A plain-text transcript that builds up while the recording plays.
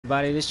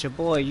Everybody, this your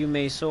boy, You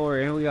May Soar,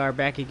 and we are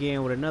back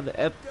again with another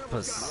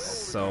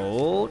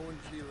episode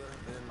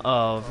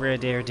of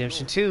Red Dead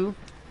Redemption 2.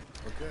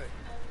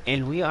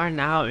 And we are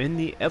now in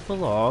the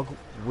epilogue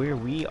where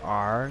we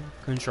are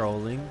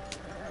controlling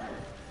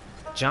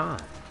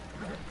John,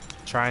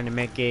 trying to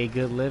make a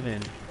good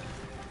living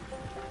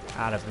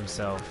out of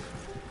himself.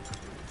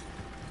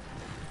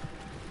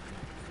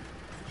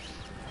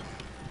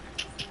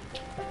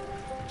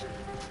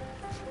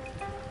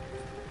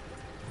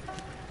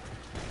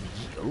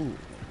 Ooh,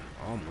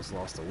 almost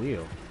lost the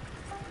wheel.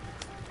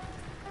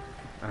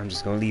 I'm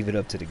just gonna leave it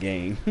up to the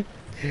game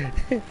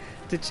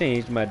to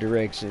change my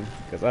direction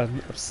because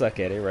I'm suck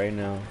at it right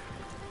now.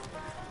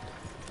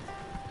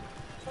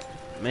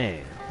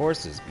 Man,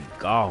 horses be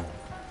gone.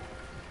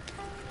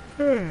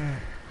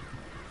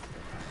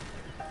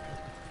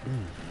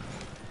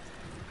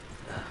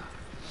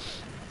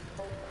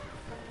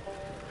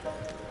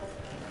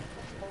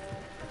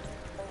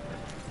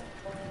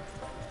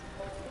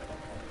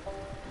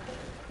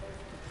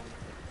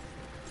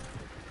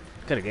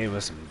 Could have gave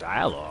us some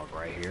dialogue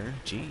right here.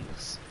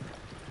 Jeez.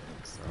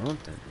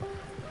 Something.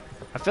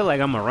 I feel like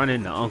I'm gonna run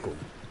into Uncle.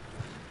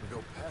 We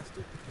go past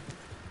it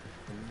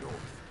and north.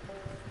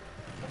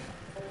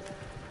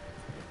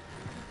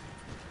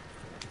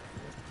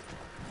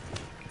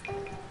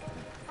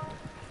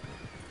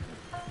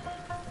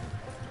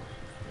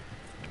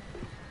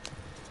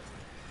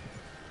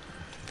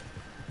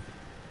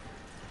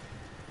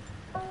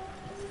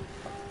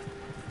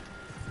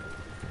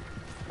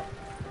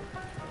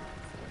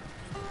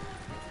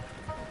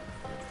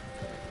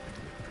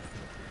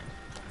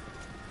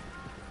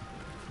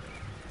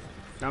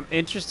 I'm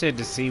interested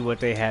to see what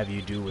they have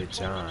you do with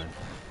John.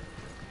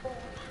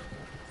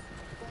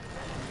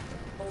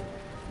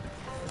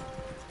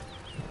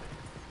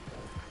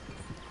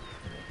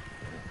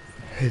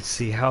 Let's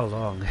see how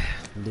long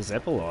this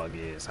epilogue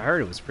is. I heard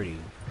it was pretty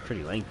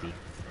lengthy.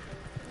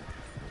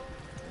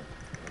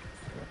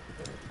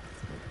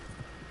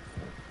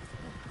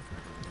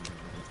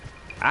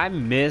 I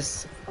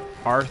miss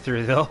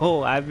Arthur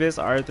though. I miss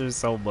Arthur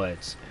so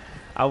much.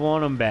 I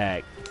want him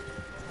back.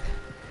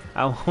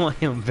 I want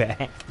him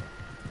back.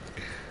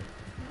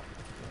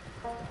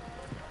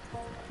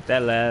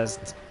 That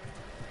last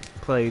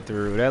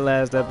playthrough, that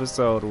last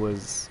episode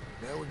was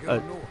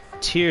a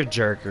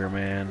tearjerker,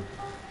 man.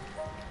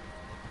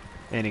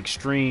 An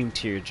extreme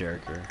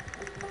tearjerker.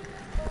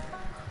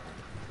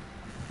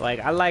 Like,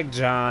 I like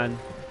John.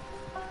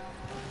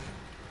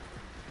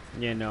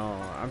 You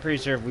know, I'm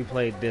pretty sure if we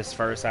played this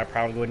first, I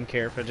probably wouldn't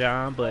care for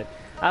John, but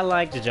I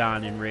liked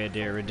John in Red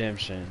Dead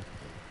Redemption.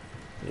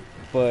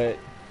 But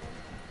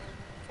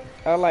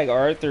I like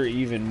Arthur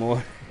even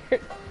more.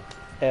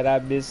 And I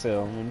miss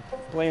him. And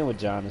playing with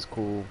John is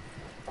cool.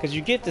 Because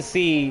you get to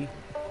see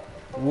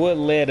what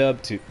led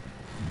up to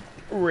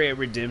Red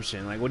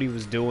Redemption. Like what he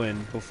was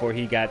doing before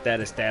he got that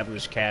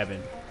established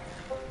cabin.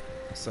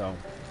 So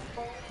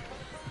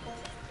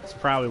it's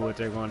probably what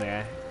they're going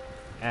to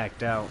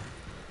act out.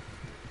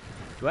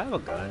 Do I have a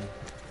gun?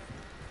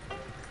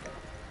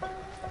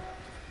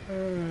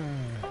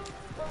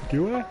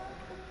 Do I?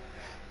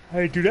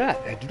 I do not.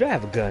 I do not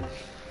have a gun.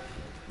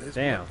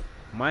 Damn,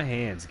 my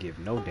hands give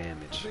no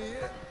damage.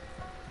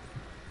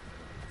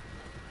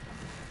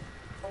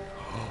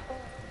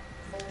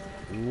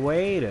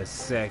 Wait a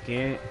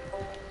second.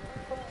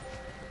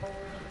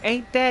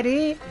 Ain't that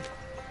it?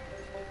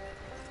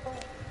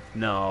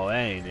 No, that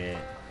ain't it.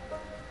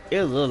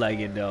 It looked like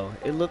it though.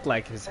 It looked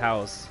like his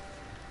house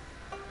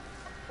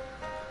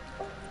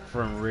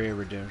from Red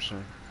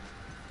Redemption.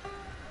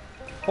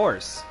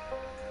 Horse.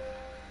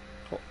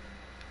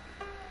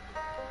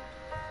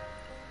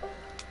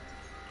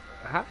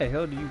 How the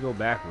hell do you go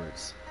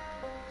backwards?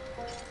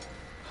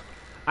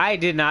 I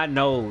did not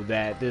know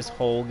that this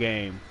whole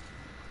game.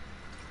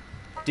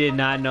 Did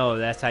not know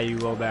that's how you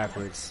go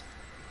backwards.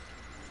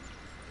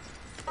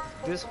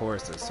 This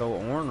horse is so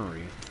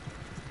ornery.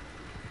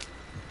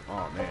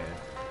 Oh man.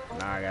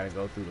 Now I gotta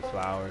go through the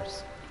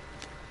flowers.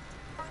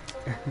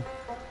 You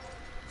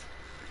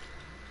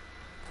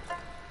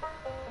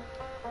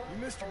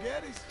Mr.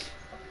 Geddes?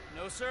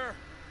 No, sir.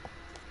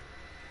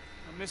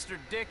 I'm Mr.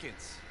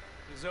 Dickens,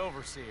 his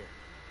overseer.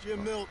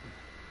 Jim Milton.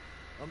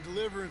 I'm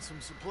delivering some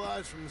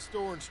supplies from the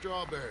store in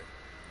Strawberry.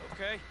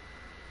 Okay.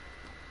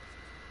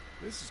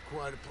 This is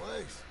quite a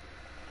place.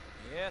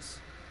 Yes,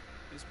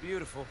 it's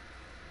beautiful.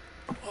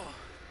 Oh.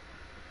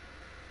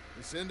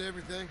 You send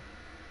everything?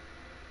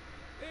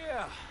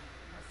 Yeah,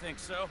 I think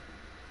so.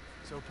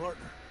 So,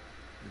 partner,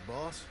 your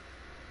boss,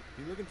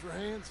 you looking for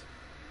hands?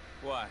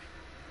 Why?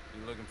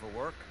 You looking for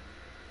work?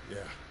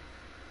 Yeah.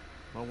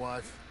 My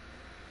wife,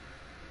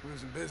 we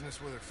was in business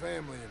with her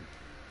family and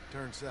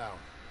turned sour.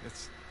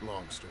 It's a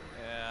long story.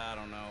 Yeah, I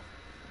don't know.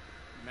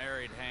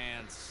 Married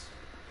hands.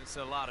 It's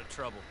a lot of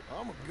trouble.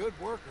 I'm a good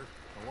worker.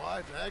 My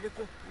wife,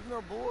 Agatha, even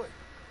our boy,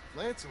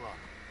 Lancelot.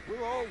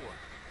 We'll all work.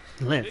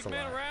 Big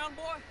man around,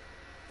 boy?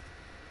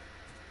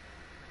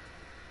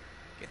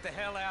 Get the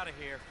hell out of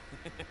here.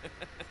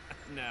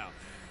 Now,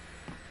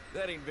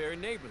 that ain't very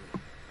neighborly.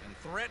 And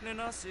threatening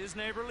us is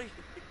neighborly?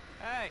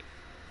 Hey,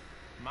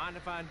 mind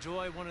if I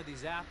enjoy one of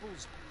these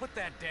apples? Put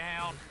that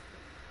down.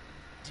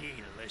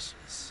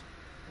 Delicious.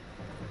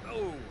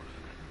 Oh.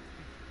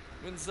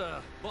 When's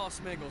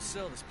boss man gonna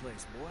sell this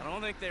place, boy? I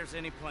don't think there's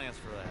any plans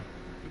for that.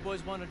 You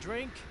boys want a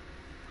drink?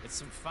 It's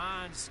some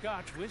fine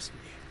Scotch whiskey.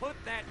 Put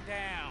that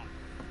down.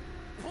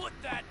 Put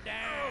that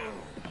down.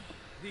 Oh.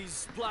 These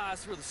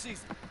supplies for the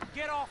season.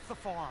 Get off the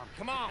farm.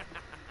 Come on.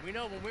 We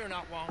know when we're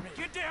not wanted.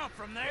 Get down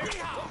from there.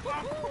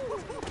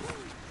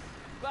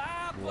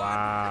 Bye, boy.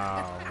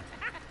 Wow.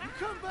 You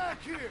come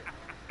back here!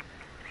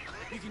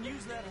 You can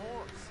use that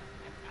horse.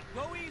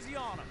 Go easy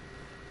on him.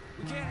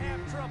 We can't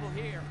have trouble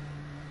here.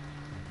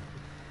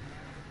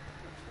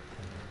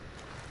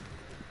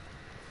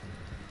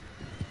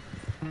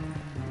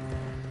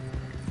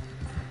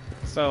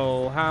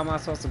 So how am I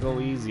supposed to go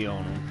easy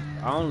on him?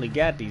 I only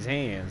got these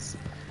hands.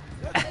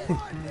 That's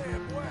my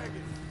damn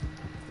wagon!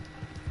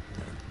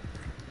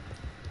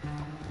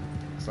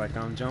 Looks like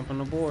I'm jumping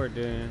aboard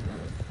then.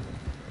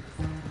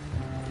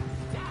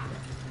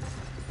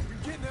 You're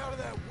getting out of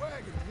that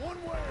wagon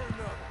one way or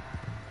another.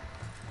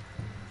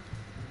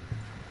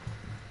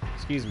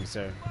 Excuse me,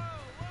 sir. Whoa,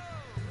 whoa.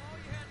 All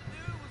you had to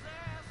do was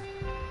ask.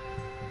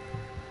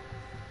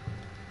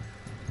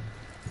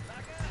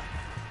 Back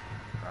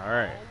up. All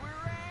right. All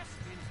we're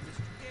asking is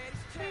Mr.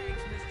 Getty's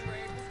tanks, Mr.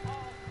 Abel's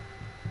fault.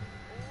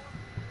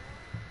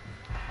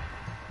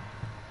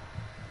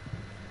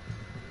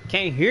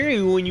 Can't hear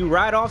you when you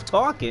ride off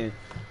talking,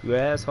 you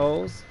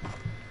assholes.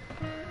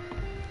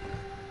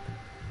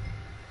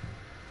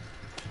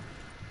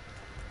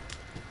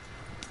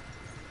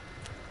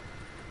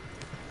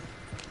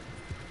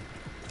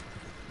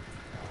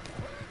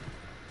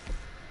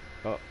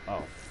 Oh.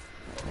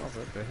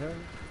 What the hell?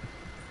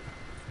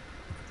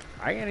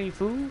 I got any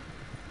food?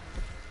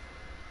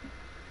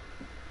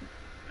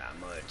 Not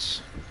much.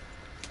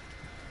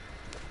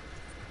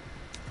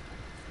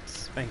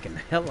 Spanking the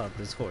hell out of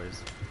this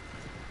horse.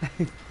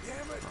 Damn it!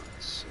 Oh,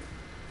 shit.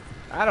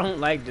 I don't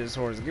like this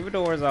horse. Give it the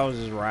horse I was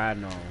just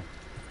riding on.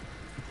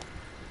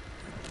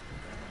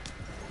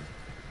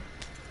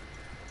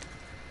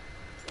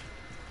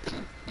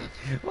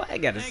 Why I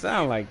gotta Thank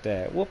sound you. like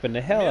that? Whooping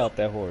the hell out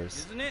that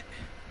horse. Isn't it?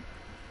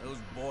 Those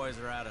boys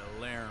are out of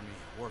Laramie.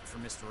 Work for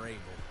Mr. Abel.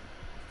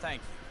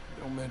 Thank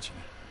you. Don't mention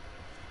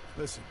it.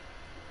 Listen,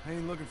 I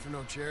ain't looking for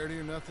no charity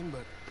or nothing,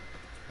 but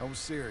I was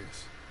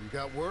serious. You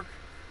got work?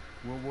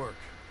 We'll work.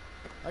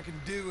 I can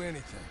do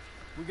anything.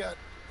 We got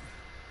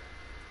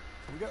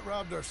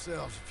robbed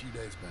ourselves a few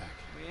days back.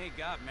 We ain't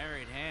got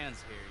married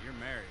hands here. You're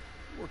married.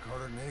 Work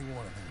harder than any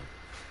one of them.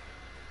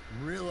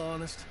 I'm real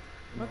honest.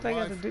 What My they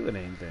got to wife, do with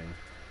anything?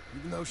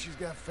 even though she's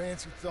got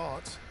fancy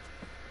thoughts,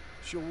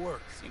 she'll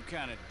work. Seem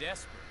kind of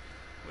desperate.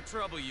 What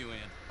trouble you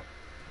in?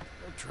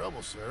 No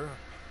trouble, sir.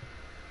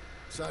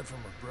 Aside from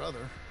her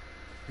brother,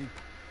 he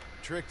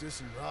tricked us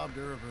and robbed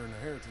her of her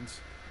inheritance.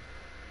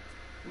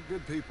 We're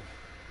good people.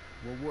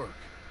 We'll work.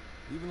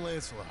 Even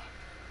Lancelot.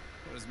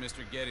 What does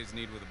Mr. Geddes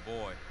need with a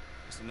boy?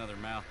 Just another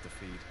mouth to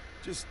feed.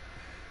 Just,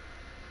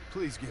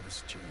 please give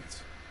us a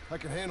chance. I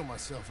can handle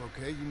myself,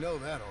 okay? You know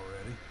that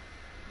already.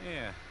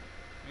 Yeah.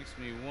 Makes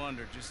me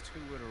wonder just who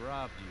would have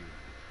robbed you.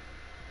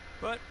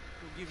 But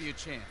we'll give you a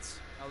chance.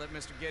 I'll let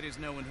Mr. Geddes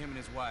know when him and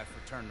his wife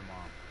return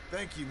tomorrow.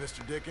 Thank you,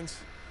 Mr. Dickens.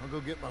 I'll go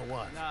get my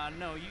wife. Nah,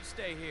 no, you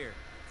stay here.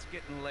 It's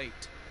getting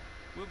late.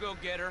 We'll go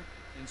get her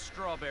in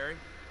Strawberry.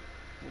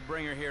 We'll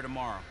bring her here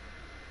tomorrow.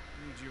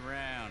 Need you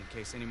around in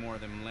case any more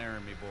of them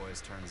Laramie boys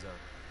turns up.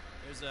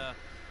 There's a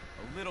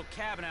little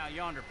cabin out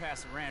yonder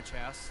past the ranch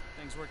house.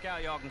 Things work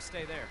out, y'all can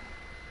stay there.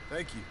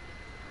 Thank you.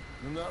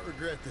 You'll not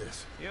regret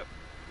this. Yep.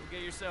 Go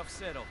get yourself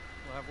settled.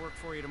 We'll have work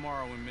for you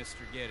tomorrow when Mr.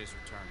 Geddes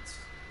returns.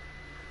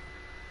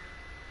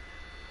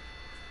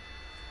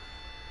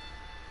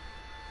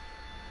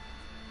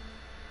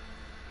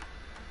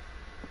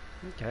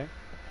 Okay.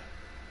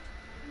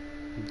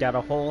 You got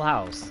a whole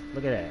house.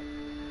 Look at that.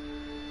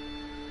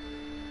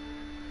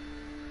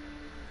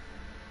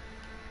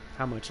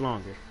 How much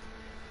longer?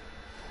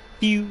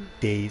 Few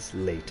days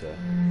later.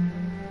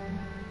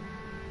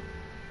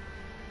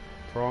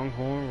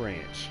 Pronghorn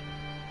Ranch.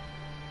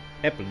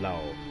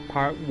 Epilogue,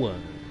 Part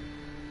 1.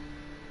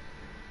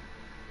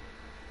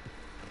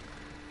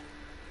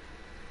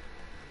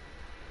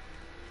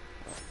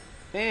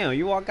 Damn,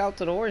 you walk out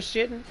to the horse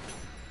shitting?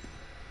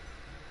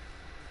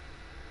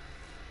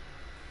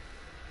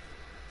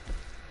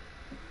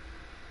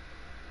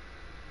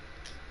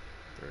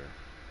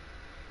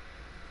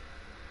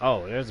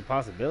 Oh, there's a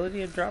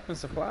possibility of dropping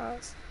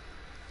supplies?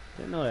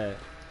 Didn't know that.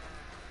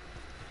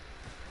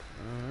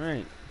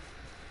 Alright.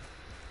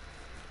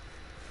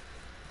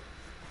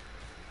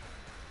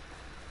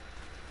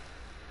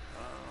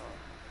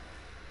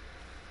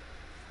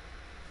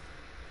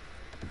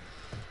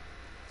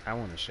 I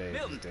want to shave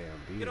Milton, this damn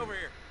beard. get over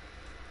here.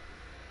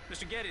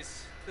 Mr.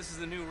 Geddes, this is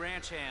the new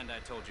ranch hand I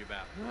told you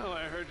about. Well,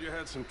 I heard you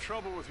had some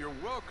trouble with your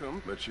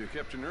welcome, but you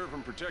kept your nerve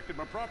and protected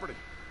my property.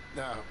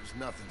 No, it was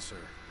nothing, sir.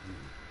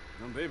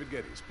 I'm David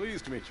Geddes.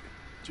 Pleased to meet you.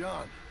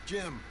 John,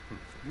 Jim,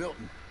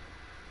 Milton.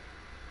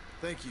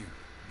 Thank you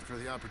for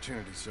the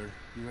opportunity, sir.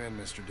 You and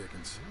Mr.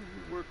 Dickens.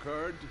 You work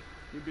hard.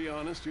 You be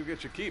honest, you'll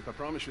get your keep. I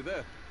promise you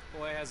that.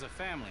 Boy has a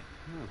family.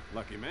 Oh,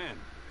 lucky man.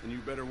 And you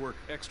better work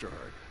extra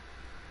hard.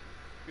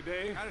 Good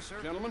day, Got it,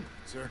 sir. gentlemen.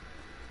 Sir?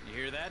 You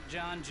hear that,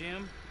 John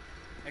Jim?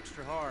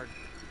 Extra hard.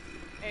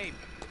 Hey,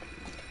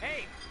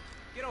 hey,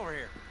 get over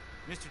here.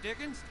 Mr.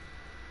 Dickens?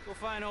 We'll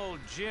find old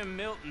Jim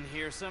Milton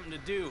here something to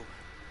do.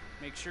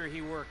 Make sure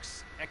he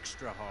works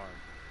extra hard.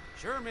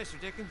 Sure, Mr.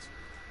 Dickens.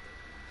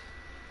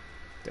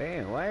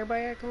 Damn, why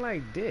everybody acting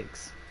like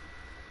dicks?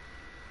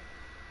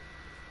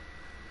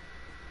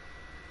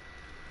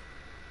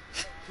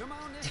 Come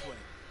on this way.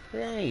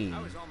 Hey.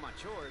 I was on my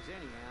chores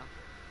anyhow.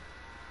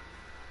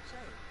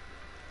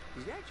 Say,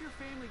 is that your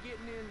family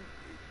getting in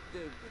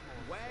the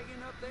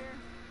wagon up there?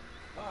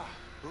 Ah,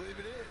 believe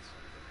it is.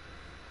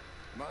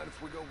 Mind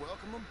if we go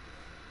welcome them?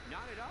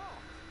 Not at all.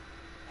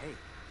 Hey,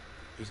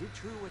 is it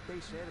true what they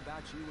said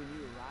about you when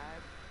you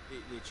arrived?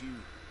 That you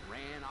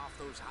ran off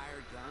those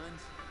hired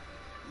guns?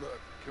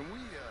 Look, can we,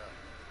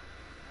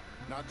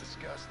 not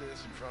discuss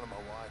this in front of my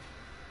wife?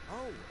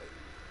 Oh,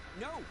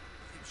 no,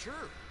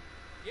 sure.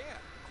 Yeah,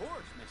 of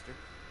course, mister.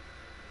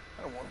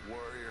 I don't want to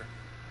worry her.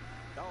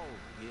 Oh,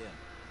 yeah.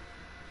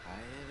 I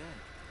hear that.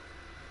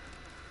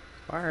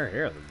 Why her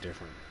hair look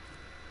different?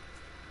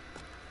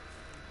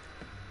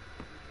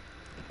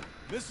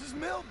 Mrs.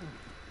 Milton!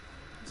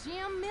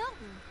 Jim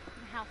Milton.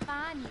 How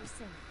fine you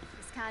seem.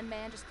 This kind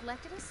man just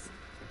collected us.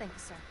 Thank you,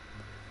 sir.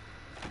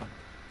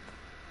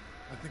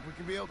 I think we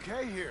can be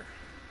okay here.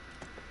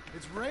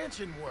 It's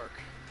ranching work.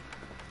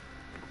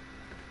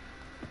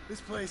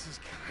 This place is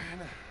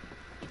kinda...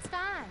 It's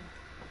fine.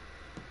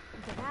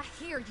 But I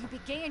hear you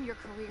began your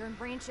career in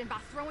ranching by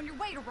throwing your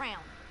weight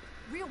around.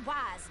 Real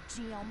wise,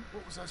 Jim.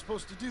 What was I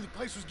supposed to do? The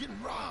place was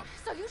getting robbed.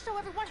 So you show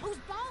everyone who's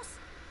boss?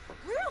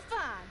 Real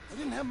fine. I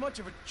didn't have much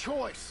of a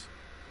choice.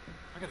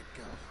 I gotta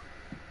go.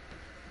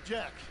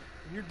 Jack,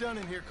 when you're done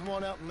in here, come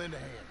on out and lend a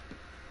hand.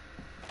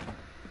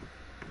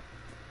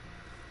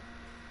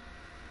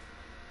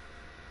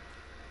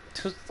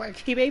 Just like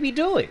he made me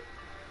do it.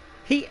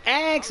 He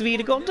asked me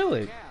to go do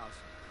it.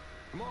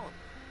 Come on,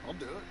 I'll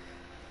do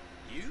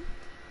it. You?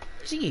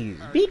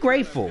 Jeez, be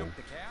grateful. Milk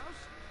the cows?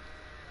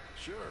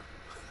 Sure.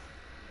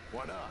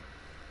 Why not?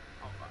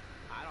 Oh,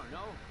 I don't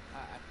know.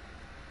 I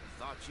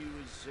thought you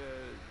was,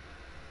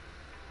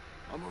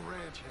 I'm a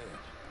ranch hand.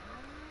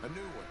 A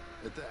new one,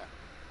 at that.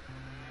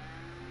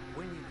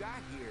 when you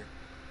got here,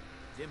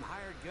 them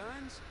hired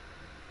guns?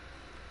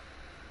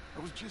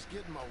 I was just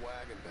getting my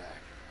wagon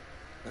back.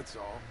 That's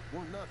all.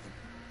 Weren't nothing.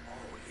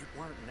 Oh, it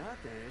weren't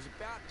nothing. It was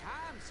about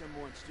time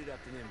someone stood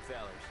up to them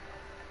fellas.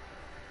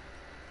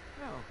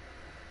 Oh.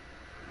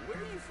 Where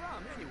are you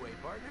from, anyway,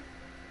 partner?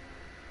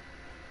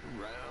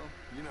 Around,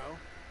 you know.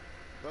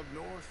 Up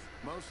north,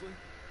 mostly.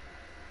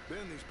 Been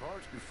in these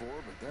parts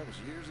before, but that was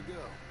years ago.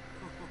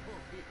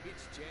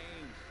 It's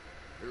changed.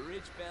 The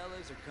rich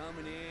fellas are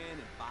coming in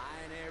and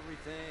buying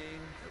everything,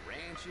 the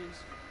ranches.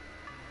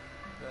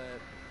 But,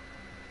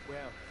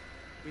 well,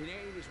 it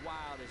ain't as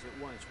wild as it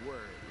once were,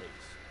 at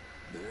least.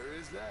 There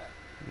is that.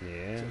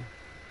 Yeah.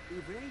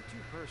 If it ain't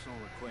too personal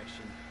a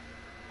question,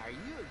 are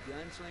you a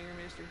gunslinger,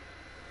 mister?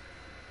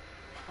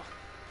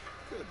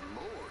 Good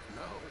Lord,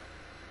 no.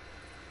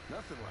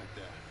 Nothing like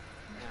that.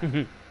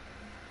 Nah.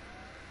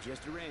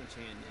 Just a ranch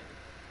hand, then.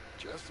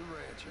 Just a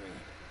ranch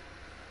hand.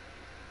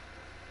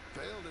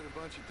 Failed at a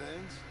bunch of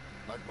things,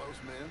 like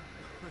most men.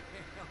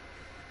 Well,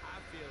 I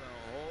feel a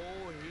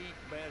whole heap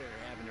better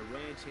having a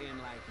ranch hand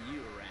like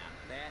you around.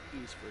 That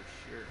is for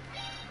sure.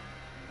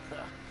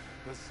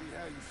 Let's see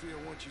how you feel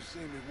once you see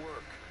me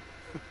work.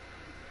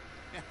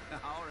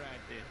 All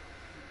right, then.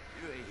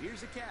 Anyway,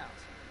 here's the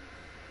cows.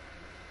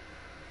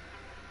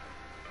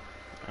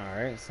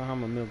 Alright, so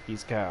I'm gonna milk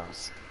these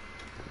cows.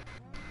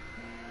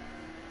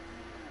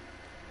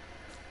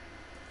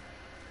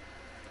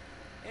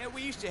 Yeah,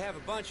 we used to have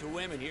a bunch of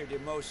women here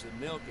did most of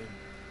the milking.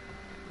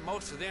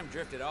 Most of them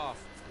drifted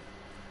off.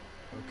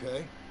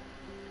 Okay.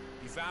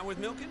 You fine with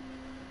milking?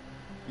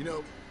 You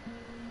know,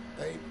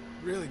 I ain't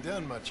really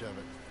done much of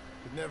it.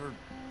 Could never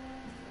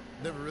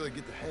really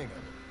get the hang of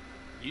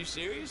it. You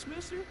serious,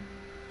 mister?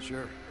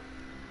 Sure.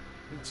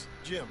 It's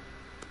Jim.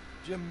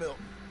 Jim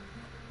Milton.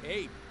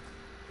 Hey,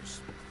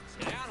 just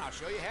sit down, I'll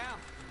show you how.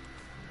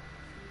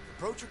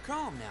 Approach her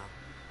calm now.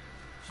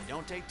 She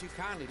don't take too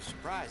kindly to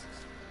surprises.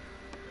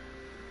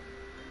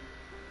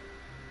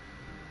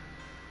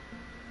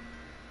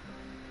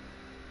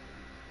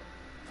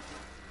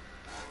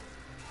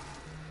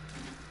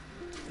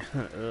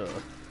 Ugh.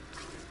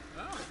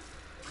 Oh,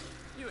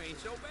 you ain't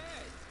so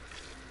bad.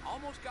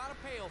 Almost got a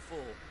pail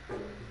full.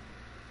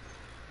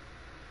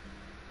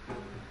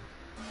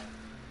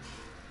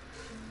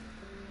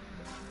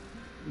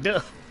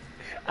 Duh.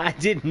 I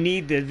didn't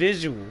need the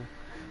visual.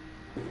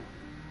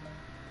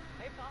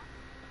 Hey, Pop.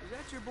 Is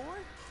that your boy?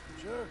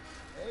 Sure.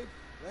 Hey,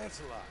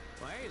 Lancelot.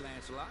 Well, hey,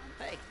 Lancelot.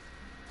 Hey.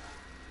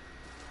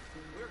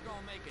 We're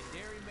gonna make a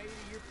dairy maid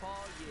of your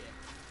paw yet.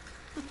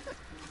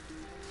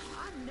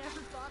 I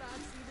never thought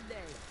I'd see the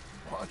day.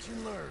 Watch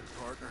and learn,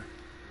 partner.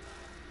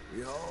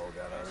 We all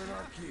gotta earn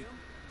our keep.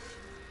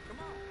 Come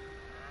on.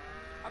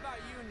 How about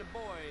you and the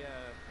boy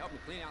help me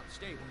clean out the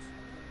stables?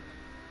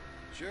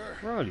 Sure.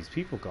 Where all these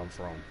people come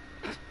from?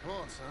 Come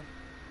on, son.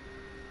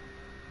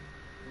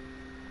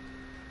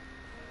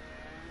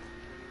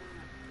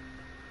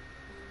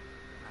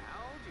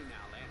 How old you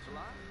now,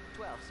 Lancelot?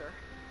 12, sir.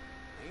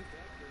 Ain't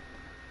that good?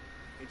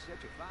 It's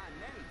such a fine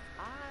name.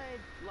 I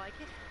like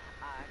it.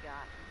 I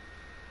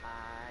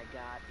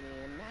got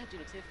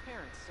imaginative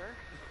parents, sir.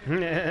 Tell.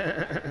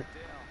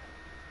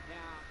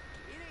 Now,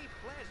 it ain't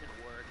pleasant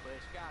work, but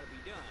it's gotta be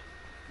done.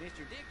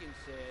 Mr. Dickens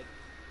said,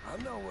 I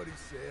know what he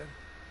said.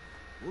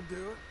 We'll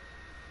do it.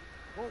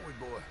 Won't we,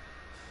 boy?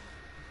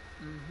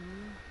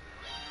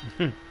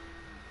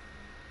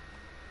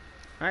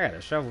 I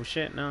gotta shovel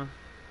shit now.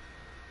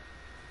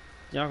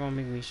 Y'all gonna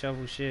make me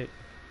shovel shit?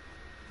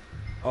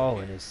 Oh,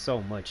 and it's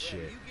so much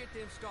well, shit. you get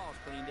them stalls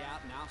cleaned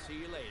out and I'll see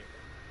you later.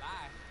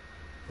 Bye.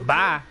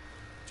 Bye.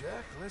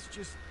 Jack, let's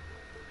just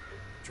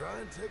try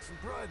and take some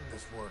pride in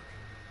this work,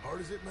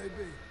 hard as it may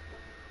be.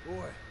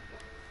 Boy,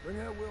 bring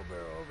that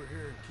wheelbarrow over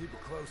here and keep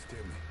it close to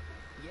me.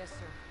 Yes,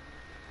 sir.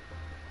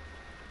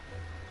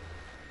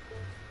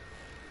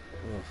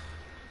 Ugh.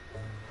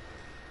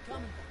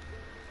 Coming.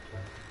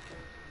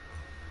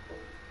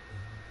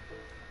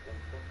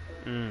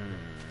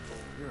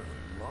 You're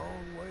a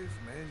long way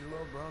from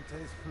Angelo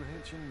Bronte's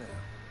mansion now.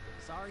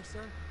 Sorry,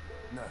 sir.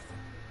 Nothing.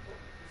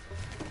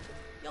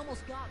 You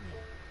almost got me.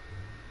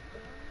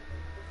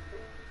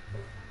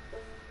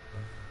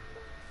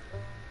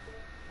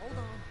 Hold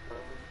on.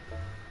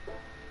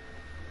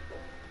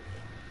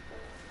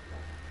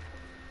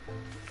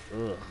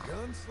 Ugh.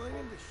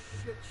 Gunslinging to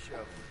shit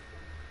shoveling.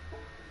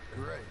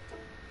 Great.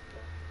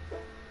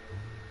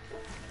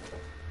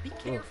 Be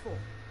careful.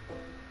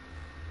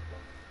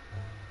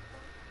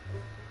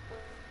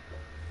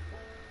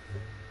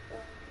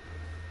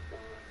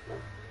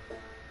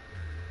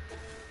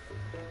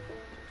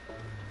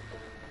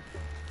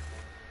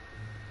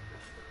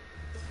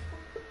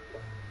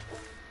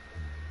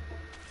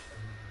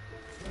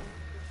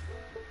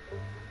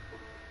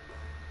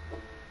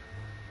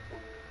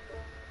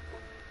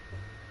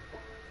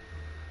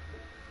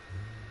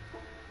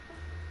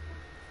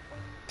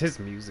 This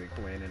music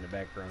playing in the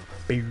background.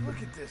 Boom.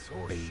 Look at this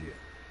horse Bing. shit.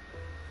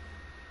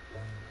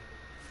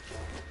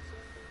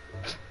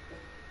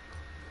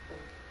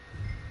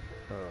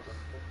 Ugh.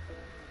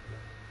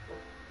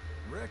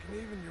 Reckon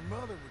even your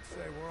mother would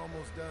say we're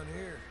almost done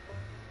here.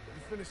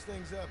 You finish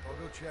things up, I'll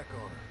go check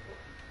on her.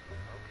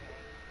 Okay.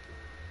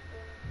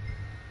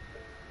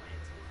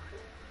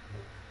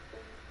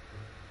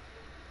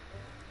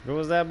 What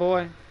was that,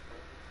 boy?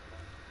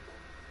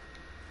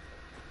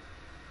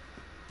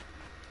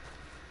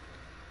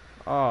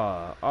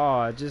 Oh,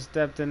 I just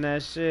stepped in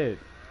that shit.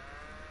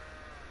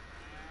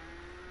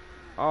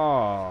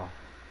 Oh.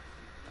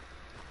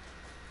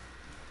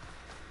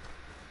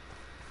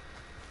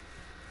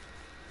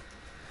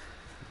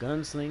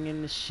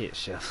 Gunslinging the shit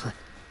shuffling.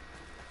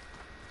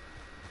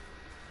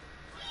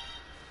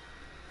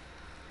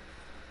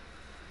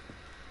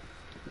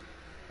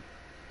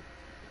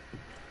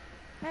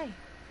 Hey,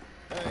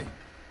 Hey,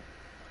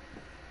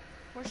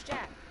 where's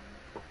Jack?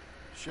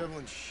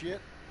 shoveling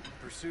shit in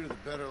pursuit of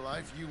the better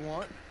life you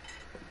want?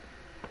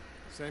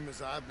 Same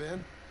as I've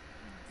been?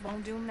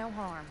 Won't do him no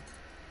harm.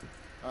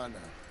 I know.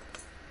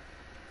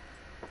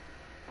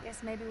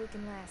 Guess maybe we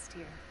can last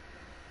here.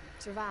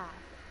 Survive.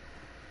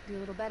 Do a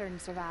little better than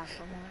survive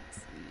for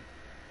once.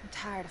 I'm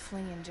tired of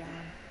fleeing, John.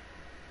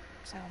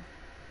 So,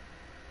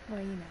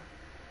 well, you know.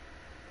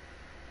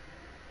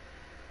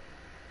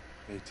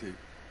 Me too.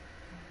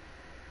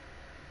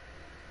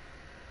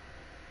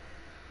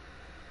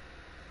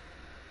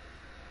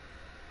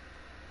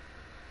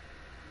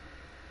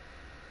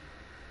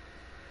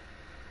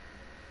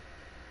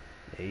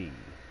 Hey.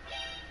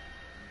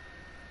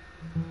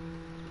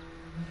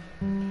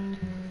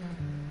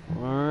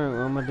 Alright,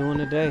 what am I doing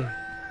today?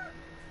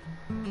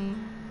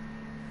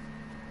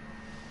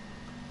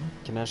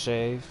 Can I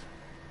shave?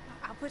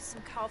 I'll put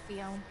some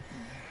coffee on.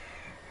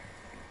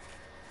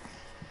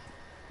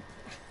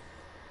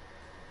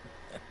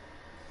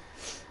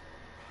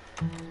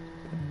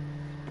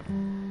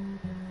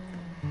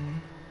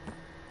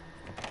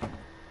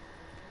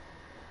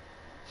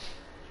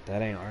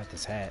 That ain't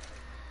Arthur's hat.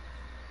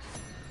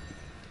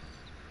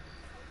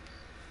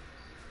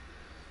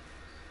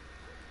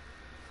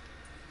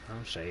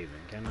 I'm shaving,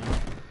 can I?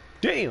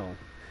 Damn!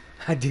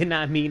 I did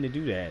not mean to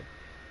do that.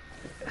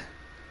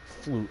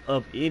 Flew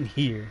up in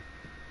here.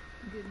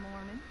 Good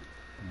morning.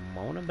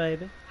 Morning,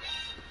 baby.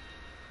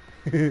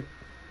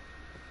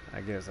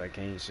 I guess I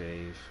can't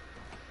shave.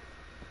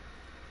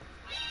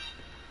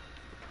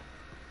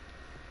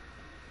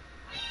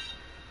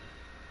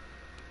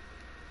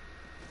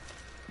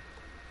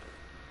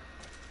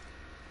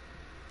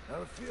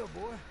 How'd it feel,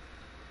 boy?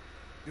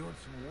 Doing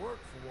some work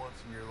for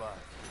once in your life.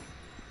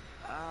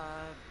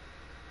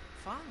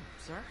 Fine,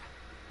 sir.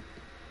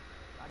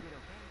 I did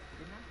okay,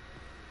 didn't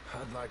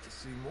I? I'd like to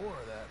see more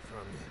of that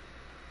from you.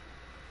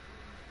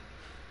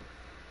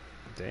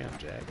 Damn,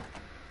 Jack.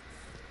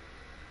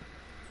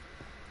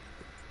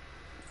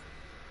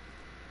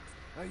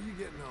 How you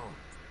getting on?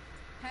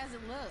 How's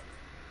it look?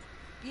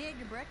 You had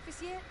your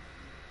breakfast yet?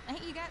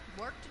 Ain't you got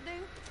work to do?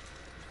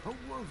 No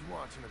one's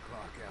watching the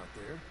clock out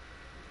there.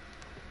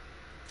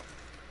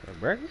 What,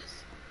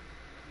 breakfast?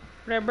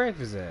 Where that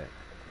breakfast at?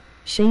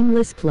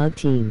 Shameless plug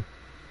team.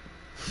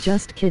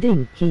 Just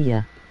kidding,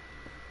 Kia.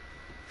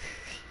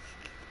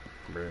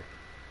 Bruh.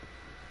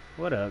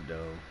 What up,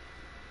 though?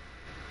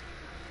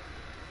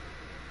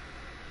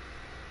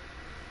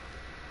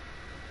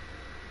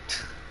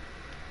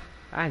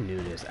 I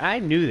knew this. I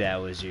knew that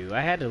was you.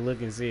 I had to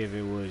look and see if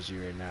it was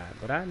you or not,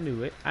 but I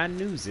knew it. I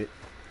knews it.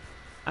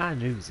 I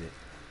knews it.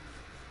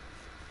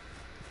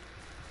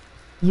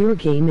 Your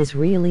game is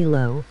really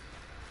low.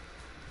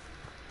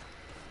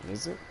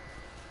 Is it?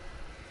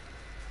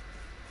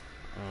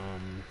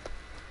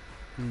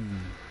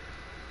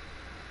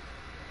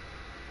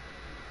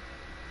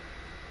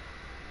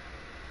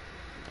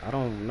 I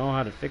don't know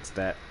how to fix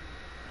that.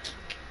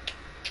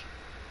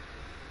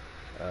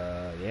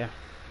 Yeah.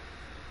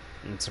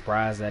 I'm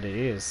surprised that it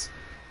is.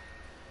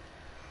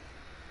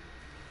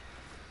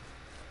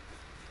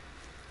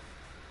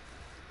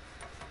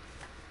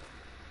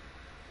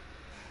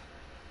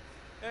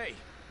 Hey,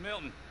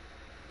 Milton.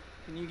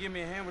 Can you give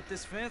me a hand with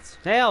this fence?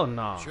 Hell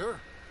no. Sure.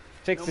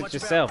 Fix Know it much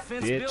yourself,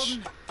 about fence bitch.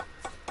 building?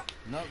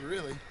 Not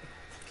really.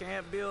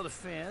 Can't build a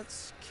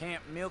fence,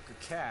 can't milk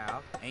a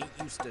cow, ain't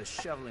used to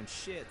shoveling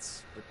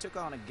shits, but took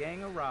on a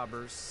gang of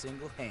robbers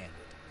single-handed.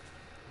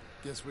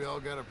 Guess we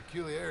all got our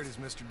peculiarities,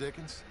 Mr.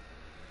 Dickens.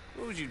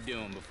 What was you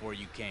doing before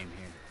you came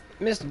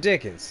here? Mr.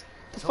 Dickens,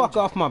 the Told fuck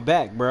you. off my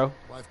back, bro.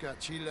 Wife got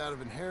cheated out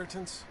of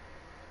inheritance.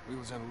 We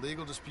was in a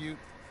legal dispute.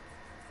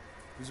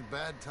 It was a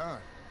bad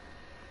time.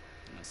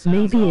 Sounds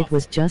Maybe it awful.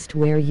 was just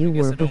where you I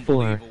guess were I don't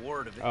before. believe a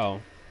word of it. Oh,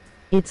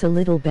 It's a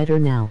little better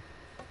now.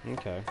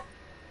 okay.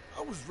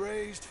 I was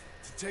raised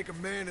to take a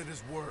man at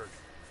his word,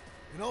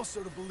 and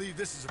also to believe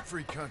this is a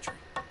free country.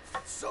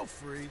 So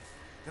free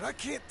that I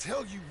can't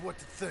tell you what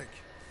to think.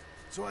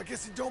 So I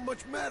guess it don't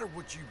much matter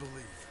what you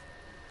believe.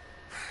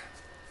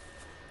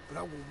 But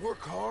I will work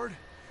hard,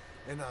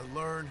 and I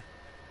learn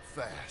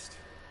fast.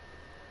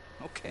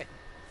 Okay.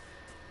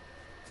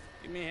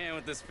 Give me a hand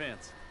with this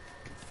fence.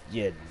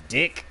 You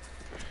dick.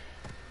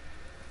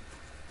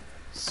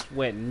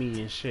 Sweating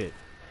me and shit.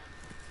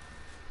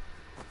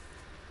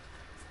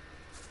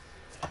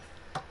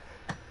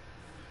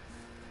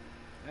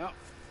 Well,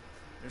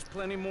 there's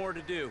plenty more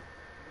to do.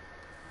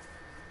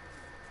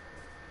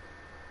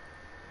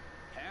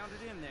 Pound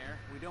it in there.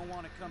 We don't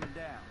want it coming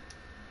down.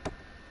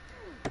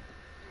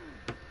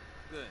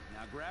 Good.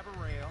 Now grab a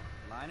rail,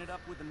 line it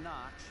up with a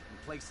notch,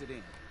 and place it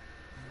in.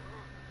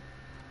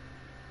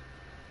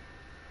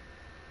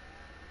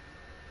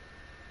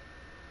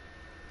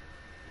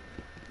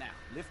 Now,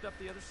 lift up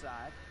the other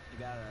side. You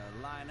gotta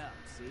line up,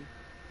 see?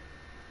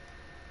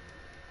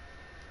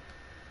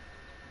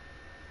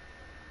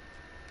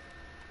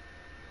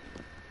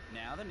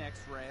 Now the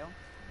next rail.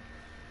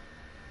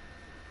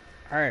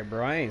 Alright,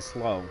 bro, I ain't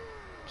slow.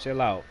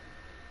 Chill out.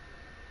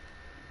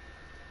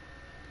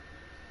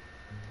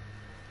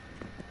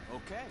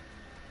 Okay.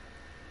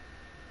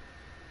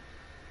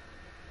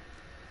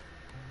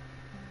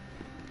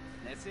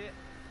 That's it.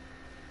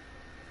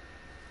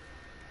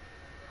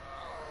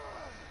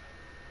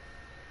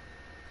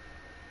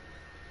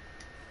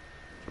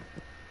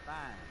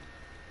 Fine.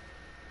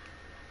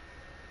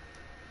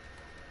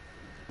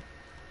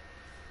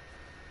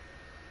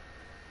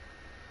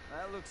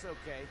 That looks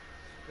okay.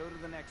 Go to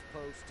the next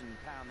post and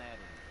pound that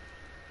in.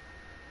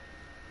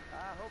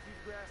 I hope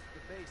you've grasped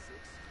the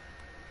basics.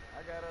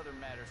 I got other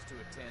matters to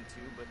attend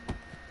to, but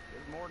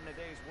there's more than a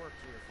day's work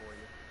here for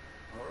you.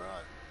 All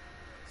right.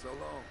 So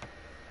long.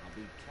 I'll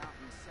be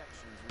counting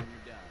sections when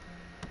you're done.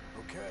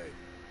 Okay.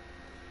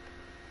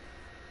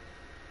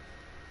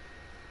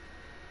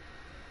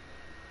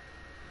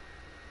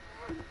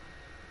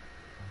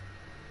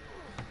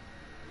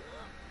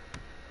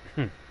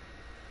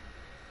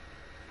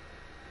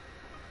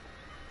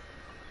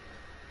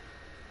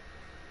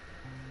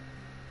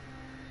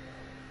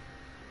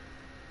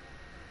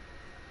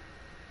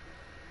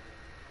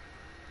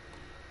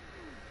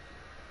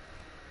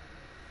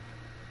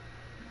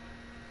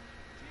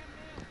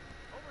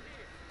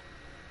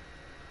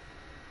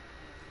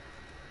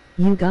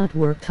 You got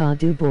work to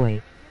do,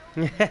 boy.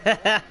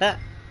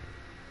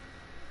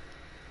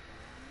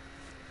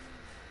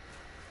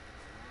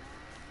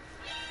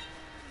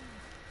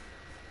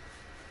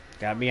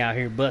 Got me out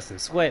here busting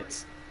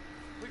sweats.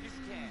 Quick as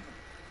you can.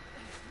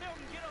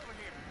 Milton, get over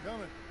here.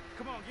 Coming.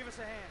 Come on, give us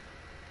a hand.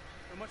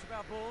 Know much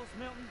about bulls,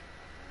 Milton?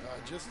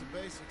 Just the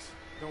basics.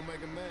 Don't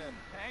make a man.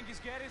 Angus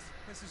Geddes,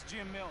 this is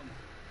Jim Milton.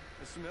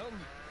 Mr. Milton,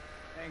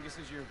 Angus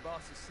is your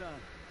boss's son.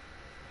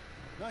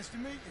 nice to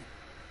meet you.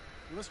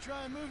 Well, let's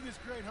try and move this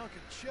great hunk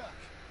of chuck.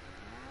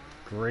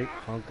 Great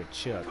hunk of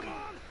chuck.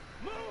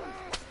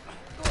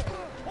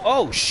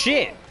 Oh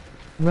shit!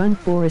 Run,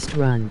 Forrest,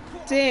 run.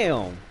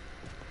 Damn!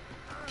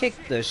 Kick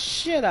the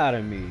shit out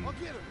of me. I'll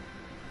get him.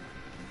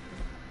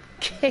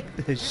 Kick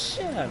the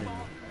shit out of me.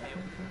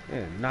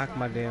 Yeah, knock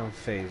my damn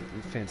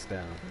fence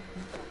down.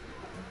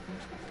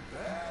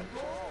 Bad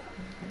boy.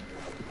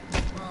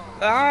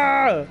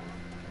 Ah!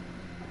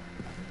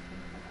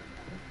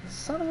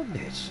 Son of a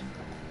bitch.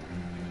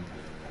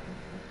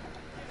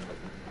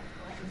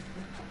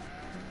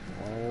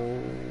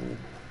 Oh.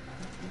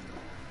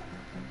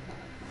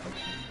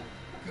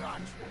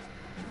 Gotcha.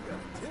 You got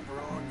a temper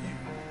on you.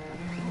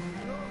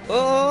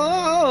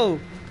 Oh!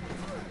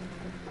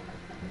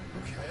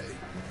 Okay.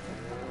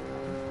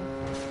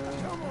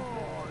 Come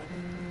on.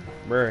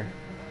 Bruh.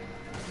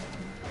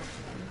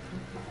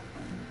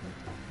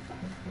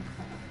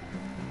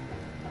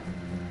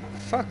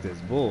 Fuck this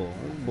bull.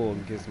 This bull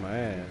can kiss my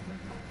ass.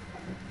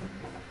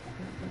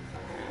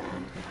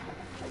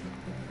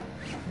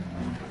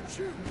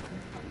 Shoot.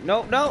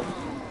 Nope, nope.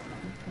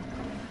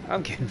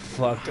 I'm getting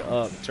fucked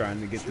up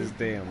trying to get this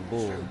damn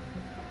bull.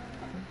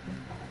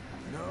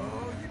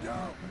 No, you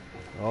don't.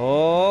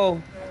 Oh.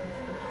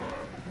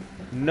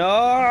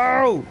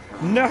 No!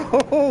 No!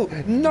 No!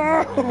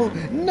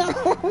 No!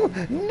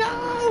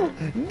 No!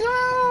 No!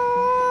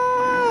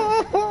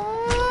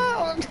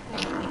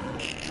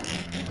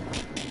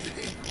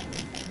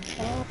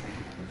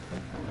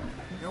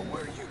 Now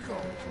where are you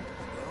going?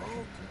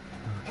 No.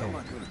 How am I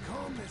gonna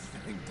calm this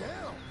thing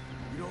down?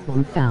 You don't look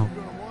like Foul. you're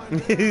gonna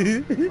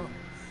wind up.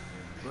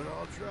 But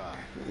I'll try.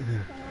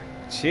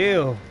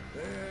 Chill.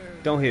 There.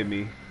 Don't hit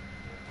me.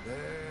 There.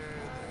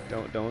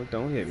 Don't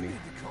hit You me. need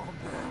to calm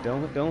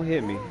down. Don't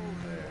hit me. Whoa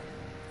there.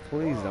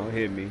 Please don't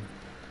hit me.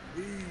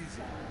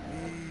 Easy.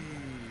 Easy.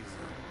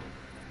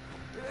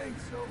 It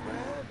ain't so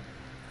bad.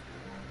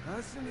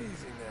 Nice and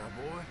easy now,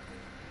 boy.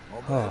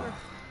 All better?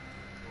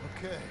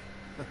 Okay.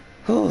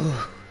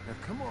 Now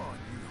come on,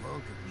 you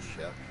hunk of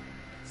chuck.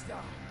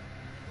 Stop.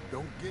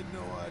 Don't get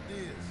no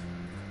ideas.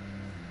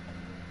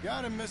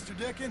 Got him, Mr.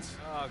 Dickens.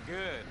 Oh,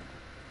 good.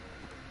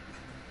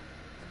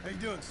 How you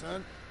doing,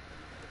 son?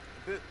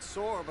 Bit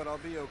sore, but I'll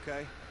be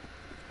okay.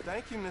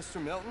 Thank you,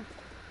 Mr. Milton.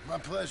 My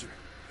pleasure.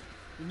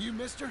 And you,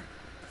 mister?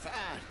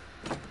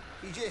 Fine.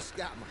 You just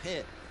got my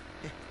head.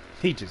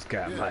 He just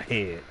got Yeah. my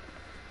head.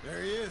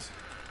 There he is.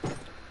 See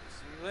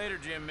you later,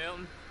 Jim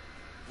Milton.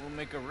 We'll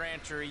make a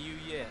rancher of you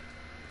yet.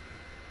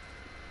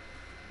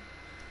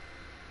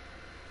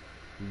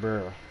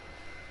 Bruh.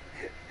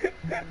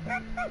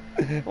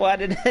 Why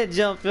did that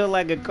jump feel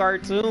like a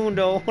cartoon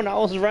though when I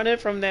was running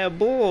from that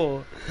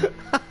bull?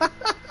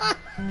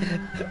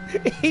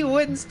 He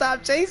wouldn't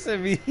stop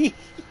chasing me.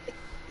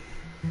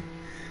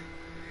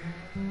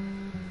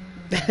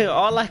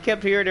 All I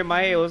kept hearing in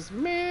my head was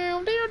meow.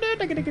 I'll get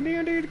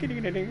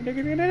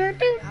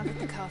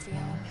the coffee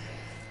on.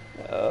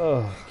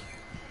 Oh.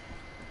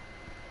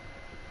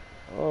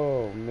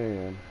 Oh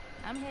man.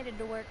 I'm headed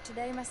to work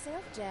today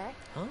myself, Jack.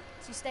 Huh?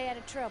 So you stay out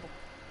of trouble.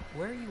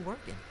 Where are you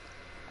working?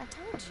 I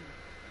told you.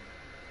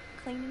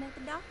 Cleaning at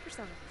the doctor's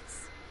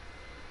office.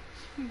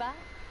 Bye.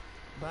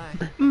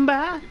 Bye.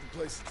 Bye. Get the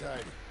place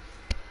tidy.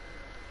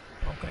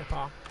 Okay,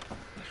 Pa.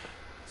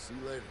 See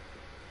you later.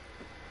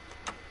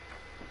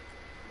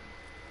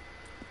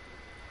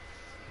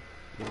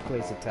 Get the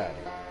place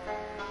tidy.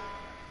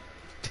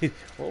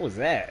 What was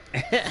that?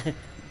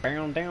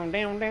 Down, down,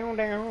 down, down,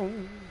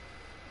 down.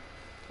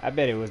 I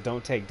bet it was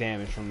don't take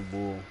damage from the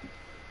bull.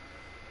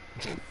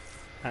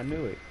 I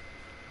knew it.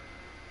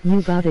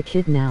 You got a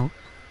kid now?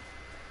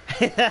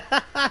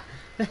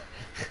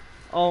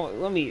 Oh,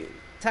 let me...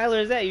 Tyler,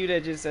 is that you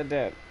that just said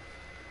that?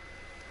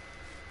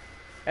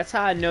 That's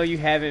how I know you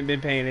haven't been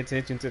paying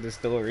attention to the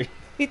story.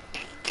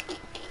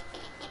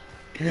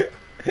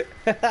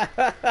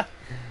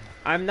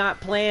 I'm not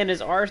playing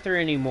as Arthur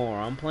anymore.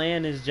 I'm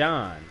playing as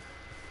John.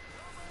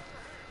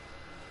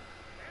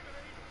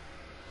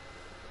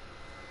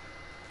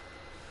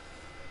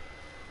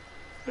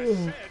 I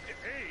said,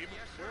 Abe,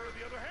 where are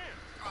the other hands?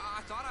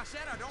 I thought I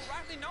said I don't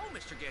rightly know,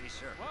 Mr. Getty,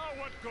 sir. Well,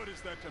 what good is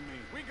that to me?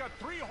 We got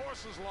 3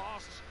 horses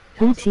lost.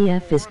 Who lots of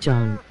TF is more, and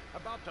John?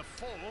 they're about to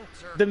foal.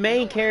 Sir, The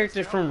main No, character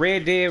that's from not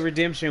Red Dead right.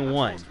 Redemption I'm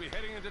 1. supposed to be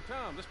heading into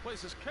town. This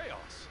place is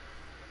chaos.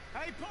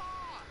 Hey,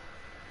 Pa!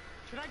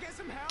 Can I get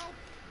some help?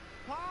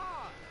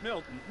 Pa!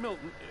 Milton,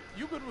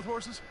 you good with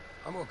horses?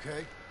 I'm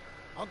okay.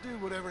 I'll do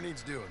whatever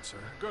needs doing, sir.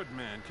 Good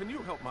man. Can you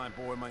help my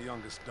boy, my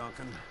youngest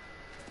Duncan?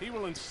 He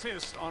will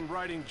insist on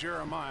riding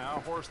Jeremiah, a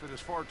horse that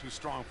is far too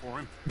strong for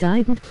him.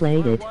 Didn't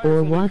play My it wife or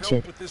will need watch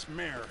help it. with this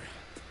mare.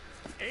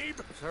 Abe,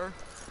 Sir?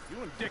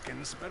 you and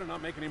Dickens better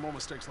not make any more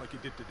mistakes like you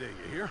did today,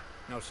 you hear?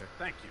 No, sir.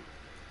 Thank you.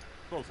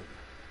 Both of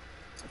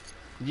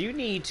you. You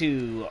need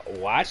to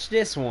watch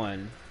this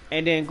one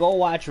and then go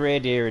watch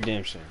Red Dead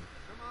Redemption.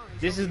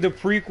 This is the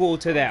prequel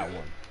to that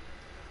one.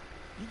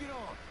 You get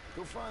on.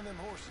 Go find them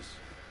horses.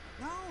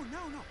 No.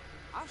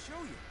 I'll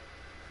show you.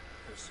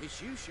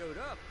 Since you showed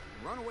up,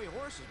 runaway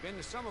horse has been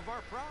to some of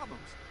our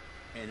problems.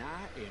 And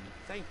I am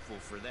thankful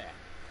for that.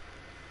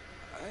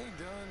 I ain't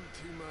done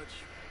too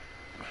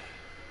much.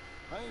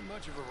 I ain't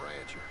much of a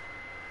rancher.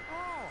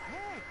 Oh,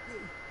 heck.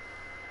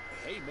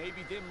 Hey,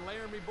 maybe them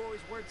Laramie boys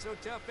weren't so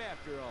tough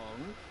after all,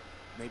 huh?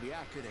 Maybe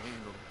I could have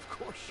handled it. Of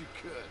course you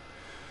could.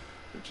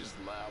 They're just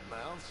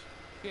loudmouths.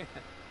 Yeah.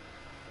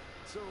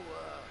 So,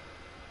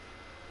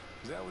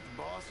 is that what the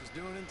boss is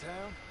doing in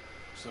town?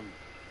 Some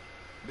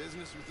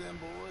business with them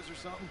boys or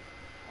something?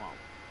 Oh.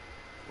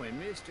 When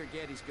Mr.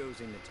 Geddes goes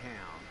into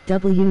town...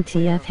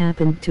 WTF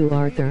happened to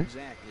Arthur?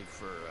 Exactly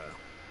for,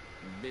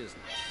 business.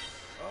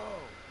 Oh.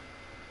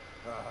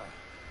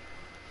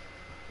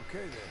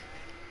 Okay then.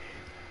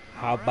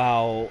 How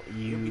about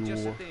You'll be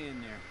just you at the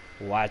end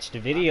there. watch the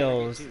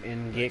videos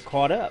and get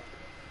caught up?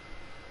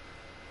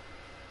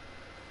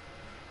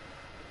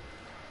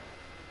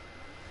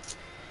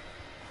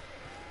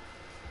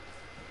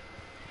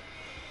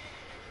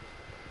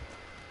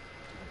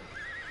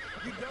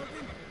 You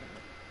Duncan?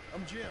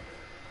 I'm Jim.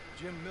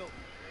 Jim Milton.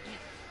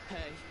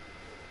 Hey.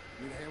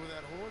 Need a hand with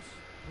that horse?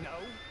 No.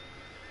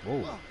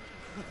 Whoa.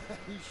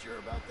 You sure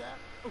about that?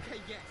 Okay,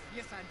 yes.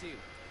 Yes, I do.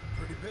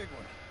 Pretty big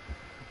one.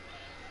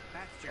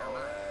 That's Oh,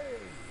 Jeremiah.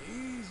 hey,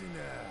 easy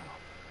now.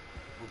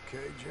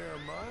 Okay,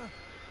 Jeremiah.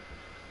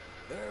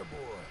 There,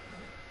 boy.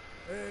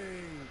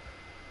 Hey.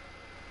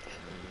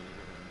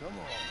 Come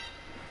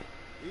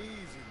on.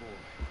 Easy,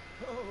 boy.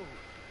 Oh,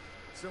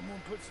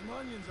 someone put some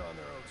onions on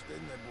their oats,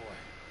 didn't they, boy?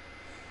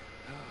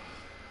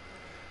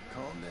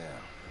 Calm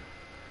down.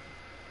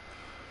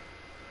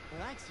 He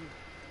likes you.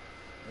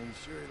 Ain't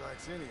sure he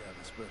likes any of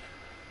us, but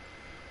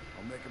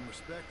I'll make him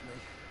respect me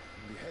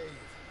and behave.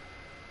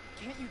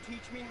 Can't you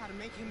teach me how to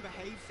make him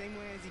behave same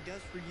way as he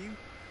does for you?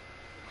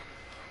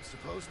 I'm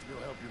supposed to go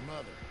help your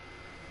mother.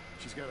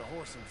 She's got a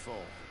horse in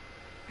foal.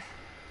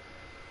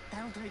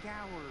 That'll take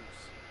hours.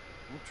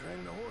 Well,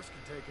 training a horse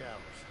can take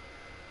hours.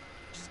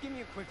 Just give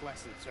me a quick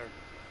lesson, sir.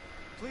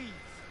 Please.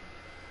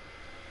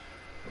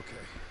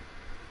 Okay.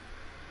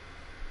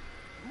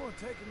 I'm gonna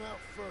take him out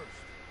first.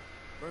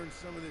 Burn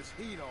some of this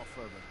heat off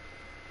of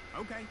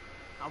him. Okay.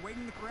 I'll wait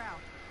in the corral.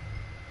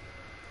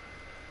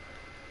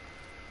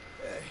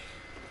 Hey.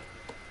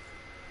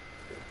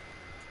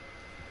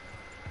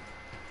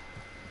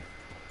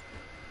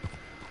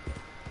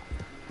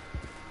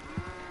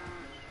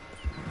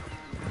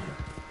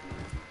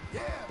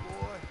 Yeah,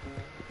 boy.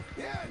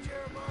 Yeah,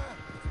 Jeremiah.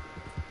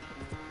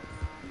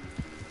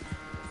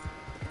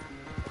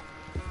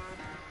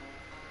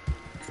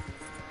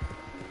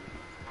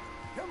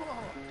 Come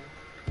on.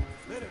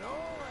 Let it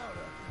all out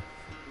of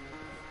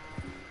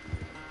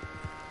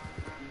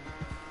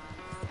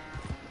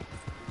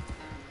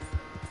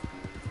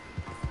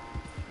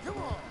you. Come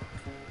on.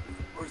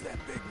 Where's that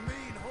big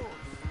mean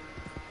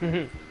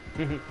horse?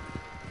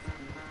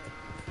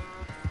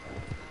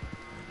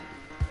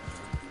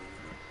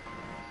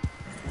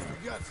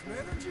 You got some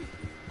energy?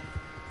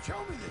 Show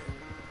me then.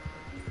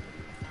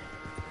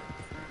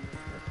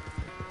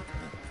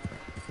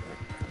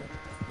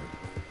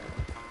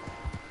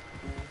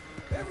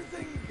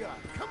 Everything you got.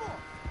 Come on.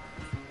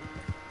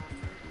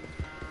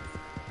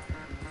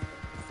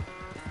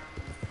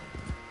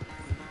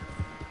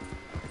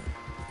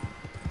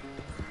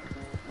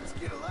 Let's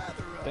get a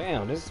lather up.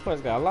 Damn, this place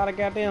got a lot of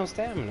goddamn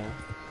stamina.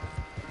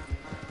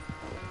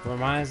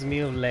 Reminds me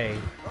of Lay.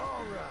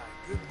 All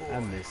right, good boy. I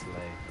miss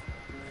Lay.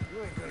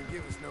 You ain't gonna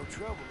give us no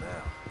trouble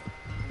now.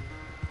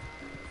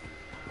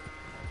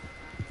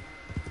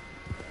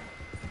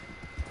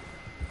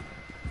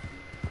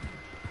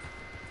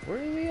 Where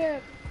is he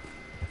at?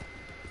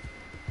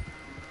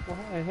 Well,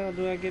 how the hell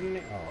do I get in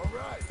there? All Oh.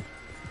 right.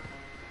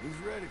 He's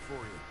ready for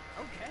you.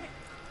 Okay.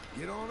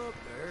 Get on up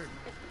there.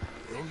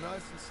 Real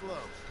nice and slow.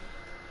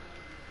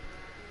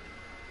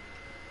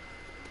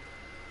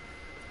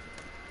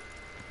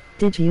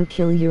 Did you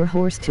kill your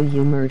horse too,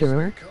 you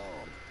murderer? Stay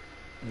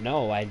calm.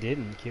 No, I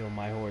didn't kill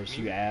my horse,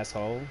 you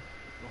asshole.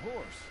 The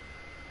horse.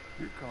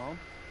 You're calm.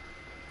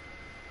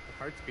 My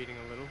heart's beating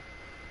a little.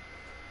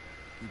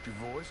 Keep your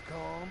voice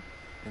calm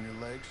and your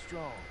legs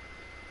strong.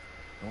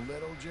 Don't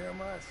let old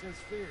Jeremiah sense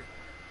fear.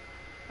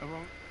 I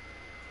won't.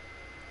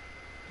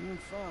 Doing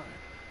fine.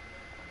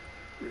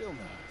 Real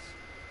nice.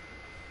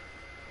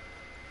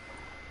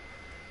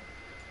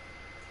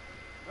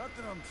 Not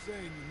that I'm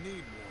saying you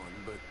need one,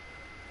 but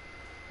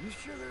you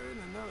sure there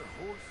isn't another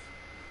horse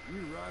you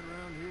ride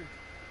around here?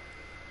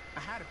 I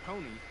had a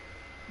pony,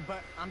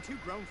 but I'm too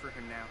grown for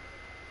him now.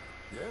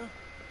 Yeah?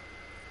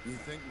 You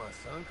think my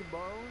son could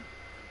borrow him?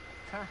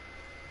 Huh.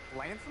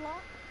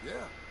 Lancelot?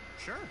 Yeah.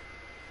 Sure.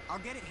 I'll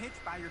get it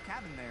hitched by your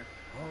cabin there.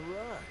 All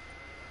right.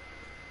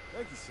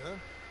 Thank you, son.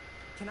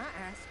 Can I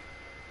ask,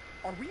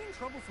 are we in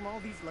trouble from all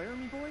these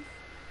Laramie boys?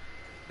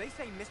 They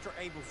say Mr.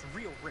 Abel's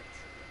real rich,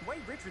 way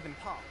richer than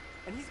Pa,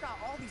 and he's got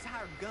all these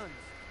hired guns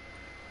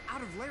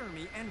out of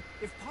Laramie, and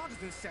if Pa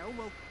doesn't sell,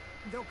 well,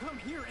 they'll come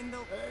here and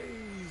they'll... Hey,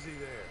 easy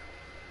there.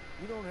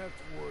 You don't have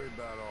to worry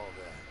about all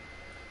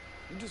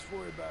that. You just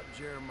worry about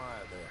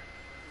Jeremiah there.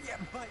 Yeah,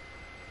 but...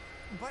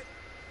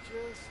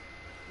 Just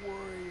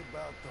worry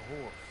about the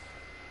horse.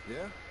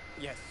 Yeah?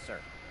 Yes, sir.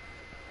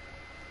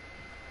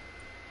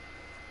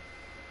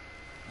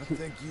 I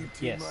think you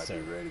two Yes, might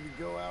sir. be ready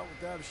to go out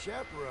without a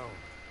chaperone.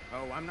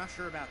 Oh, I'm not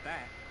sure about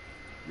that.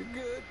 You're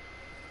good.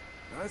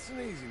 Nice and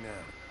easy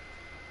now.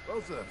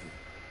 Both of you.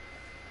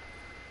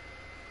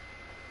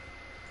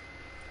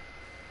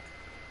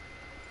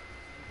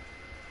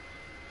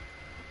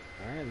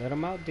 Alright, let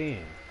him out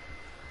then.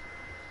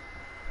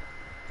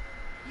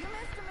 You,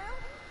 Mr.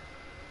 Milton?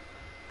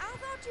 I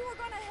thought you were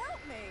gonna help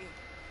me.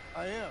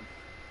 I am.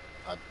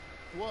 I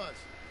was.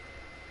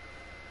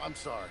 I'm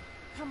sorry.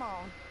 Come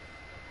on.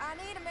 I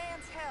need a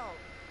man's help.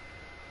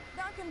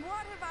 Duncan,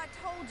 what have I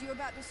told you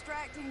about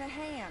distracting the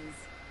hands?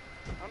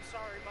 I'm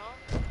sorry, Mom.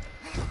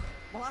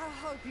 Well, I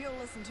hope you'll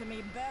listen to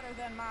me better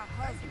than my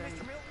husband. Thank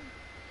you, Mr. Milton.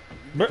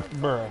 You're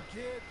doing Bruh. fine,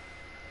 kid.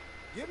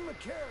 Give him a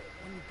carrot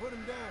when you put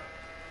him down.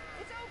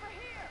 It's over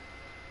here.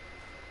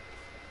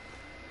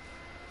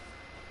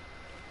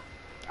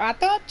 I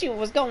thought you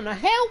was gonna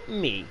help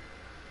me.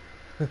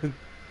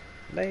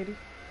 Lady.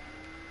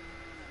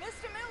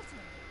 Mr. Milton.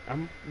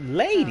 I'm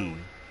lady.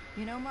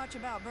 You know much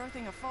about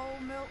birthing a foal,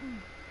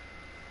 Milton?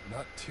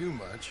 Not too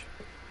much.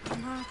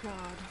 My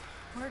God.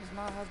 Where does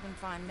my husband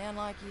find men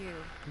like you?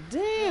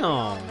 Damn. We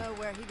all know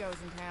where he goes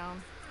in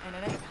town, and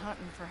it ain't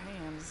hunting for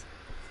hams.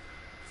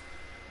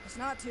 It's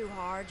not too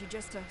hard. You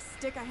just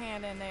stick a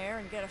hand in there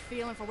and get a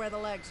feeling for where the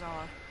legs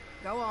are.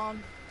 Go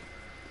on.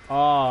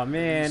 Oh You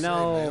man, say,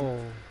 no.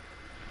 ma'am?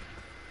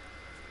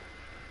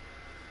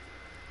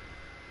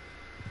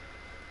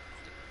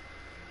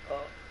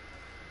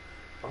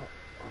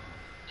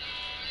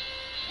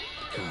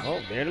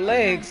 Oh, there the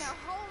legs. Now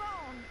hold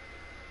on.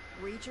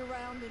 Reach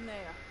around in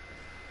there.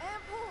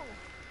 And pull.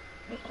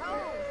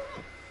 Hold.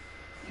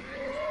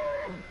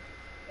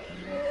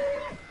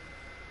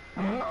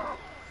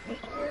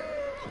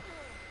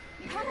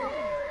 Come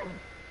on.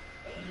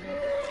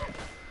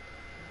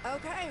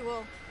 Okay,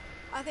 well,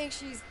 I think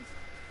she's...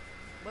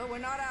 Well, we're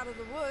not out of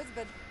the woods,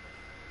 but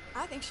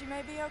I think she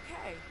may be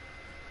okay.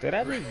 Did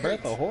I just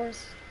birth a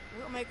horse?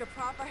 We'll make a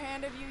proper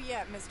hand of you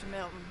yet, Mr.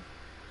 Milton.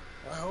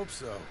 I hope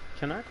so.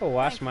 Can I go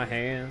wash Thank my you.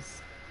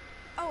 hands?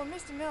 Oh, and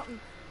Mr. Milton,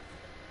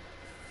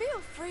 feel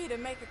free to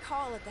make a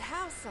call at the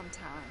house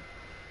sometime.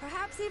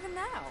 Perhaps even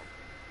now.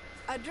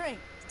 A drink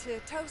to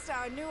toast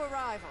our new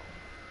arrival.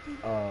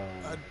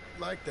 I'd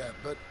like that,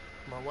 but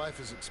my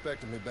wife is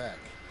expecting me back.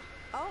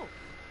 Oh,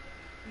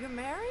 you're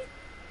married?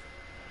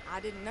 I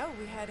didn't know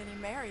we had any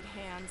married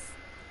hands.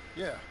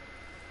 Yeah.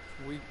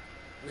 We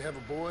have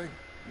a boy.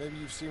 Maybe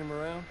you've seen him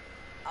around?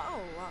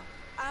 Oh,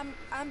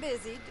 I'm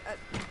busy.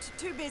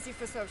 Too busy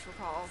for social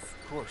calls.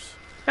 Of course.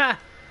 Ha!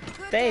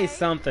 Good They day,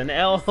 something Mr.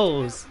 else.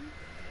 Milton.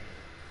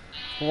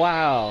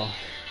 Wow.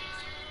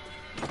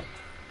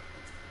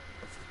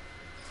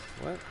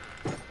 What?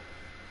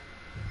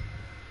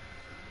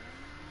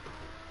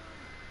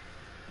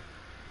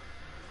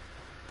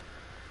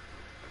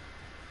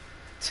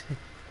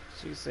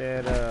 She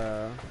said,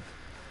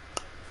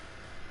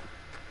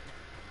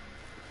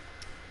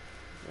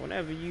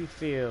 whenever you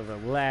feel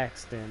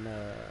relaxed and,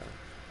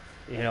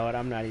 you know what,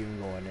 I'm not even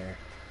going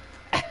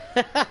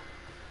there.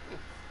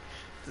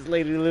 This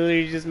lady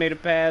literally just made a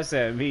pass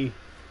at me.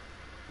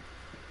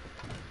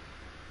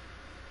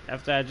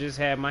 After I just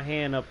had my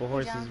hand up a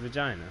horse's John?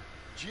 vagina.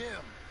 Jim,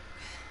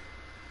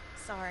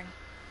 Sorry.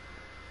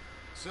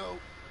 so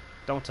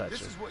Don't touch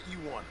this it. is what you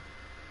wanted.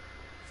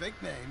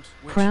 Fake names,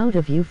 which, Proud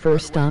of you for by the way,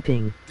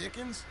 stopping.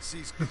 Dickens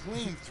sees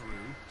clean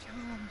through.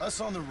 John.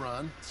 Us on the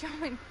run.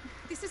 John,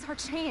 this is our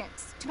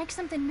chance to make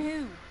something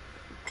new.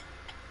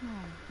 Come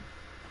on.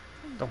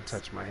 Please. Don't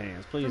touch my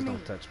hands. Please For don't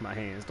me. touch my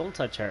hands. Don't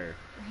touch her.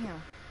 For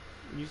him.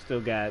 You still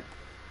got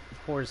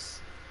horse.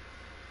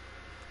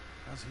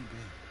 How's he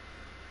been?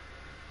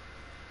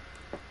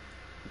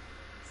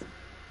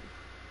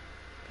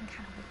 Been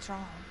kind of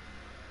withdrawn.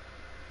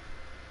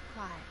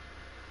 Quiet.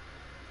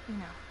 You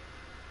know.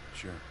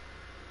 Sure.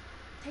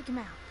 Take him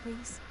out,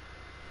 please.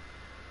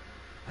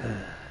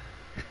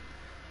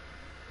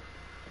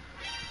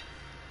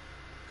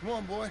 Come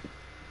on, boy.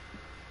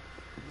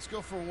 Let's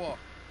go for a walk.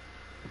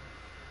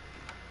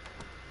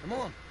 Come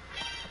on.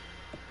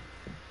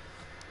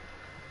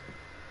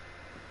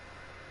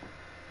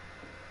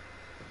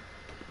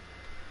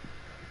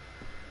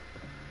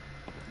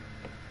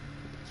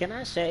 Can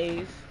I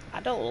shave? I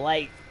don't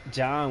like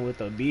John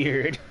with a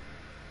beard.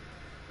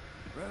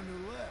 Round to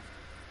the left.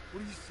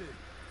 What do you see?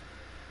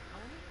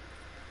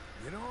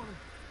 Get on him.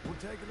 We're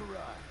taking a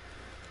ride.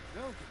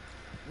 Duncan,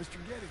 Mr.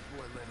 Getty's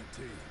boy lent it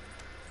to you.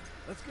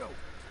 Let's go.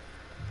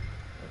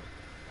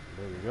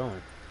 Where we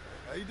going?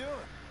 How you doing?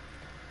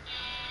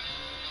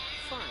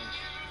 Fine.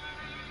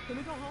 Can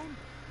we go home?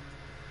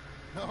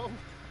 No.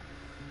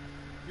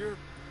 You're...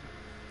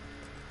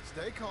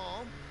 Stay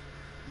calm.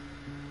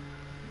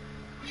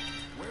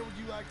 Where would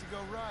you like to go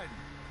riding,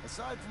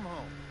 aside from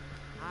home?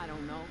 I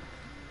don't know.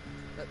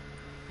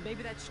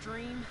 Maybe that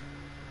stream?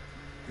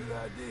 Good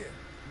idea.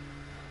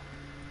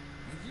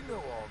 You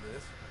know all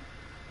this.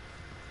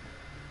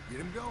 Get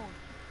him going.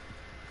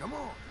 Come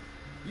on.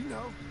 You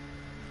know.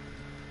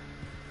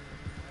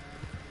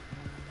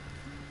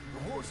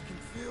 The horse can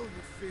feel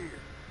your fear.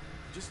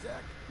 Just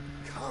act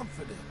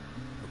confident,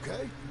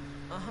 okay?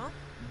 Uh-huh.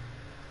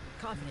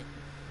 Confident.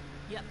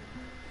 Yep.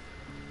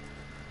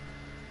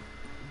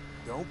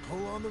 Don't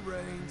pull on the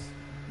reins.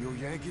 You'll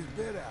yank his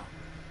bit out.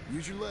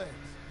 Use your legs.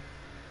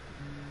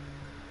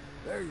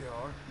 There you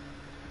are.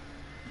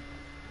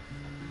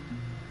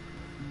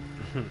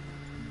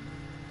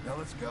 Now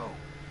let's go.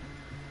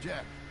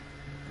 Jack,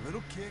 a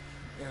little kick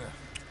and a...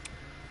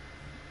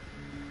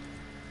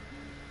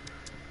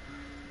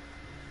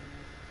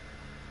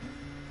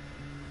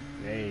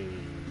 Hey.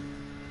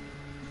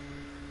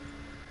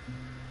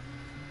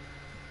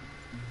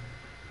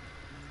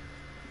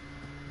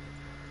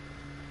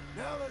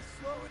 Now let's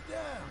slow it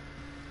down.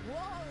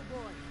 Whoa,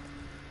 boy.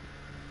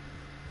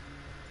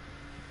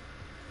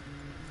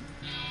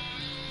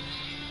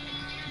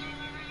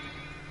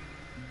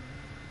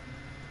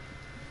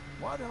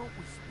 Why don't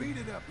we speed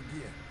it up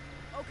again?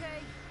 Okay.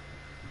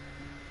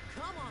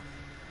 Come on.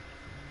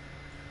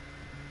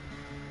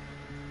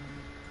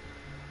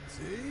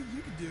 See,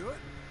 you can do it.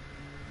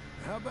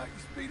 How about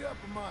you speed up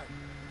a mite?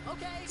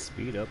 Okay.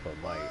 Speed up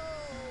a light.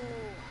 Whoa.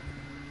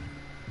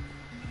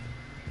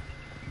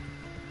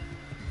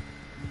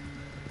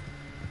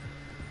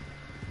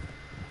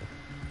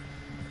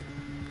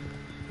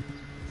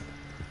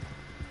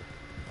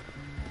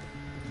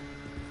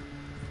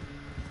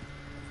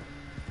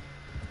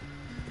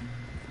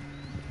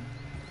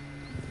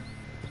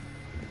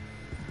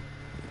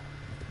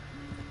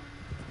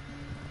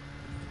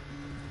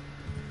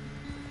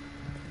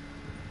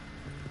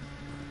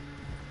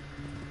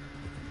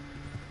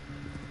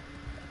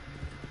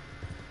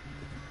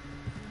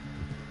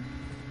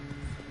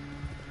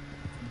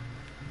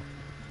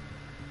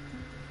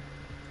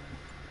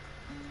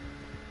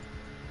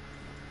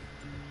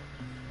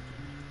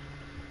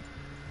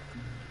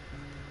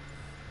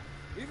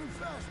 Even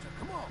faster,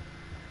 come on.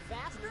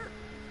 Faster?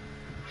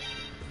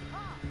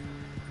 Ah.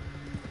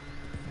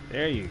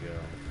 There you go.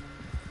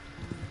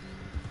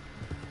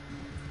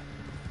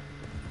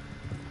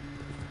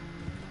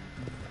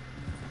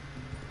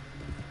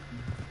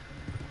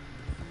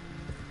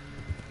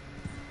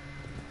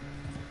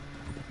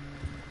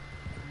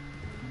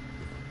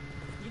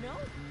 You know,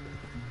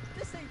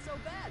 this ain't so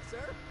bad,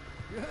 sir.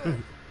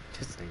 Good.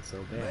 This ain't so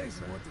bad, Amazing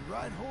son. what the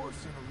right horse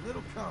and a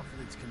little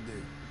confidence can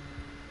do.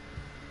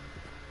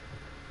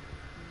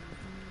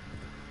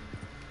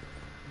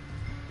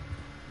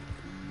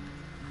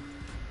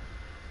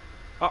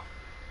 Oh.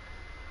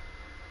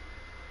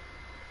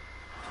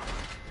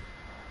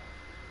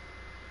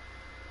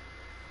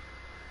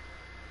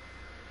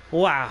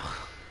 Wow.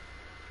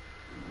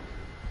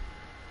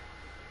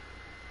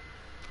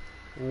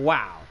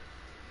 Wow.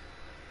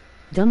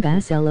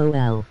 Dumbass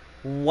LOL.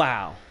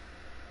 Wow.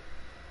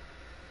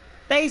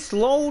 They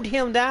slowed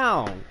him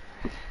down.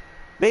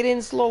 They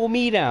didn't slow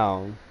me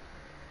down.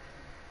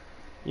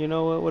 You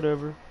know what?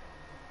 Whatever.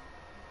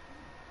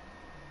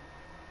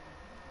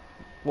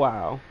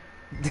 Wow.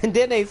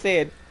 Then they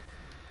said,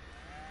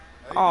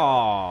 "Aww."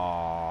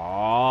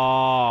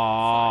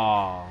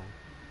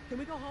 Can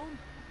we go home?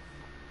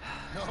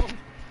 No.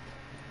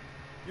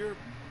 You're...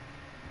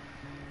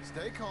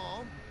 Stay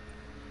calm.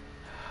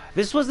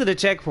 This wasn't a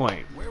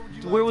checkpoint. Where would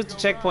you Where like was to the go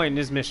checkpoint in riding?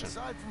 this mission?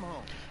 Aside from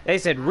home. They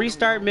said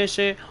restart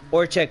mission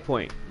or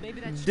checkpoint.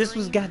 Maybe that's This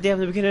was strange. goddamn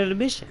the beginning of the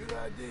mission. Good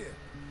idea.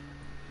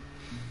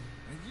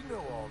 And you know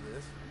all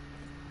this.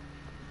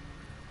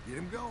 Get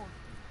him going.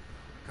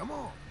 Come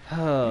on.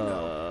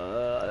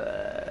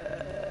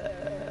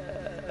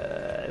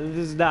 This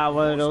is not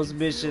one of those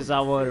missions I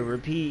want to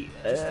repeat.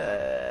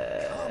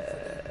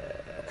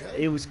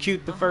 It was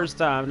cute the first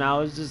time.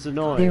 Now it's just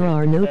annoying. There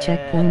are no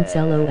checkpoints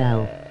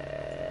LOL.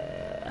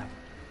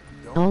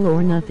 Don't All pull or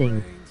on the nothing.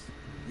 reins.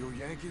 You'll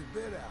yank his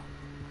bit out.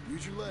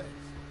 Use your legs.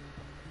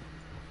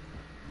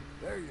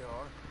 There you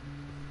are.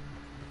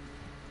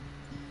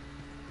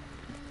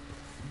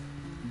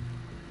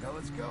 Now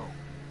let's go.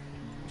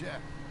 Jack,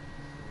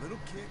 a little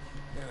kick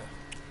and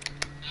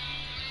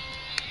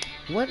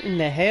a... What in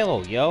the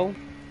hell, yo?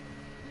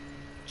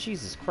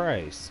 Jesus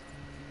Christ.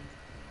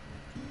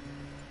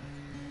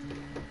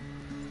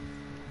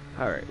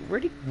 Alright,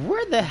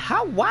 why the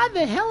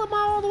hell am I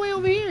all the way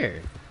over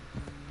here?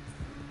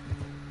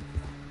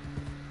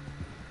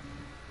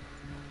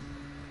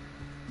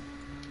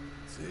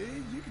 See,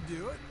 you can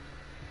do it.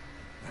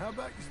 How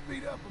about you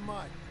speed up a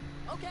mite?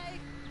 Okay.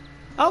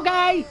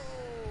 Okay.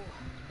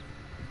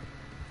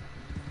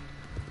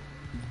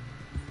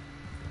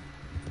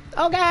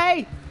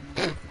 Okay.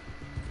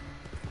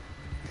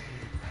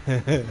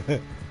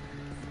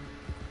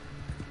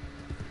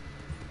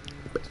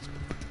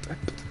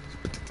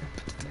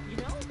 You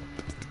know,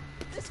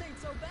 this ain't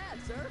so bad,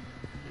 sir.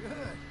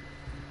 Good.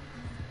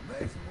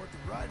 Amazing what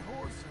the right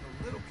horse and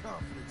a little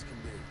confidence can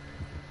do.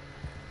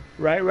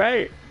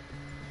 Right.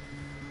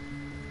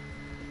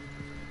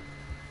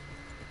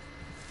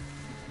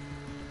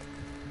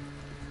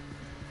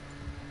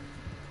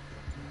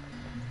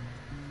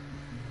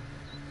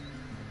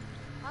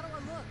 How do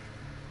I look?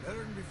 Better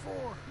than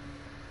before.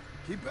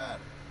 Keep at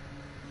it.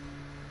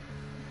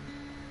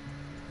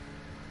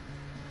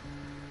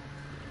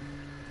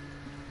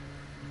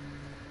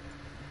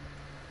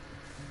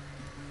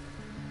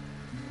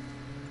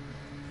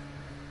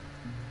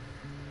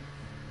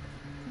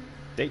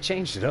 They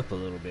changed it up a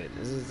little bit.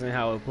 This isn't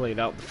how it played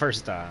out the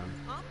first time.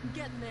 I'm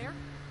getting there.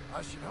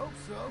 I should hope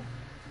so.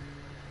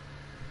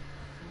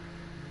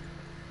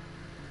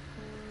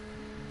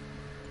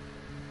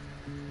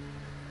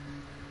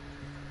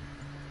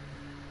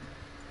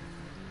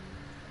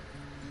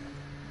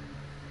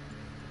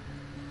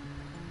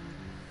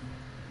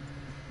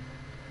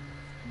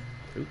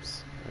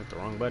 Oops. Hit the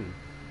wrong button.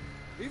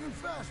 Even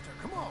faster,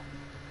 come on.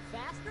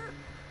 Faster?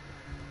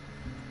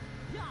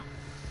 Yeah.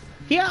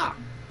 Yeah.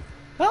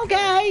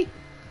 Okay.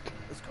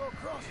 Let's go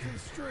across to the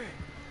stream.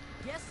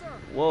 Yes, sir.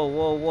 Whoa,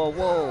 whoa, whoa,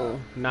 whoa.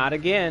 Not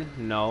again.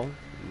 No,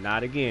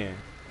 not again.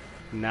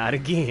 Not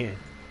again.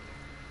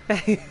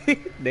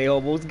 They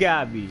almost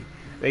got me.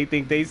 They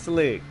think they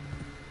slick.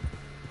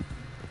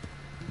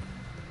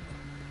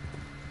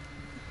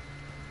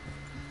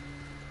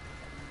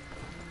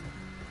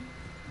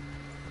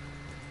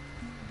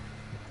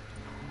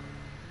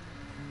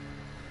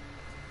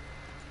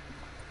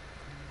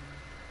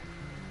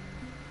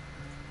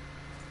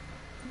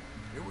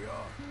 Here we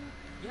are.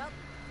 Yep.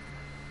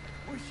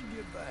 We should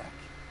get back.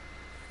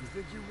 You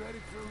think you're ready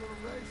for a little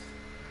race?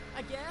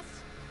 I guess.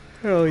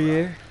 Hell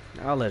yeah.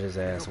 I'll let his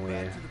ass Go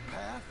win. back to the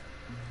path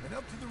and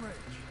up to the range.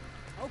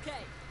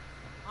 Okay.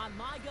 On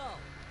my go.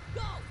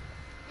 Go!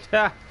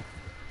 Ha.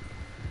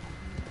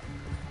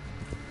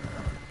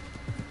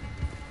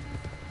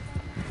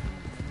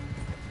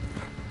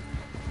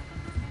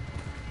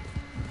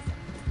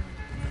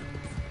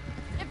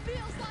 It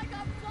feels like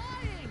I'm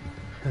flying!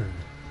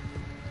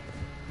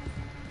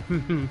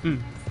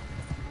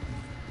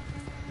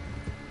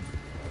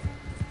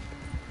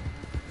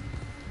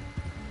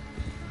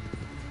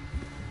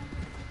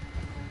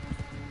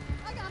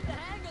 I got the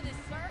hang of this,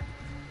 sir.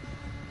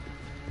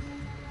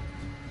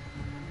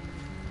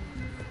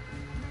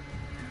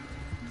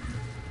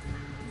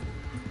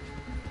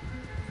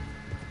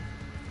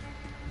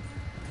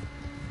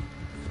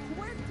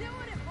 We're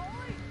doing it,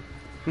 boy!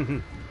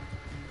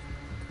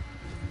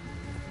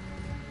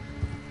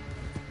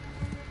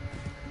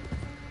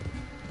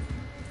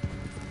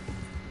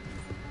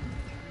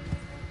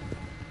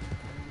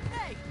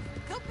 Hey,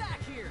 come back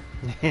here!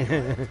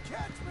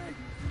 Catch me!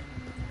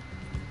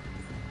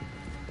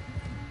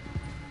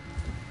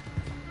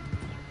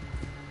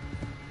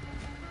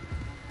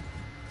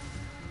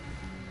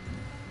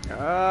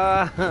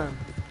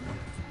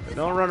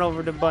 Don't run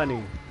over the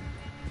bunny.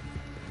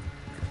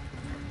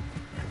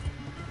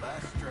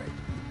 Last straight.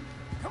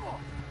 Come on.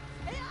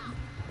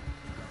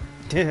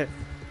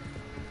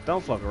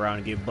 Don't fuck around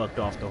and get bucked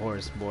off the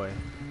horse, boy.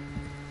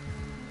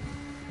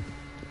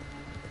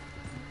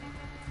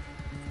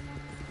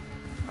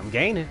 I'm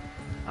gaining.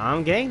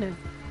 I'm gaining.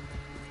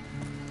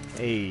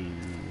 Hey.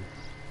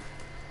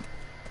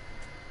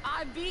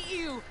 I beat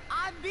you!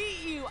 I beat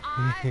you!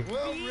 I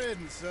Well beat...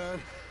 ridden,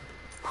 son.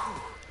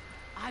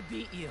 I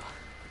beat you.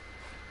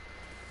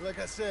 Like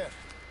I said,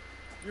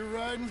 your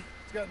riding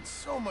has gotten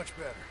so much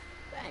better.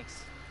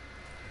 Thanks.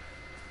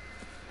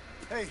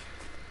 Hey,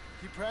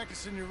 keep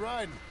practicing your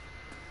riding.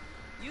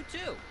 You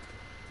too.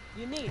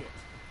 You need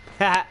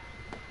it.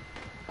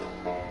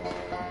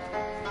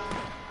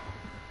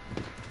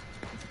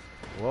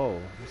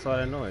 Whoa, what's all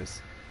that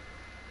noise?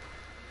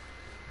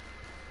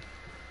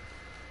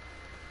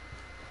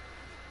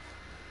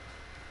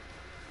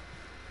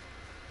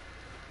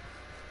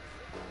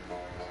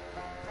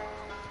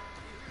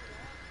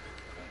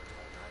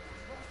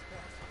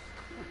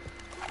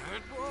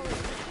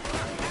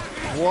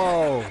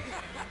 Whoa.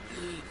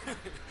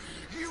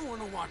 You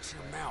want to watch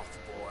your mouth,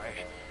 boy.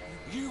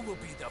 You will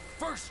be the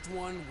first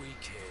one we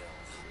kill.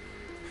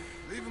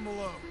 Leave him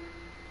alone.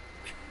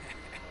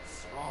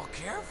 Oh,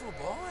 careful,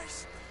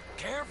 boys.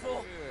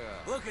 Careful.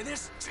 Look at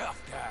this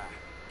tough guy.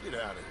 Get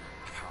out of here.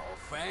 Oh,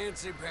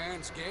 fancy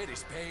pants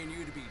Getty's paying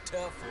you to be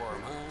tough for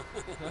him,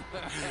 huh?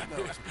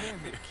 No, it's paying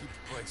me to keep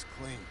the place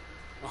clean.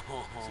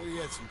 Oh, So he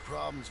had some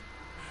problems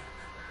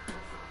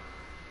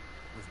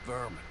with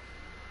vermin.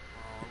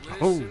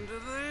 listen to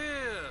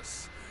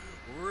this.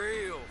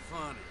 Real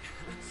funny.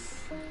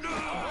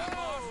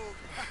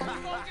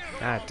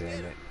 God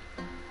damn it.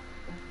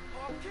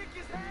 Oh, kick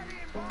his head in,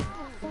 boss!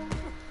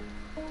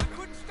 I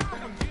couldn't stop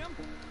him, Jim.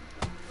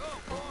 Oh,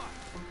 boy.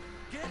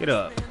 Get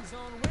up. Spends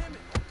on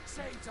women.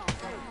 Saves on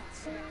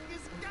hands.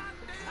 His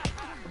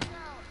goddamn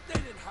They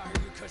didn't hire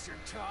you because you're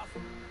tough.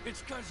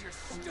 It's because you're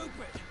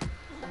stupid.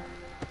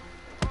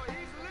 Oh,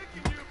 he's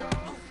licking you,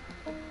 boss.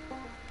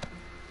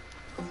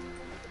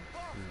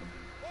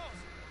 Boss,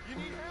 you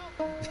need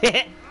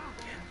help?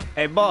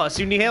 Hey, boss,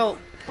 you need help?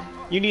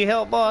 You need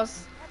help,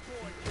 boss?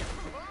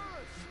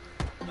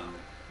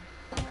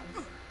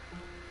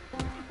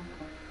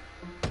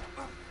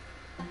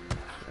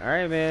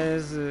 Alright, man.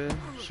 This,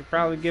 should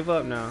probably give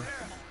up now.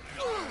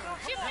 Get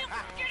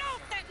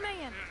off that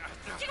man!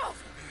 Get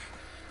off!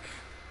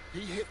 He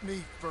hit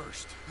me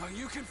first. Oh,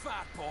 you can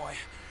fight, boy.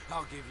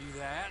 I'll give you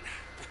that.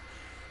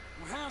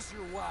 Well, how's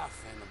your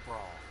wife in the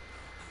brawl?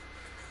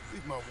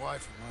 Leave my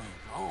wife alone.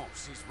 Oh,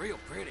 she's real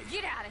pretty.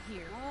 Get out of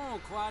here! Oh,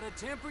 quite a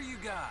temper you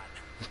got.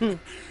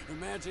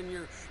 Imagine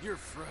you're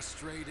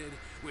frustrated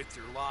with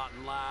your lot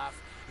in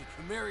life,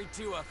 married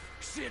to a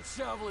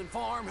shit-shoveling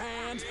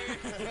farmhand.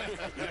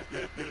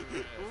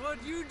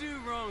 What'd you do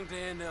wrong to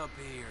end up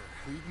here?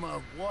 Leave my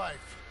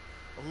wife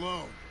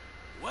alone.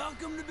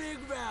 Welcome to Big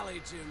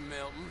Valley, Jim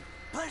Milton.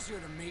 Pleasure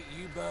to meet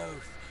you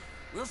both.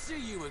 We'll see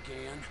you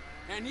again.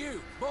 And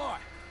you, boy,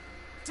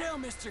 tell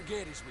Mr.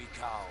 Geddes we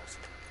called.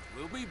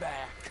 We'll be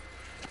back.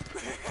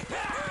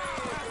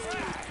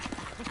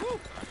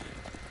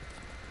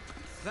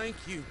 Thank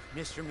you,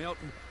 Mr.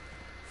 Milton.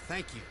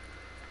 Thank you.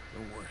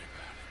 Don't worry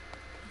about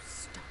it.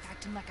 Stop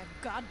acting like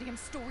a goddamn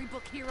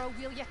storybook hero,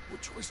 will ya?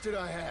 What choice did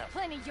I have?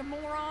 Plenty, you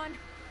moron.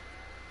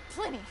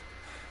 Plenty.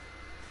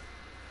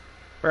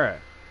 Bruh.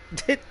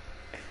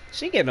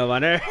 She getting on my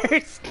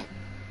nerves.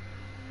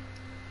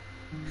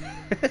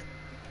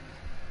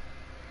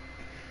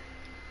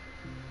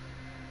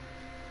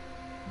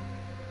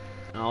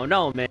 I don't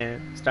know,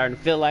 man. Starting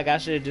to feel like I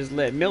should have just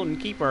let Milton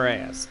keep her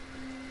ass.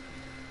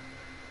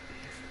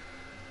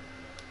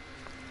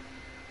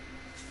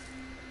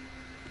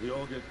 We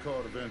all get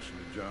caught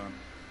eventually, John.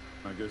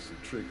 I guess the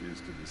trick is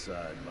to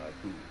decide by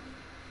who.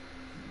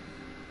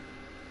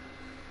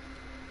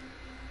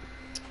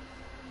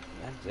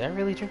 Did I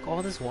really drink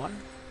all this water?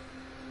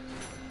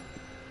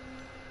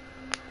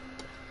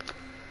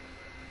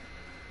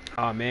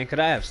 Oh man, could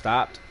I have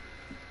stopped?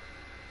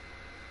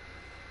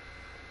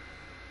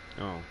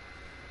 Oh.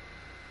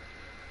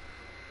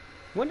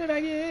 When did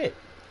I get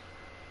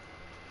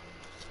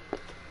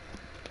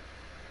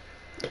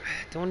hit?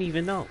 Don't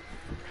even know.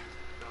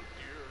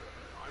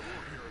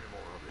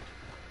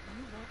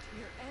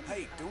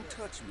 Hey, don't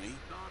touch me.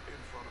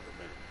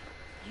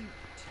 You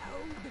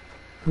toad.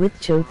 With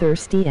Joe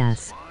thirsty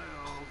ass.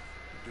 Smile.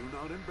 Do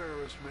not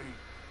embarrass me.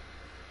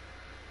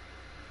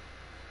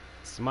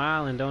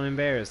 Smile and don't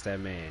embarrass that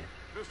man.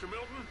 Mr.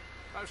 Milton,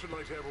 I should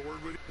like to have a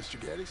word with you. Mr.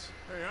 Geddes?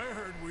 Hey, I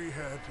heard we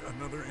had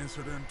another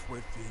incident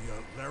with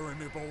the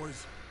Laramie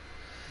boys.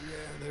 Yeah,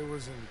 there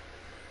was an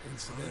They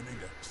incident. need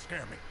to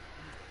scare me.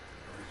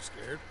 Are you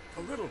scared?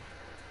 A little.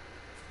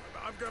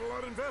 I've got a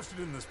lot invested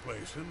in this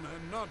place, and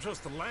not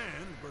just the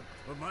land,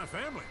 but my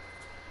family.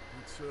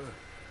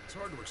 It's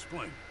hard to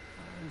explain.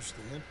 I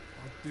understand.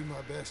 I'll do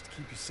my best to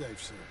keep you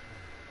safe, sir.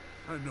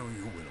 I know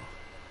you will.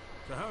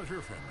 So how's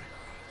your family?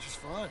 Just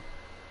fine.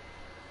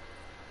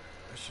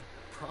 I should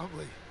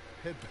probably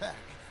head back.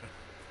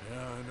 Yeah,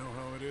 I know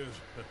how it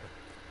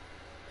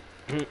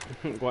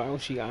is. Why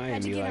was she eyeing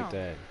How'd you me get like on?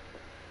 that?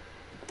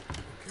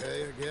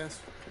 Okay, I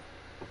guess.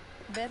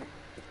 Better?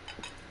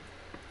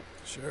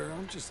 Sure,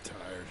 I'm just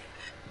tired.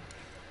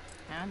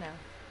 I know.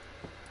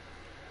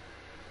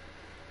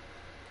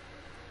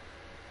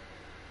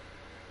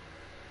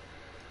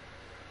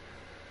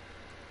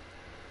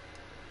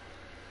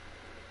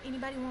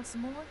 Anybody want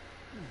some more?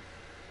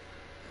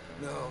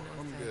 No,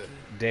 I'm good.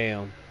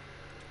 Damn.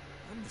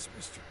 I miss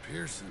Mr.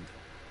 Pearson.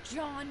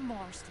 John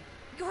Marston,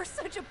 you're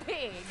such a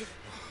pig.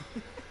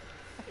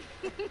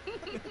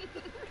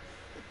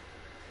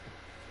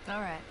 All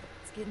right,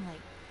 it's getting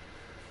late.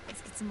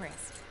 Let's get some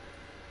rest.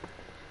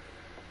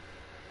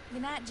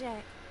 Good night,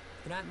 Jack.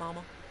 Good night,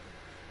 Mama.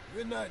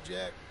 Good night,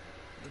 Jack.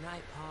 Good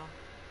night, Pa.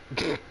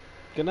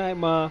 Good night,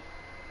 Ma.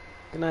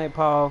 Good night,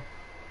 Paul.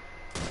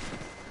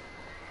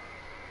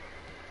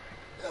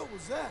 The hell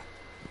was that?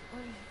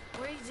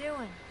 What are you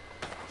doing?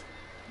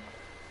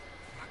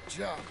 My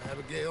job,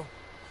 Abigail.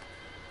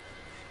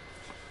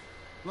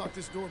 Lock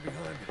this door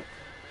behind me.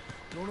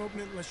 Don't open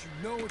it unless you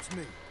know it's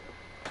me.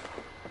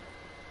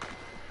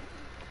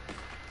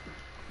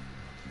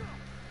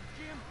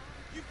 Jim,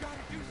 you've got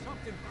to do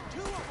something.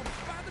 Two of them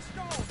by the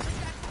stall. Bring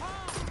that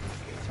palm.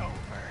 It's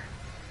over.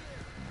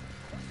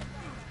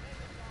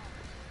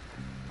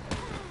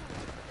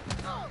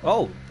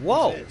 Oh,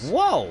 whoa,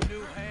 whoa.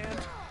 New hand.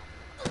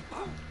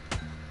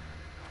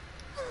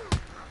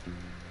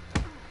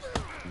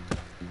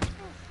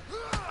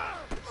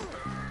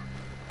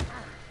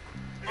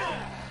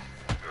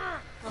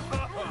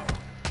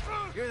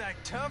 You're that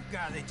tough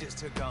guy they just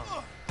took on.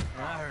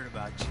 I heard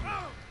about you.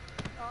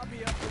 I'll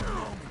be up in a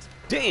moment.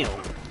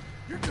 Damn.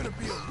 You're gonna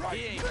be a right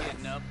He ain't man.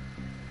 getting up.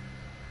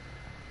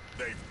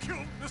 They've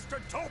killed Mr.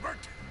 Tolbert,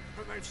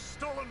 and they've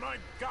stolen my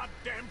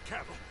goddamn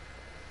cattle.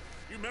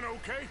 You men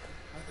okay?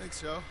 I think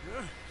so.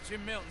 Yeah?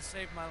 Jim Milton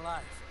saved my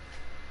life.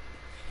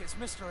 It's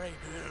Mr. Abel.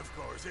 Yeah, of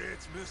course,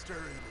 it's Mr.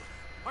 Abel.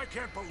 I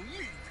can't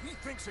believe he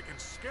thinks he can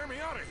scare me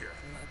out of here.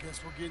 And I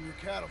guess we're getting your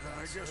cattle back,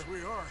 I guess sir.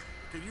 we are.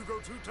 Can you go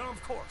too, Tom?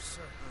 Of course.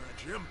 Sir.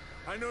 Jim,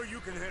 I know you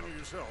can handle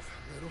yourself.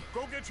 Little.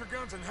 Go get your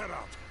guns and head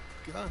out.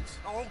 Guns.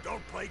 Oh,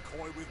 don't play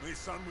coy with me,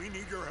 son. We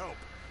need your help.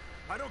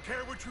 I don't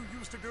care what you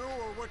used to do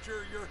or what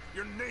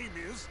your name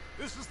is.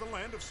 This is the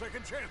land of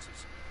second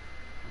chances.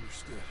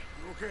 Understood.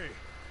 Okay.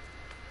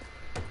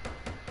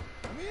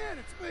 Let me in,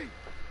 it's me.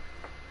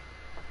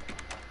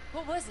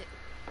 What was it?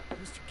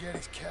 Mr.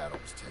 Geddes' cattle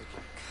was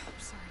taken. I'm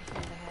sorry to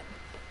hear that.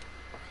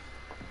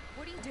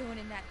 What are you doing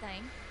in that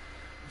thing?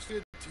 It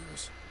did to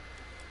us.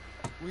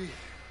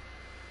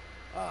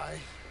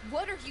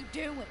 What are you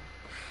doing?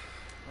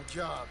 My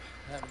job,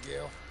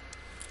 Abigail.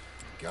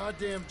 My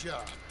goddamn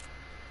job.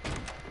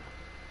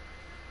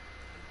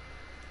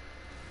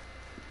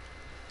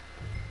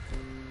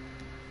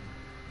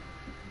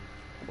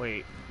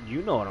 Wait,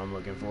 you know what I'm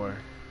looking for.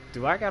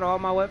 Do I got all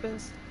my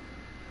weapons?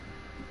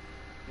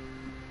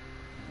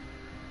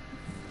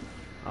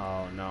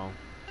 Oh, no.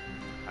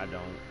 I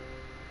don't.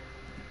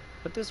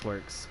 But this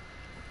works.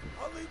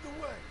 I'll lead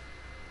the way.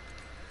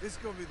 This is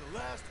gonna be the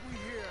last we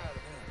hear out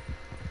of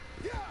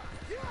him.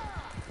 Yeah!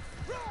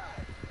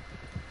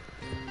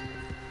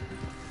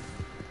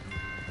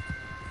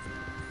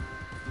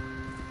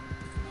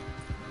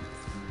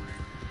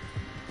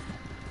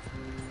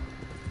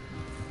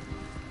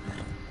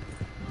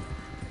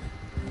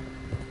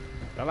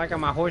 I like how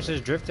my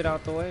horses drifted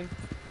out the way.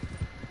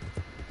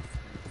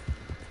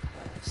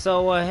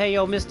 So, hey,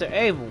 yo, Mr.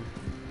 Abel.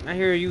 I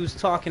hear you was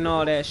talking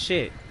all that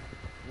shit.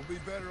 We'll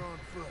be better on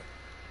foot.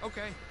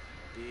 Okay,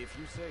 if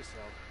you say so.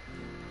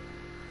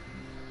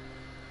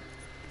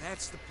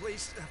 That's the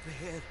place up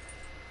ahead.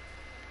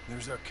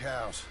 There's our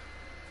cows.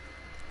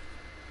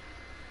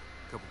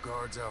 Couple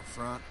guards out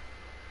front.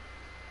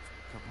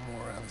 Couple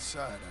more around the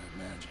side, I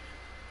imagine.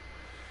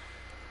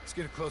 Let's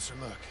get a closer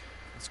look.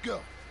 Let's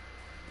go.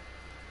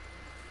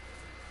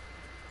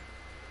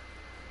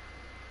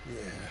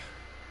 Yeah,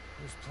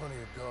 there's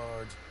plenty of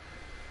guards.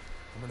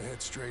 I'm gonna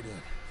head straight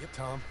in. Yep.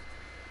 Tom,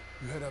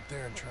 you head up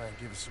there and try and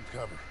give us some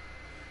cover.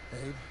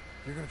 Abe,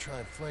 you're gonna try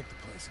and flank the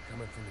place and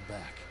come in from the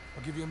back.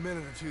 I'll give you a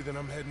minute or two, then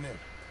I'm heading in.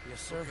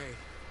 Yes, sir. Okay.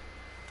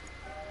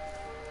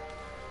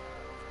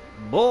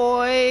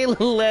 Boy,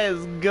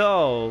 let's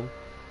go.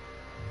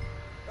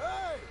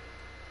 Hey!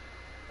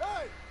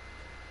 Hey!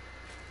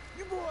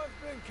 You boys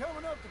been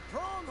coming up to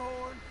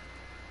Pronghorn.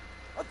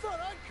 I thought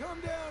I'd come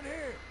down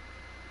here.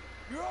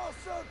 You're all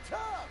so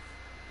tough.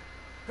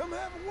 Come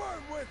have a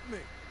word with me.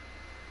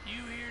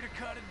 You here to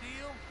cut a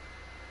deal?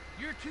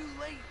 You're too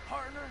late,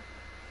 partner.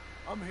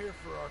 I'm here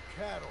for our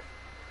cattle.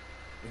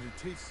 And to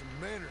teach some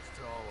manners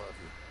to all of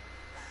you.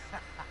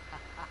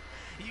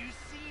 You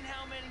seen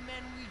how many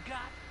men we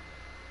got?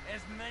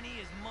 As many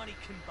as money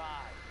can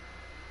buy.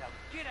 Now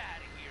get out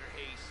of here,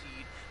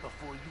 Hayseed,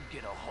 before you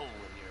get a hole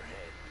in your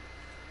head.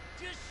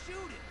 Just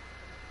shoot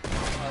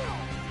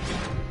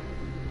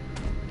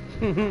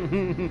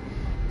it.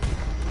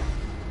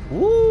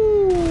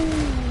 Woo!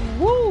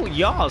 Woo!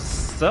 Y'all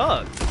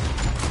suck.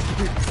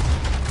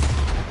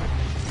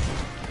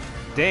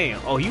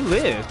 Damn. Oh, you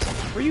lived.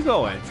 Where you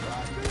going?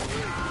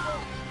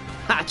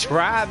 I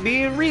tried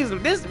being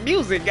reasonable. This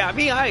music got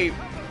me hype.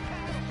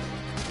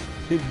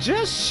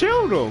 Just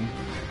shoot him.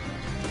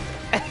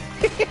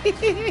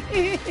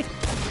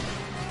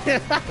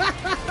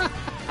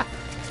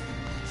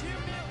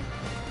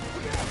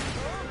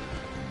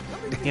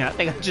 Yeah, I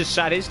think I just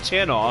shot his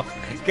chin off.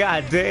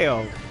 God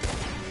damn.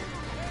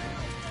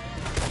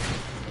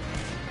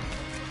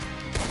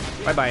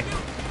 Bye bye.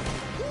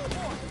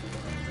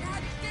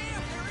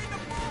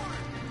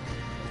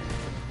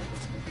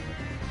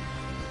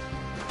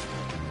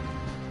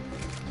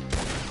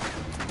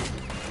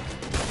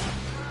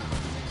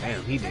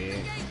 Damn, he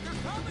did.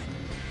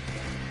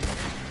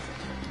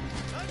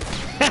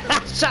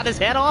 Shot his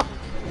head off.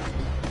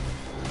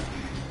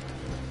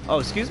 Oh,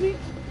 excuse me?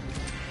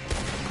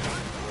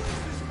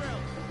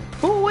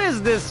 Who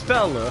is this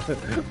fella?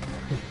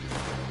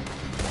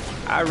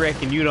 I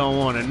reckon you don't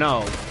want to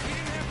know.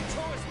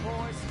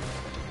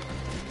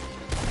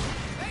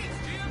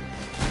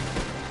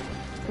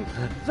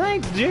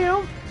 Thanks,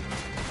 Jim.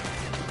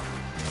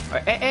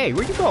 Hey, hey,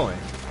 where you going?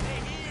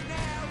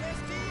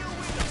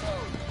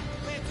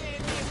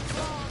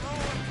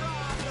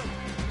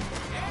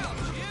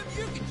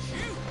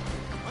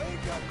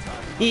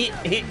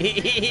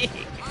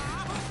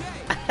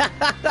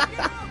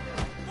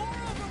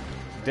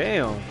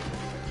 Damn.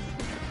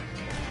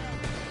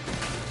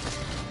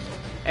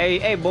 Hey,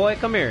 hey, boy,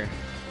 come here.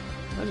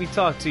 Let me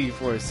talk to you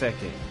for a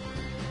second.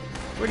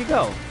 Where'd he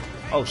go?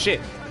 Oh,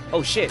 shit.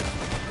 Oh, shit.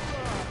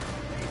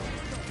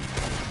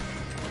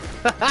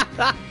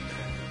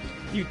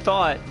 You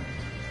thought.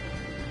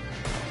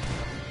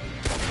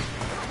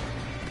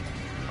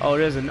 Oh,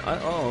 there's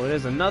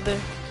another.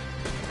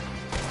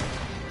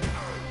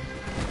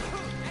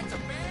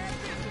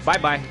 Bye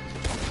bye.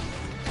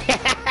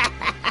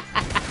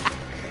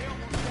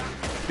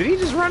 Did he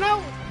just run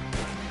out?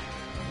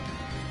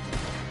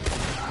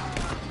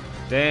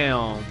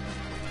 Damn.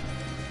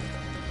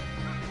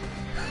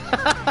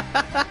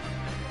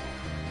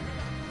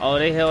 Oh,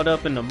 they held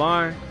up in the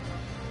barn.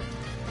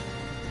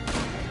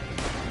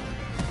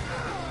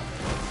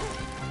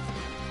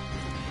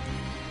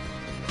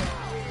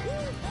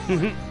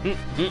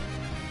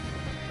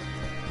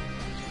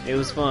 It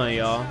was fun,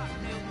 y'all.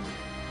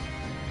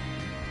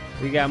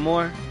 We got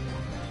more?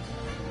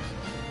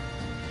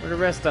 Where the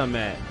rest of them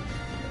at?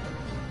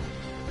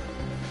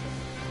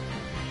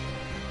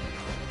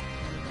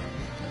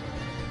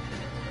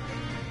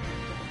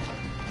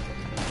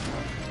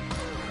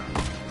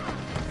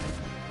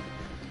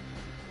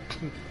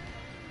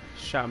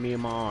 Shot me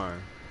in my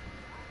arm.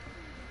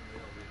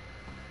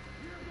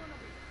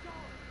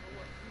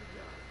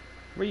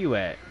 Where you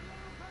at?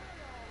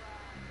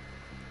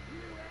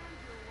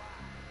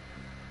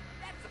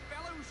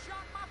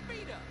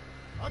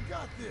 I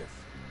got this.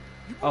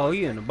 Oh,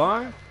 you in the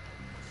barn?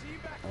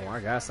 Oh, I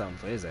got something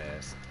for his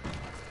ass.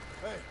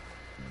 Hey.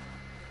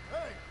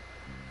 Hey.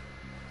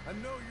 I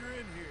know you're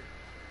in here.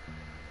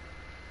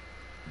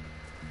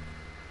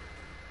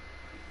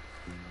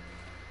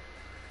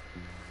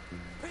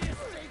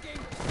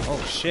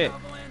 Oh, shit.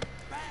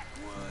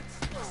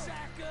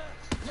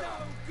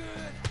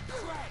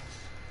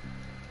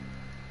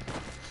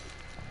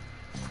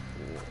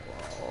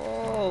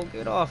 Oh,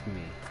 get off me.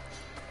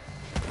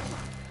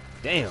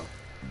 Damn.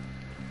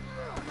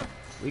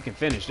 We can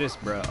finish this,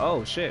 bro.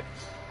 Oh, shit.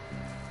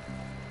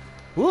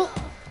 Whoop.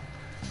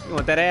 You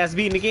want that ass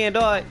beating again,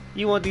 dog?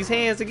 You want these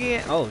hands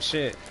again? Oh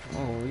shit.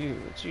 Oh, you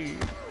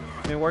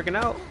been working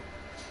out?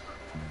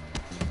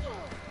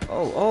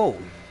 Oh.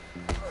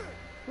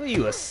 What are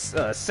you, a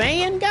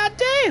Saiyan?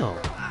 Goddamn!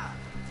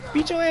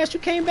 Beat your ass, you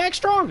came back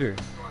stronger.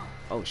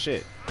 Oh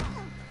shit.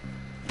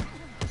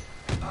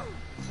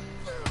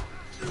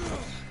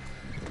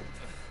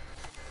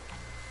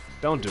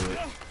 Don't do it.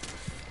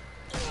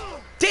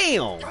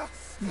 Damn!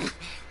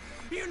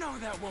 You know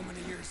that woman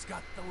of yours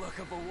got the look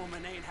of a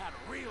woman ain't had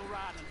a real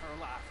ride in her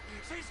life.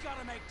 She's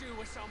gotta make do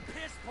with some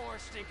piss-poor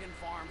stinking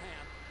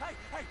farmhand. Hey,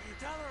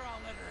 tell her I'll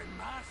let her in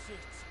my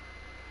seats.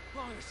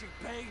 Long as she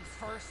pays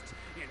first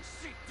and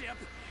sheet dip,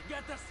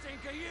 get the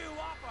stink of you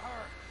off of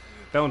her.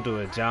 Don't do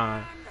it,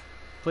 John.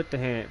 Put the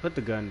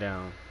gun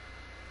down.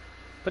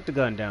 Put the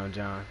gun down,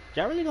 John.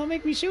 Y'all really gonna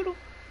make me shoot him?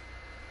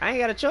 I ain't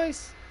got a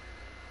choice.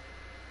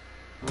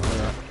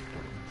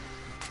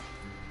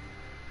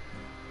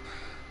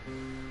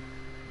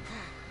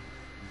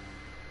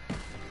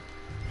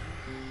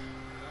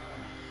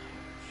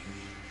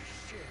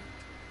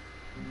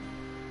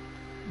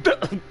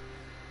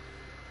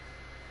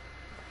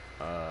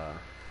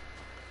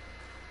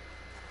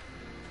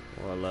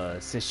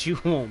 Well, since you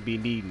won't be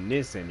needing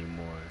this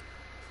anymore.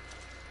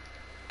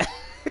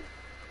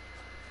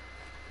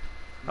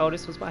 Oh,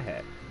 this was my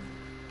hat.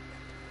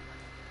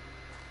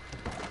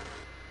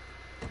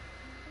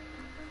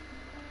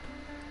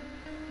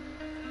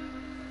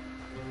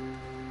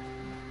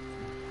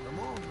 Come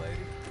on,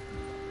 lady.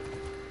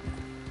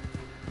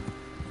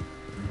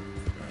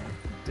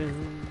 Dun,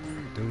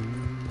 dun, dun,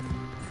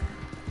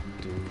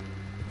 dun,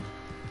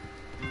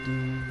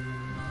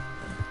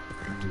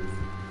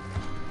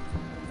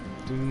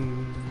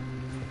 dun,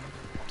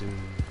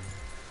 dun.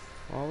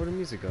 Oh, where'd the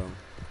music go?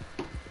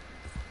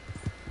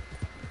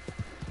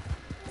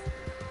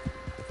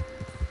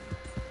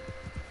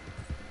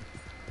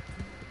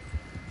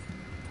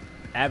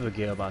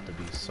 Abigail about to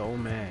be so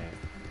mad.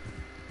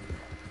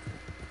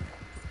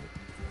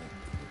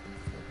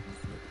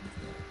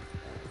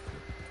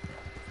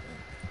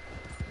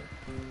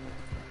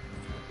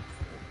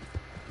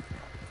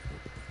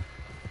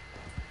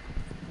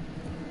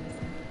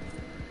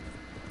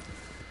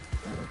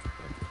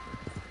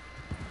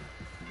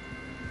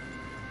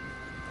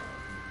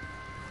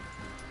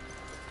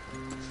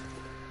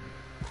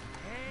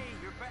 Hey,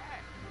 you're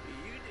back.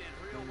 You did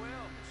real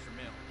well, Mr.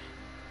 Milton.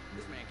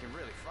 This man can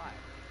really fight.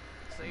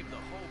 Saved the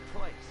whole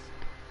place.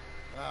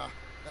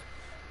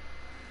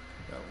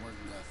 That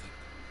weren't nothing.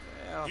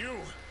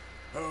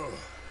 Well,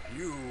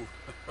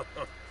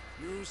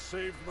 You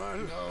saved my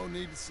life. No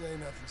need to say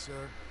nothing,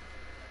 sir.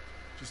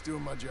 Just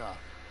doing my job.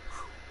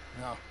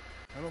 Now,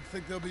 I don't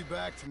think they'll be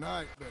back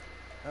tonight, but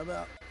how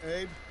about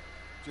Abe?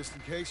 Just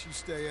in case you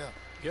stay up.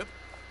 Yep.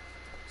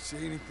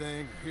 See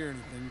anything or hear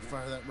anything, you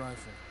fire that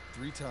rifle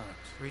 3 times.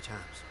 3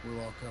 times. We'll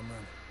all come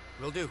running.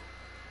 Will do.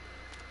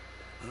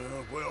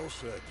 Well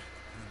said.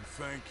 And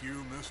thank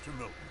you, Mr.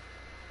 Milton.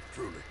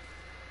 Truly.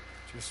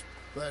 Just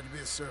glad to be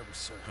of service,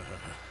 sir.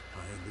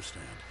 I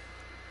understand.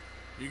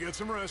 You get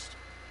some rest.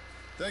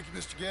 Thank you,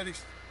 Mr.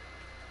 Geddes.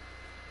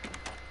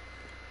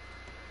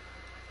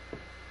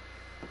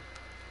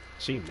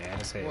 She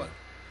mad as hell. What?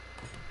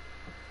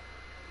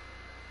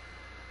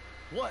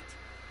 What?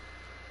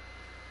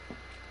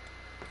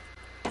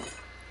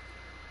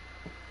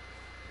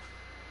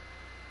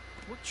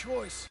 What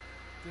choice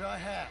did I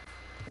have?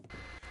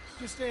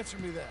 Just answer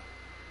me that.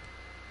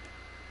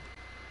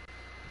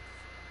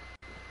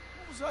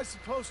 What was I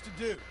supposed to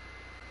do?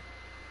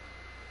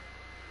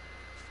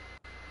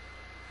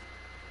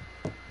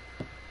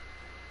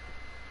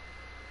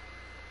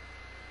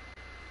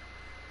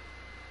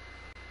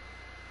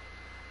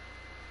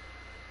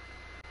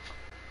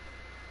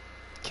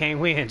 Can't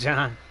win,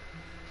 John.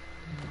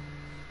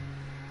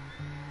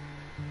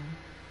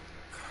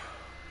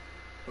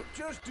 But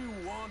just do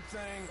one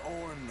thing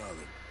or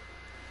another.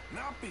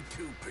 Not be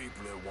 2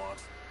 people at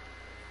once.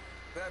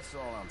 That's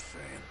all I'm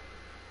saying.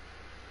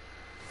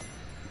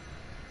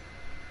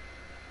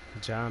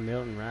 John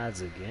Milton rides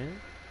again?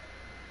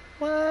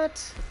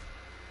 What?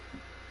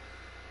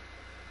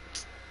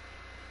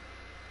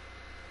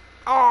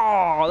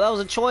 Oh, that was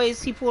a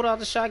choice. He pulled out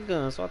the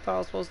shotgun, so I thought I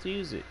was supposed to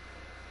use it.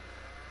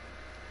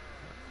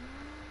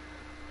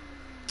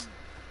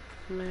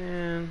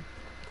 Man,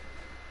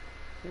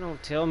 you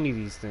don't tell me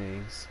these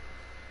things.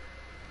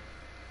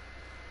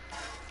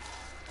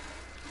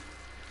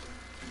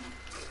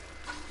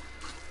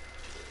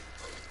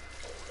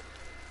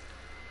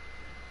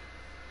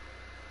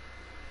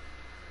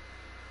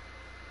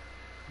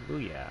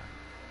 Booyah.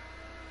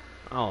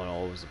 I don't know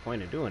what was the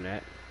point of doing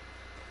that.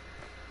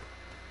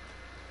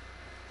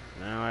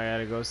 Now I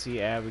gotta go see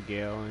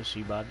Abigail and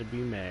she about to be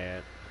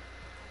mad.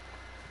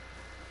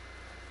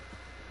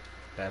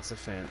 That's a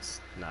fence,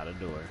 not a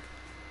door.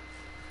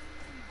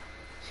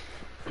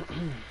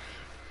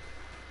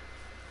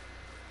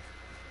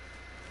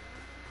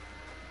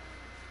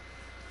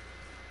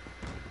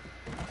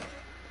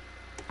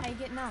 How you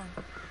getting on?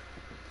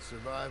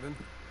 Surviving.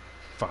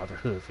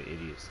 Fatherhood for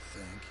idiots.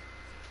 Think.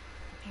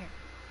 Here.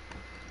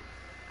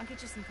 I'll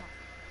get you some coffee.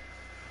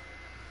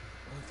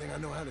 Only thing I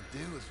know how to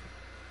do is...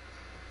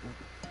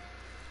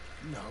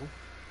 You know,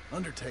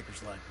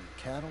 undertakers like me.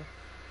 Cattle,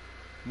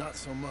 not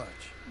so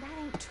much. That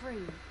ain't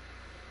true.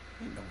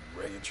 Ain't no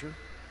rancher.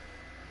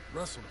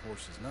 Rustled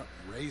horses, not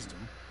raised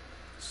them.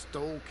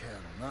 Stole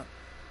cattle, not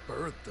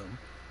birthed them.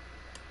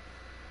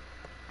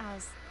 I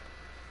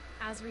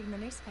was reading the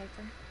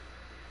newspaper.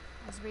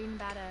 I was reading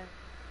about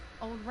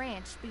a old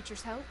ranch,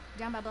 Beecher's Hope,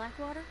 down by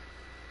Blackwater.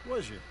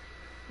 Was you?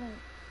 Well,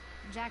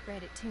 Jack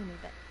read it to me,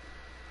 but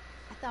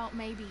I thought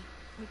maybe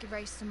we could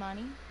raise some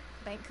money.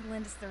 Bank could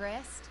lend us the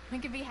rest. We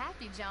could be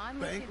happy, John.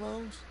 Bank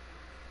loans?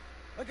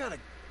 I got a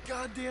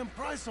goddamn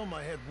price on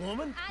my head,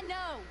 woman. I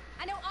know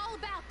all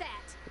about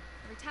that.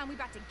 Every time we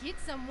about to get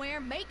somewhere,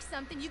 make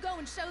something, you go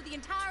and show the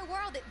entire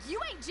world that you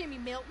ain't Jimmy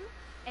Milton.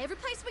 Every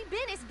place we've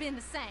been has been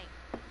the same.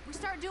 We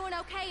start doing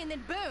okay, and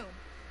then boom,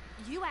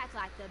 you act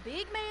like the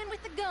big man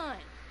with the gun.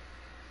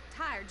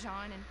 Tired,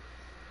 John, and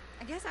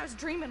I guess I was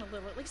dreaming a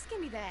little. At least give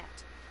me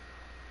that.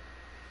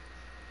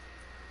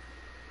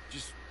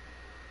 Just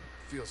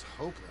feels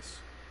hopeless.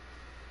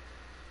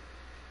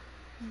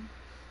 I'm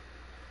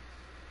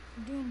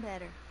doing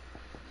better.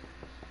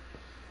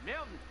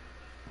 Milton!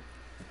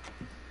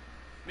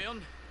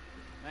 Milton,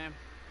 ma'am.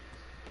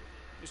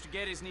 Mr.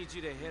 Geddes needs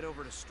you to head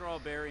over to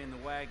Strawberry in the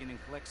wagon and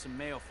collect some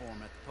mail for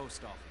him at the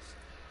post office.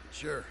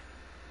 Sure.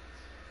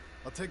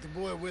 I'll take the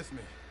boy with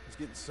me. He's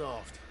getting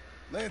soft.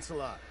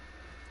 Lancelot.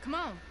 Come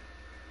on.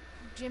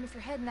 Jim, if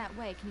you're heading that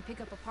way, can you pick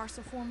up a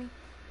parcel for me?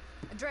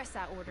 A dress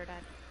I ordered.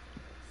 I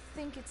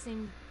think it's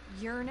in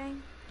your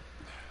name?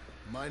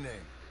 My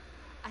name.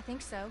 I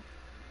think so.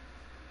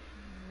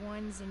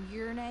 One's in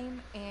your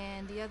name,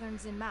 and the other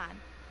one's in mine.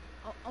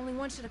 Only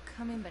one should have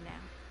come in by now.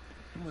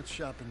 How much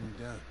shopping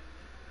you done?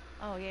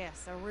 Oh,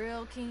 yes, a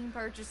real keen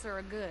purchaser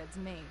of goods,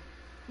 me.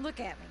 Look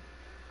at me.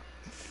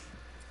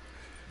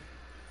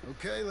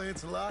 Okay,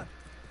 Lancelot.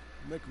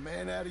 Make a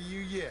man out of you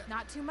yet.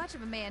 Not too much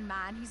of a man,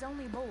 mine. He's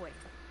only a boy.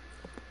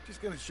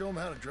 Just gonna show him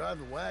how to drive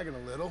the wagon a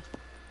little.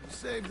 We'll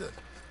save the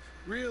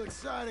real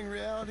exciting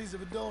realities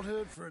of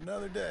adulthood for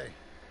another day.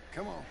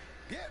 Come on,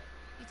 get.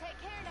 You take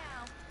care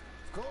now.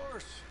 Of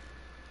course.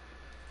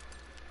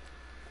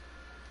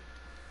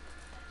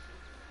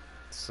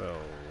 So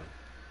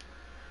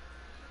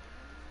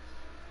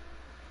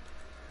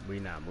we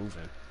not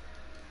moving.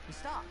 He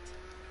stopped.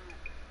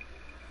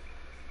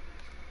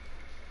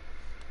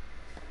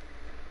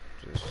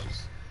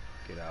 Just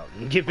get out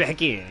and get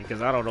back in,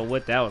 because I don't know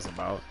what that was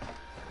about.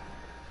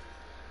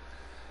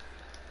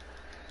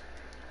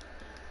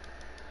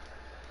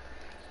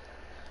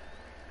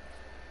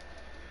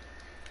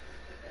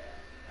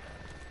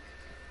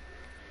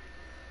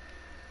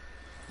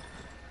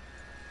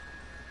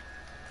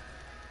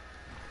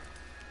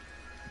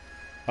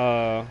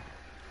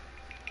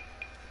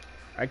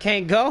 I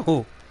can't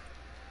go.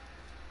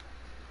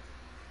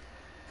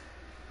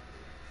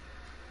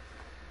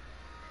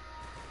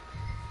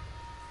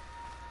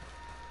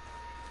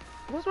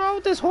 What's wrong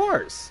with this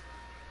horse?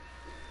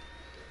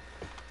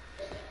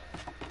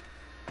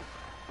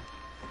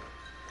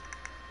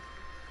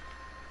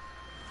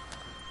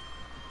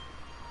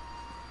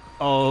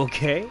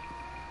 Okay.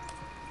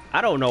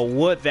 I don't know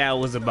what that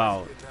was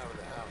about.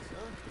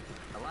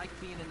 I like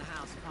being in the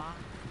house, Pa.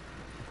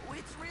 Oh,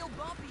 it's real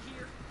bumpy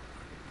here.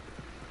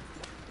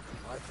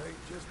 Life ain't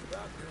just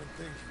about doing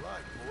things you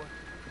like, boy.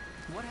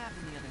 What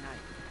happened the other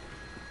night?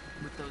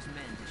 With those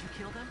men, did you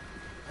kill them?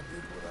 I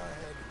did what I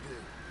had to do.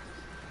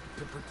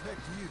 To protect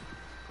you.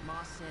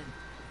 Ma said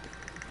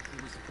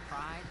it was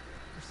pride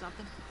or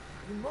something?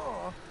 Your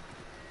ma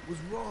was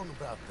wrong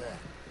about that.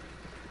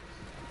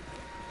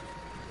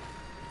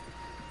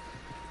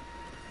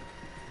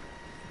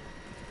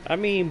 I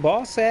mean,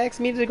 boss asked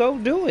me to go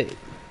do it.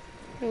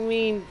 I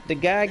mean, the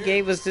guy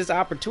gave us this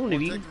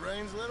opportunity. Take the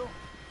reins, little?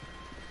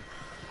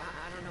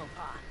 I don't know,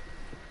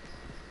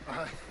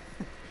 Pa.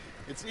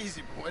 It's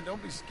easy, boy.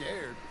 Don't be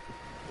scared.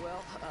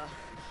 Well,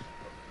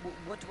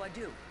 what do I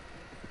do?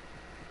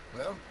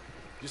 Well,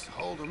 just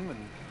hold them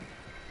and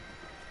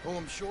pull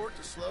them short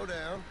to slow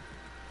down.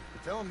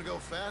 Tell them to go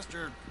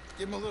faster,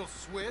 give them a little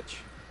switch.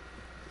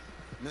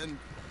 And then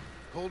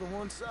pull to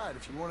one side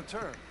if you want to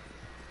turn.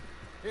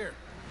 Here,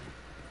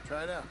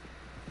 try it out.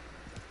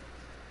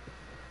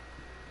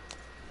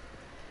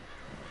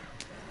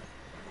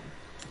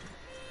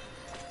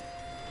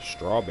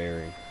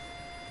 Strawberry.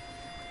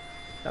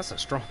 That's a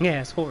strong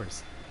ass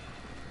horse.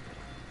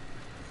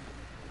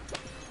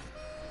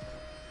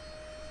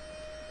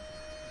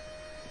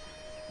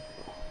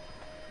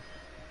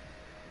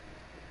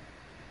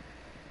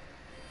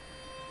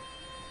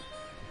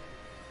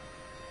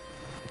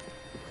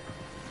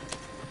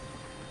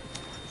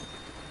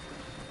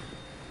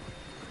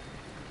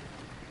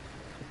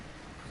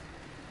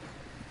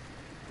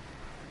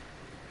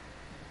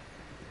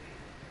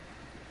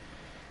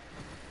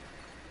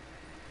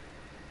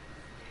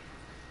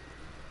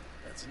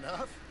 That's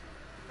enough?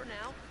 For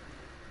now.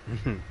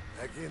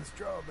 Back in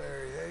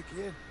Strawberry, eh,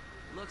 kid?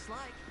 Looks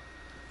like.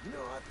 You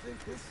know, I think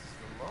this is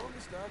the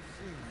longest I've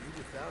seen you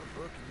without a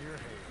book in your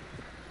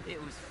hand. It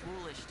was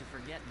foolish to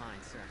forget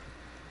mine, sir.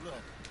 Look,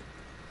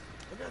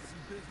 I got some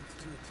business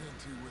to attend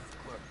to with the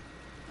clerk.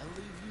 I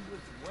leave you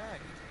with the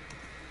wagon.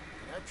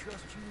 Can I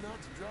trust you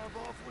not to drive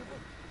off with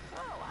it?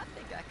 Oh, I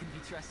think I can be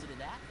trusted in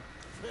that.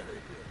 Very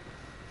good.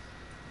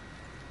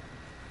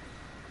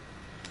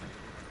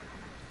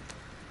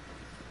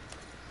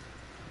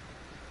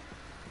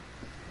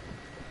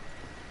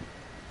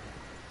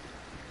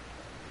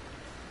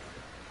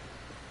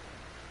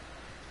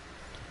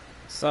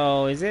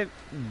 So, is it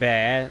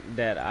bad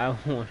that I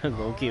want to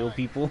go kill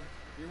people?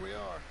 Here we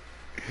are.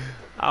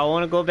 I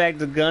want to go back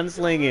to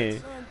gunslinging.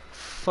 Son,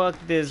 Fuck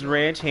this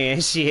ranch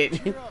hand shit.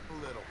 cheer up a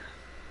little.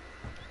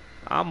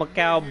 I'm a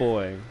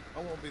cowboy. I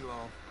won't be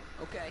long.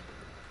 Okay.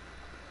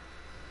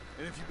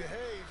 And if you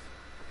behave,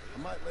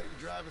 I might let you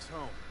drive us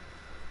home.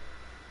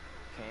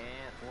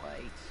 Can't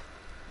wait.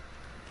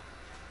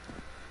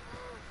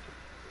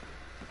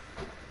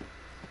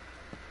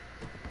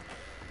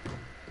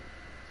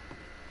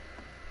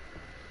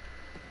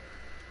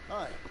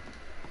 Hi,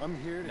 I'm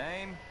here to...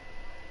 Name?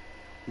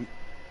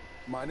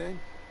 My name?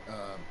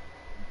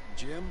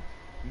 Jim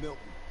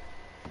Milton.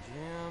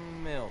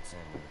 Jim Milton.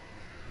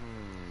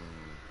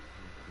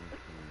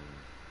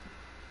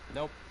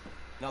 Nope.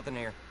 Nothing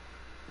here.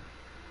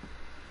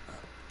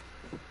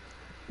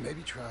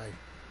 Maybe try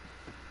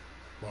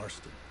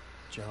Marston.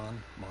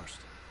 John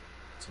Marston.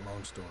 It's a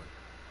long story.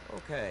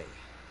 Okay.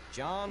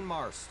 John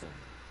Marston.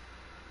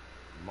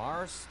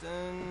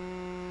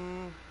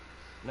 Marston...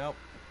 Nope.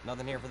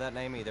 Nothing here for that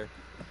name either.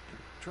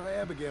 Try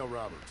Abigail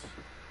Roberts.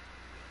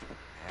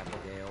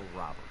 Abigail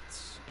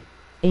Roberts.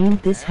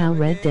 Ain't this how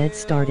Red Dead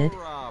started?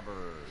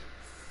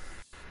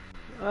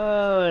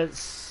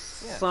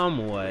 It's Yes,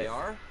 somewhat. we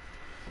are.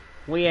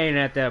 We ain't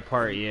at that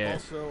part yet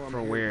Also, I'm for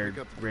here to where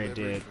pick up the Red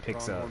deliveries Dead for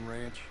picks up.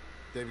 Pronghorn Ranch.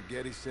 David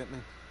Getty sent me.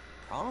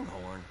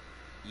 Pronghorn?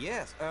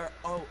 Yes.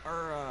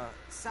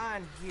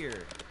 Sign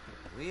here.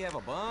 We have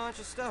a bunch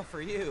of stuff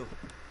for you.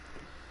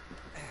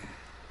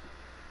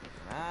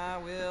 And I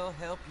will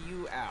help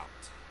you out.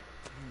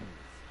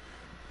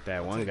 That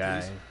I'll one take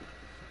guy. these.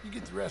 You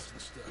get the rest of the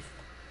stuff.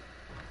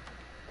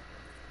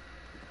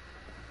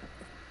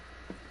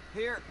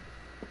 Here,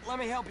 let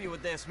me help you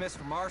with this,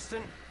 Mr.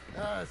 Marston.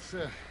 It's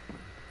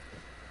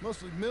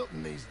mostly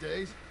Milton these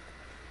days.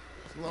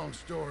 It's a long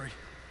story.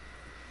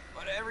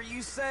 Whatever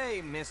you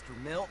say, Mr.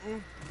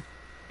 Milton.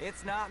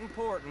 It's not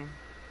important.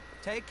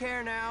 Take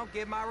care now.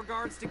 Give my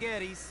regards to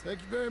Geddes. Thank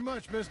you very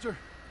much, mister.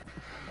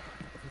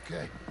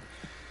 Okay,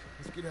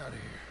 let's get out of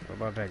here. What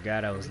about that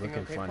guy that was Everything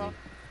looking okay, funny? Pop?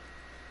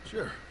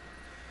 Sure.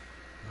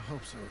 I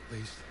hope so, at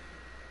least.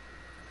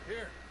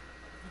 Here,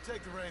 you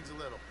take the reins a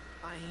little.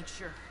 I ain't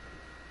sure.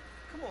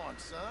 Come on,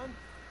 son.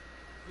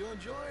 You'll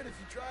enjoy it if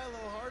you try a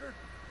little harder.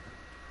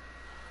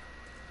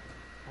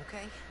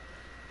 Okay.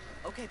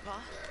 Okay, Pa.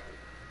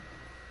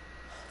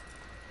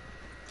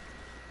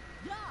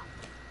 Yeah.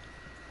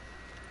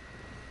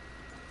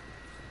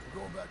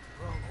 We're going back to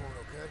Pronghorn,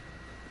 okay?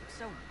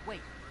 So,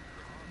 wait.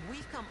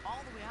 We've come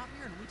all the way out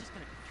here and we're just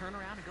gonna turn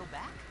around and go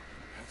back?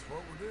 That's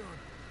what we're doing.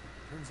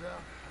 Turns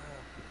out,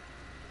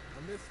 I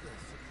miss the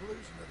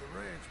seclusion of the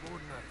ranch more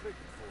than I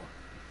figured for.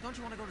 Don't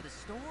you want to go to the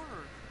store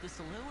or the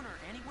saloon or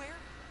anywhere?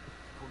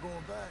 We're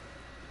going back.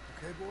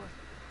 Okay, boy?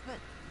 But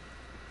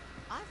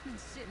I've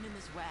been sitting in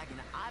this wagon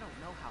I don't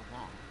know how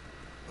long.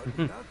 But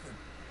nothing.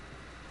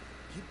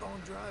 Keep on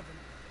driving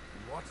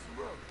and watch the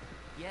road.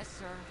 Yes,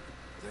 sir.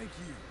 Thank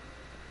you.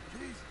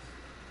 Jesus.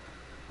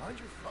 Mind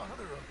your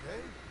father,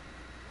 okay?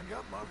 I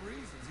got my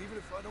reasons,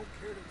 even if I don't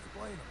care to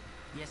explain them.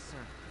 Yes,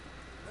 sir.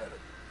 Better.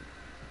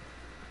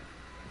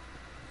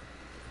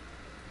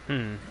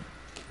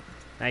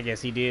 I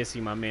guess he did see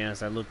my man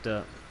as I looked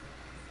up.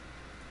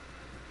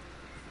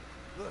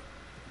 Look,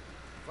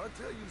 if I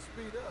tell you to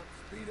speed up,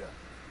 speed up.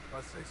 If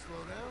I say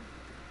slow down,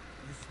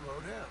 you slow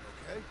down,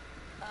 okay?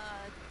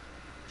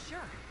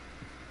 Sure.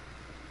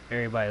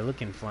 Everybody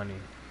looking funny.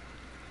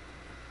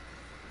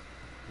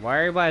 Why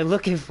everybody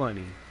looking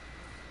funny?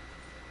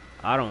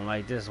 I don't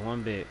like this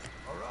one bit.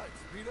 All right,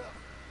 speed up.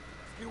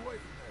 Let's get away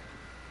from there.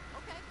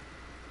 Okay.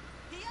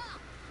 Yeah.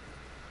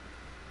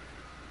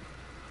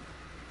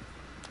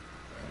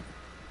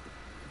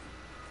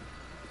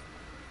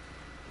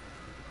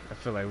 I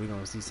feel like we're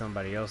gonna see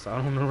somebody else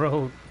out on the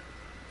road.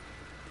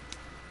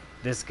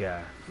 This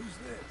guy. Who's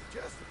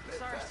this? Just a bit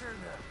Sorry, faster sir.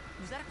 now.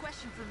 Was that a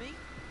question for me?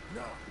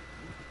 No,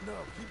 no,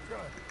 keep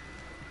driving.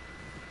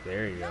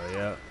 There you go,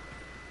 yep.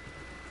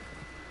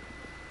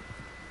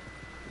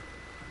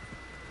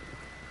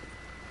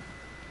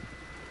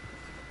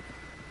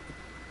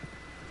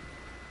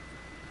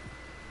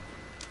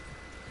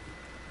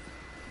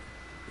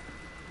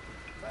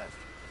 Faster.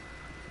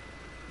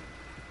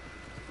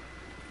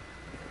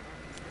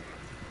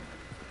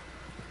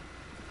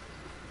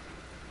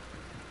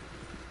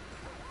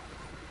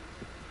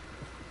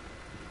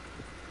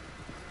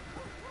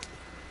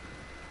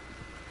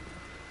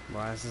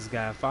 Why is this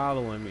guy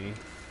following me?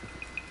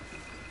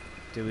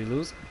 Did we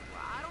lose?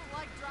 I don't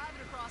like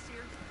driving across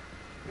here.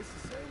 It's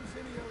the same as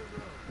any other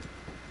road.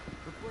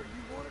 Look where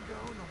you want to go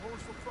and the horse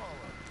will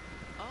follow.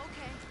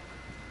 Okay.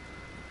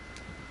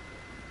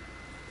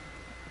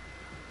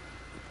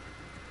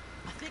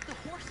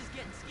 horse is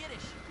getting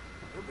skittish.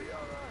 He'll be all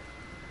right.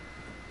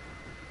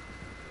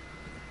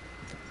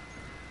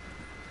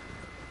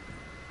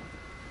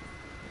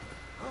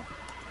 Huh?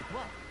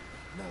 What?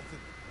 Nothing.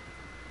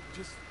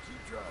 Just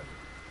keep driving.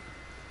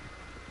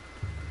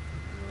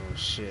 Oh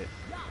shit.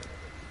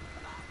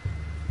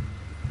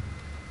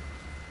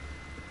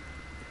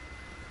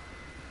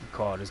 He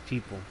called his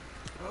people.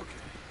 Okay.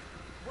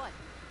 What?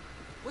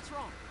 What's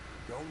wrong?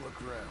 Don't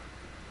look around.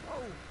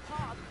 Oh,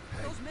 Pa,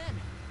 Hey. those men,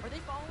 are they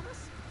following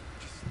us?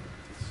 Just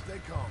stay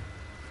calm.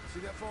 See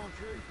that fallen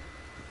tree?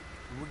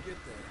 When we get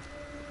there,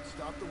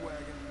 stop the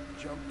wagon,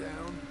 jump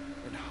down,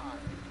 and hide.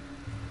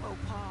 Oh,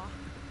 Pa.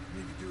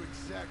 You need to do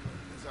exactly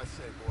as I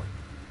say, boy.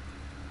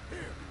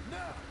 Here,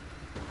 now!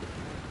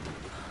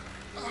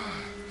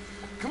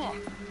 Come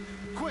on!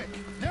 Quick!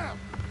 Down!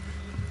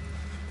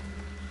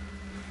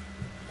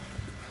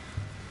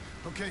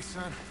 Okay,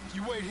 son.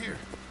 You wait here.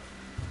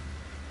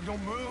 You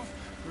don't move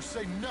or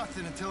say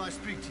nothing until I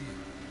speak to you.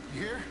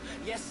 You hear?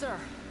 Yes, sir.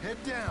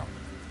 Head down.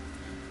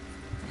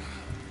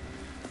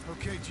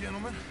 Okay,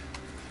 gentlemen.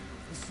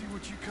 Let's see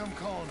what you come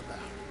calling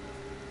about.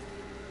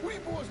 What do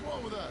you boys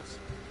want with us?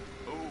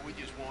 Oh, we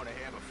just want to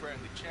have a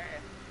friendly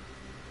chat.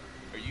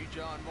 Are you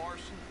John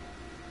Marston?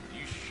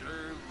 You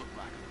sure look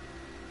like him.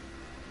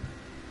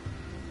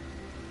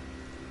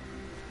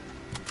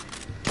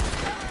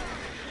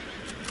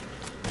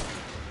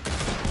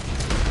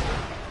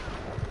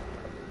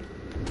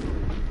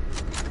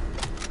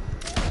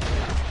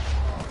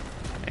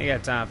 Ain't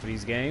got time for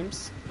these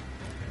games.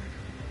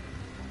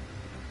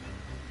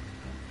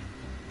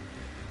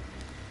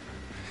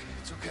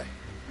 It's okay.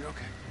 You're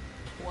okay.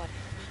 What?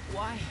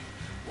 Why?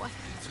 What?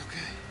 It's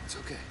okay. It's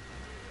okay.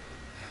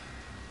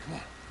 Come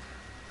on.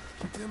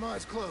 Keep them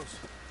eyes closed.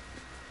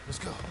 Let's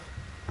go.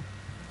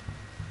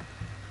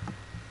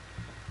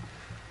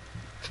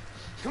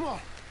 Come on.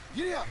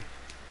 Get up.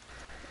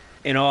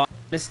 In all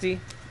honesty,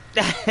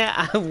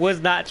 I was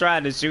not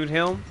trying to shoot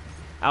him.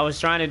 I was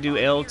trying to do L2.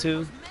 I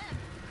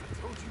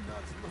told you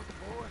not to look,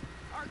 boy.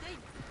 Are they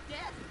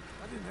dead?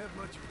 I didn't have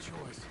much of a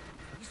choice.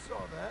 You saw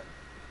that.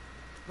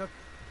 Now,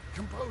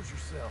 compose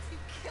yourself. You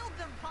killed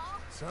them, Pa.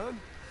 Son,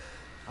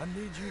 I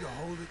need you to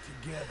hold it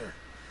together.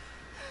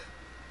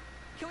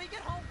 Can we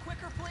get home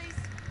quicker, please?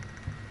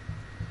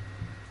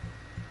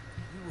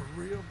 You were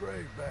real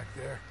brave back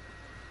there.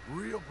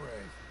 Real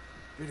brave.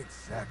 Did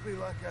exactly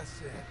like I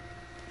said.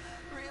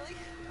 Really?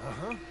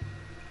 Uh-huh.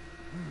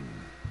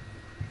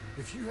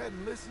 If you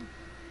hadn't listened,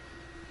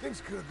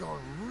 things could have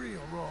gone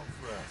real wrong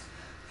for us.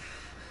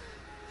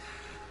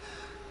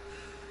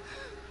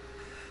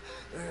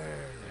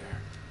 There.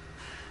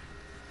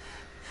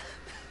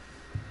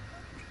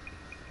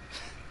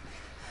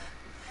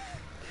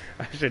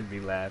 I shouldn't be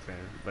laughing,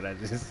 but I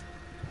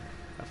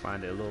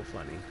find it a little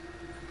funny.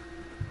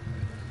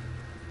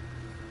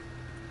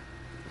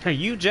 Hey,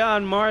 you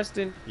John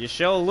Marston? You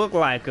sure look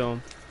like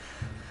him.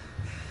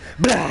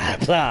 Blah,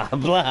 blah,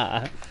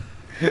 blah.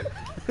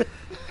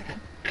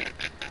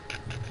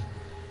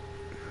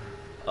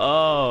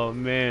 Oh,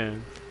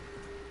 man.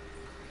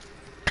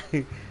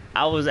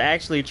 I was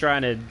actually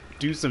trying to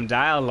do some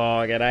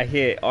dialogue and I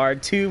hit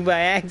R2 by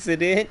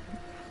accident.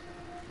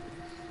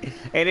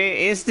 And it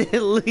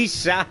instantly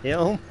shot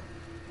him.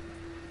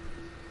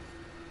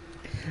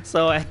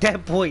 So at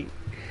that point,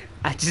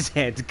 I just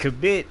had to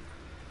commit.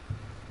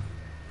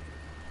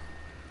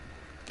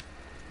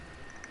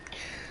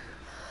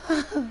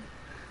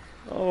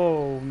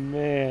 Oh,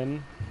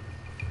 man.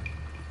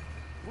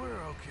 We're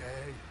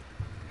okay.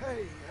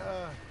 Hey,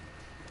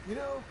 you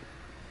know,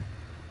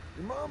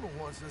 your mama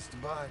wants us to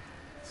buy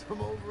some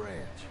old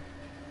ranch.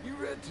 You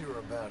read to her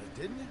about it,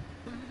 didn't you?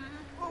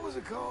 Mm-hmm. What was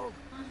it called?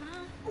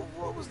 Mm-hmm. Well,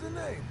 what was the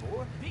name,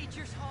 boy?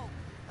 Beecher's Hope.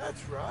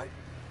 That's right.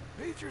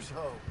 Beecher's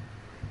Hope.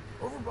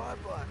 Over by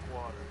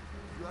Blackwater.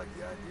 You like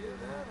the idea of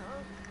that,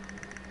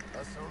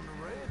 huh? Us on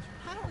the ranch?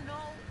 I don't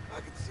know.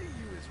 I could see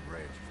you as a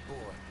rancher's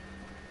boy.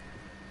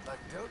 Like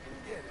Duncan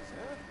and Geddes,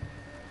 huh?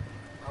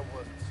 I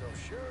wasn't so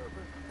sure,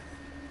 but...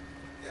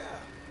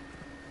 yeah.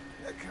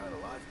 That kind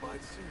of life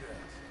might suit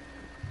us.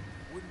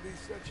 Wouldn't be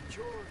such a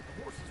chore if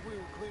the horses we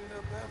were cleaning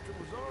up after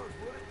was ours,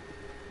 would it?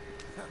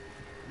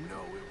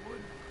 No, it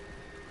wouldn't.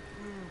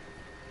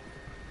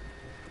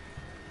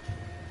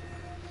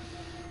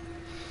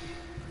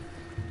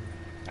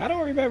 I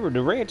don't remember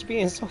the ranch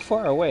being so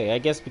far away. I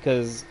guess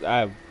because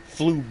I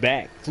flew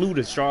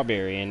to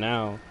Strawberry, and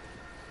now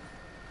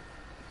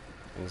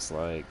it's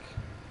like...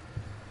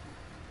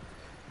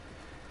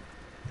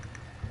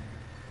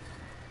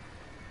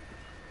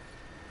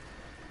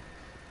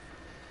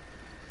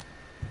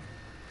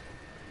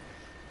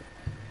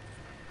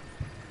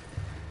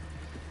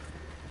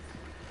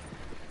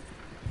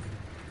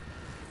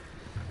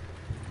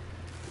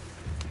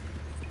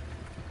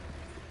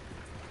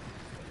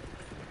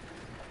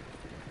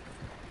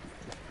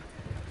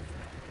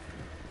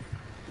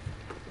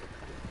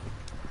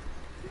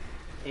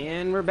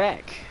 And we're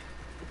back.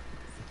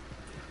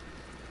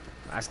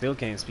 I still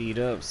can't speed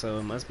up, so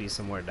it must be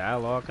some more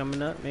dialogue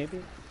coming up,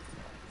 maybe?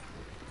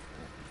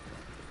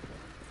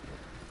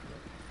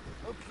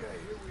 Okay,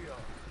 here we are.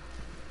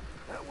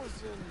 That was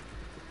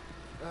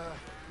an,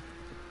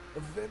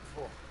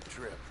 eventful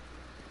trip.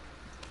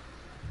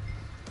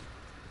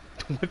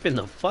 Whipping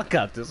the fuck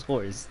out this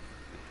horse.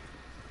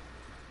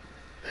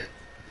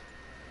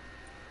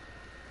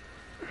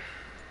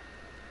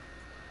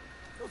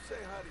 Go say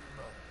hi to your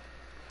mother.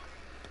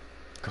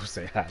 Go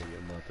say hi to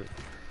your mother.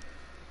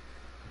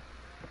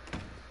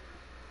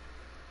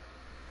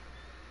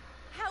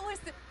 How was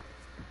the...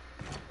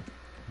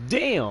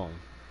 Damn!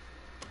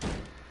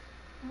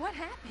 What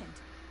happened?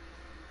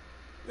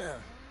 Yeah.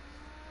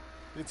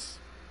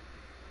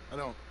 I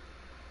don't...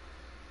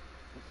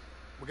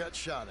 We got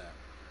shot at.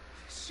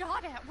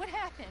 Shot at? What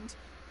happened?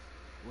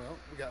 Well,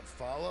 we got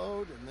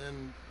followed, and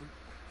then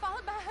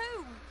Followed by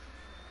who?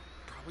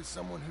 probably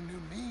someone who knew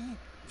me.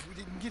 If we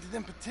didn't get to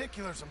them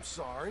particulars, I'm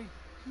sorry.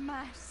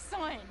 My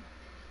son.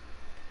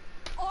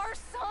 Our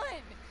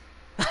son.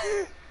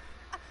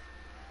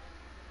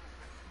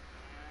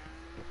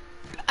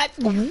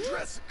 The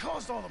dress that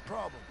caused all the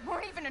problem.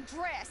 Weren't even a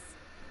dress.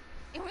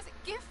 It was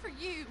a gift for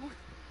you.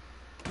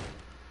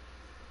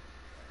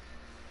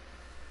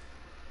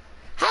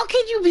 How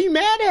can you be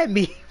mad at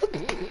me?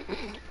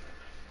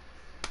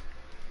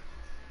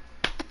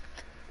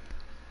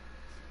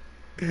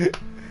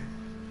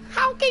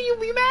 How can you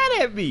be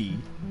mad at me?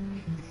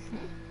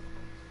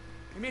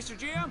 Hey, Mr.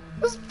 Jim?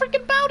 Those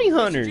freaking bounty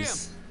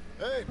hunters.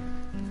 Hey,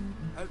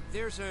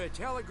 There's a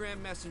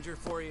telegram messenger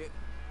for you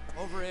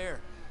over there,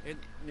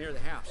 near the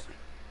house.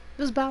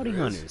 Those bounty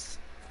There is. hunters.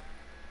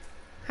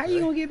 How you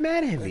gonna get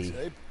mad at thanks, me?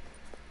 Abe.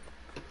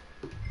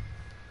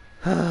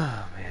 Oh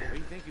What do man,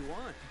 you think you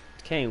want?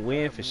 can't I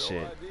win have for no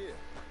shit. idea.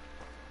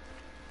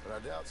 But I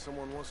doubt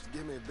someone wants to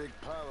give me a big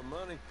pile of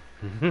money.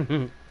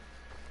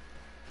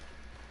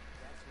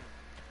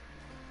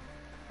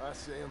 I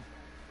see him.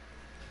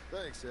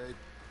 Thanks, Abe.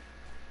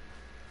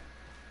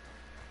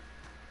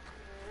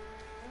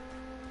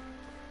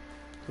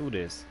 Who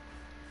this?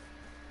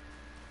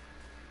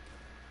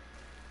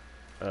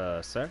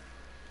 Sir?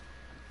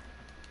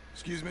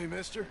 Excuse me,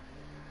 mister.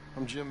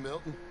 I'm Jim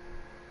Milton.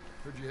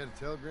 Heard you had a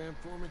telegram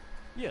for me.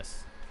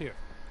 Yes, here.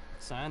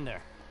 Sign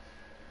there.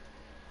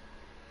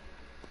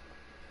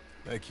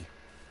 Thank you.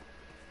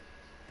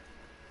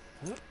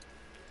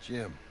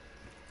 Jim,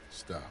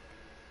 stop.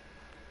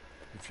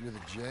 If you're the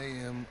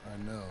JM I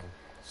know,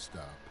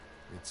 stop.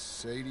 It's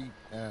Sadie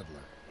Adler.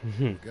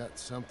 We've got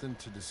something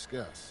to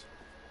discuss.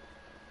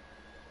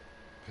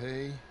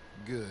 Pay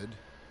good.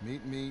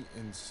 Meet me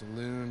in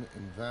saloon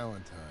in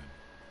Valentine.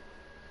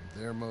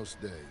 I'm there most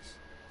days.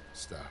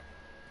 Stop.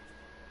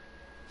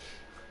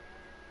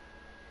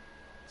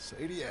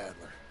 Sadie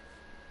Adler.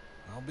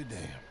 I'll be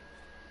damned.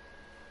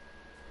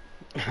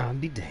 I'll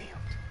be damned.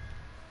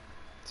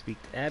 Speak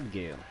to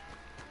Abigail.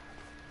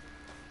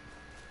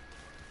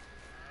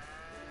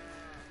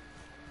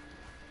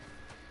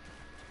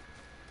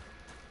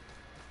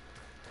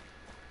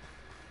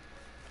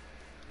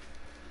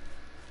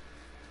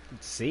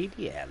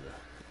 Sadie Adler.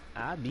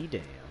 I'll be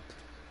damned.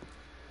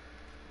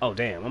 Oh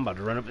damn, I'm about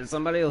to run up in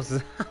somebody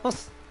else's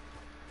house.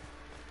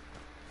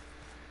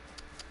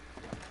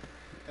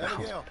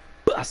 Abigail.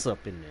 Bust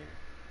up in there.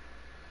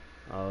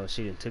 Oh,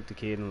 she done took the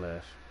kid and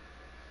left.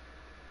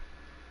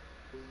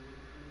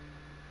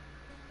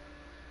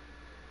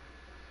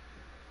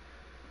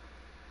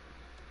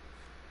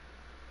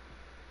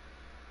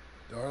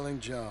 Darling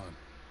John,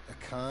 a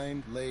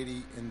kind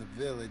lady in the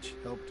village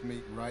helped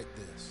me write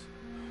this.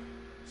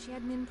 She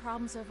had men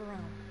problems of her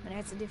own, but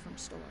that's a different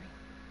story.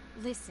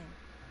 Listen,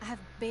 I've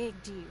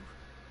begged you,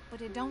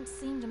 but it don't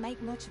seem to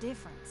make much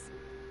difference.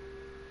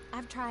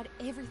 I've tried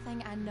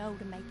everything I know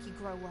to make you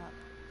grow up.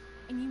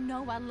 And you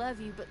know I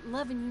love you, but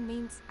loving you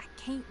means I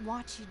can't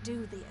watch you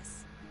do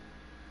this.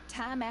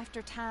 Time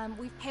after time,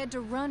 we've had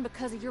to run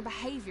because of your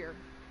behavior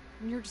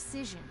and your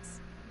decisions.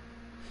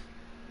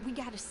 We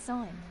got a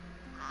son.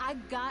 I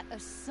got a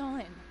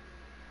son.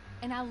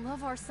 And I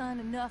love our son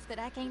enough that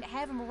I can't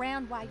have him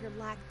around while you're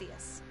like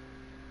this.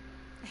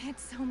 I had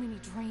so many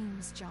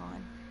dreams,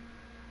 John.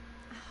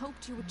 I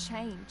hoped you would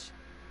change.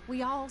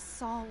 We all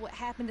saw what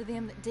happened to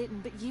them that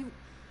didn't, but you...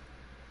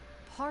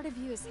 Part of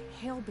you is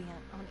hell-bent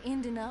on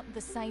ending up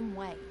the same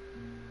way.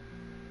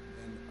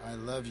 And I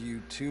love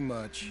you too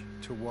much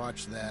to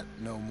watch that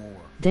no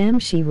more. Damn,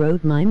 she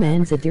wrote my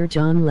man's a Dear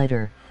John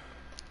letter.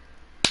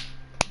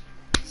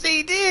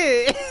 She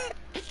did!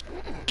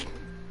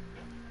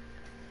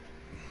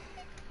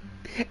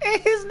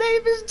 And his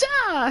name is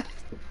John!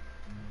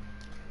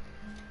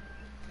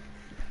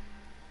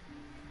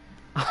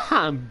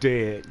 I'm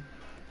dead.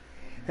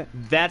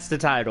 That's the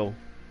title.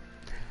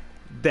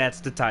 That's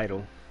the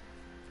title.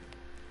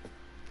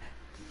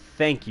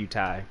 Thank you,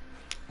 Ty.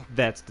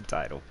 That's the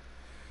title.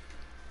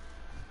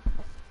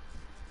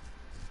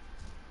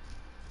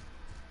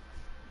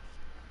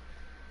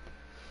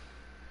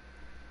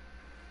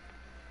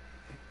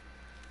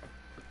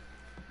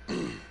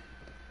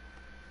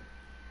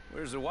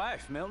 Where's the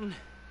wife, Milton?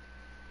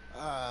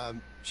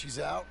 She's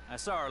out. I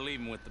saw her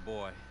leaving with the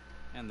boy.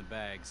 And the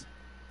bags.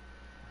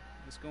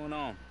 What's going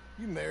on?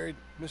 You married,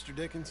 Mr.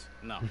 Dickens?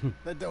 No.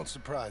 That don't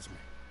surprise me.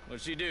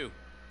 What'd she do?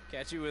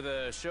 Catch you with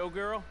a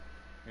showgirl?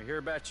 I hear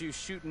about you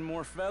shooting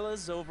more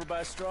fellas over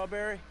by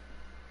Strawberry?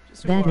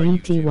 Just who That are you,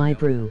 ain't Jim TY Milton?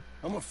 brew.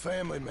 I'm a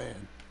family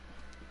man.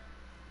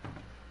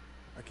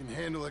 I can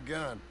handle a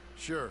gun,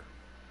 sure.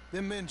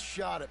 Them men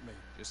shot at me.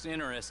 Just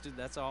interested,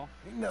 that's all.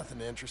 Ain't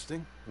nothing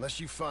interesting, unless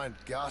you find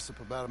gossip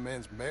about a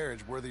man's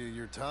marriage worthy of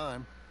your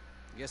time.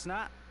 Guess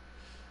not.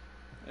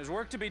 There's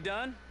work to be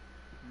done,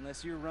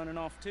 unless you're running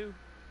off too.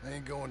 I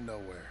ain't going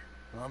nowhere.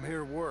 I'm here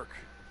to work.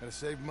 Gotta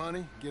save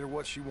money, get her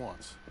what she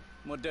wants.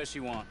 What does she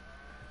want?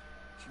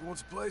 She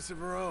wants a place of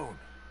her own.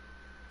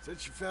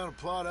 Said she found a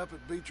plot up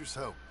at Beecher's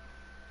Hope.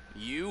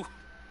 You?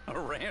 A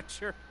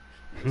rancher?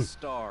 You'll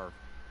starve.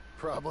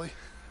 Probably.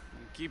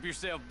 Keep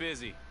yourself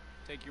busy.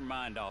 Take your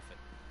mind off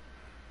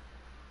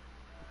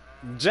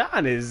it.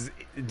 John is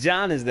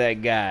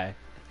that guy.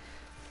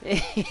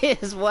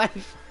 His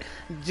wife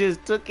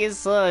just took his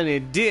son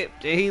and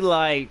dipped, and he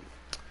like,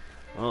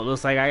 oh,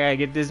 looks like I gotta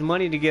get this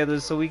money together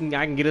so I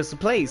can get us a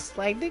place.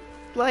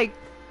 Like,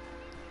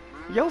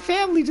 your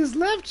family just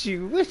left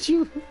you. What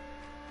you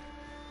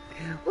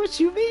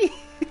mean?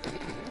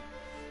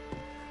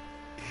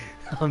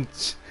 I'm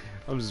just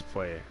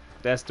playing.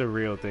 That's the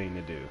real thing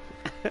to do.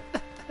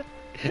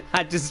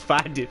 I just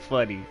find it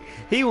funny.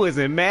 He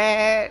wasn't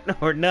mad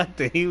or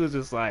nothing. He was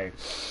just like,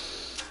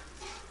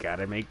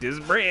 gotta make this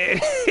bread.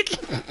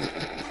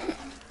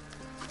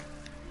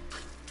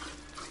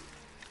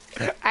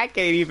 I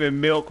can't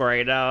even milk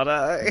right now,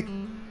 dog.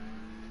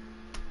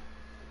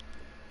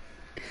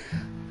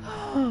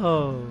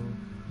 Oh.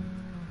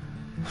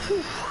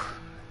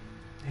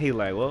 He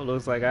like, well,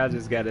 looks like I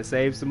just gotta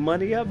save some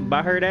money up and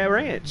buy her that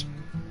ranch.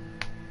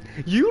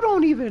 You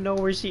don't even know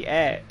where she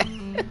at.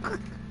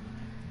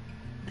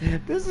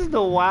 This is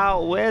the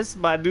Wild West,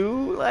 my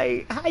dude.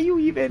 Like, how you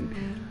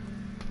even...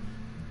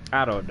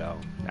 I don't know.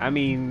 I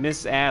mean,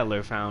 Miss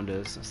Adler found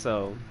us,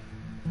 so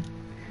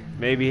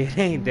maybe it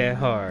ain't that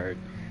hard.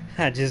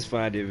 I just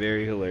find it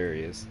very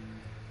hilarious.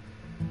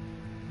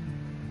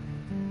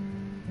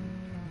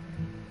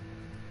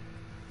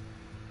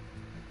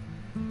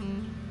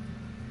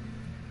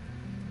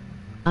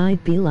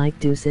 I'd be like,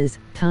 deuces,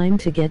 time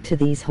to get to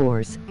these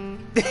whores.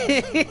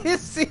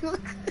 See,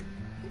 look.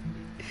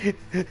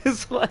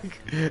 It's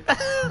like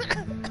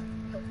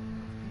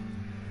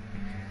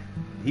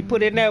he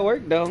put in that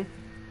work though.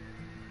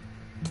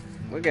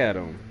 Look at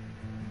him.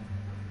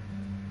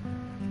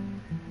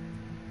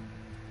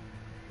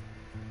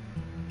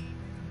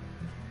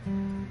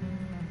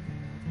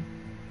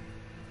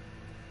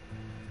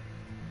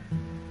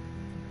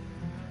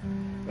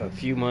 A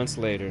few months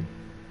later.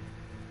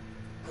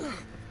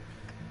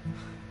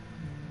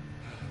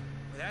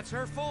 That's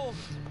her fault.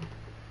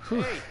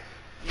 Hey,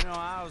 you know,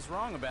 I was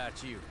wrong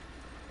about you.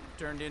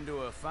 Turned into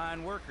a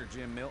fine worker,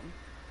 Jim Milton.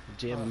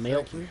 Jim Thank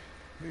Milton. you.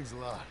 Means a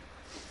lot.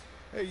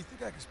 Hey, you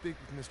think I could speak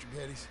with Mr.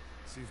 Geddes?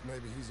 See if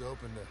maybe he's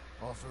open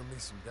to offering me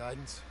some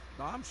guidance?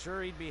 Well, I'm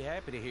sure he'd be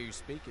happy to hear you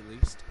speak at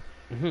least.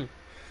 Mm-hmm.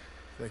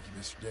 Thank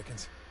you, Mr.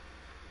 Dickens.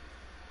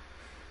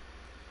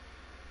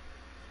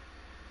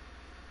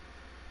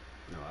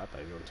 No, I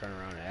thought you were gonna turn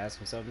around and ask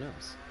him something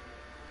else.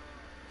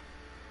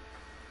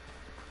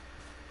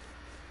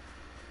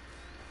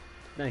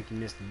 Thank you,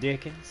 Mr.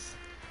 Dickens.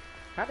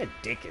 How did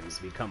Dickens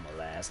become a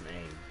last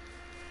name?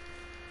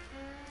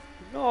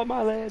 No,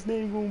 my last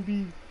name gonna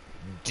be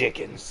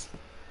Dickens.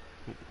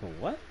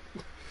 What?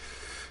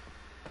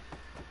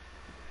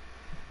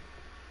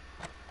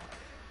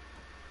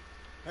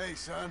 Hey,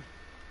 son.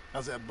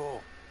 How's that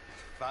bull?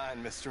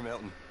 Fine, Mr.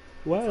 Milton.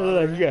 Why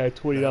look like you got a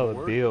 $20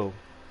 work? bill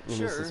in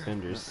Sure. his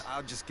suspenders?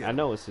 I'll just get I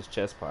know it's his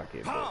chest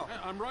pocket. But... Hey,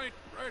 I'm right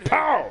here.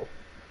 Pow!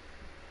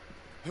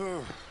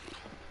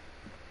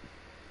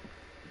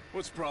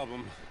 What's the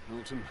problem,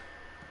 Milton?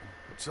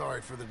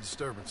 Sorry for the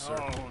disturbance, sir.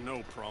 Oh,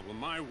 no problem.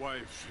 My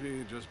wife,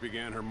 she just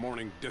began her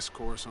morning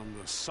discourse on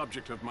the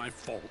subject of my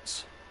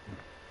faults.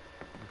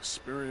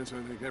 Experience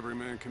I think every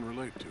man can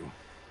relate to.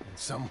 In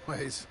some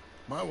ways,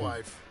 my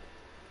wife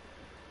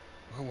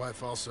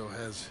also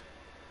has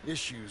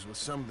issues with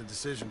some of the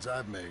decisions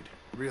I've made.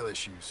 Real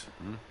issues.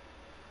 Do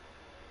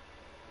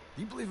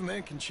you believe a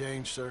man can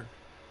change, sir?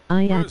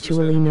 I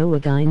actually know a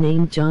guy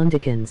named John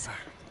Dickens.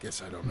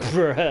 Guess I don't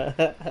know.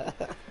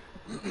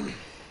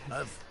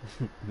 I've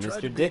tried to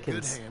Mr. be a good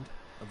Dickens. hand.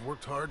 I've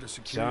worked hard to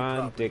secure your John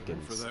property.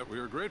 Dickens. For that, we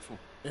are grateful.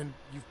 And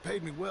you've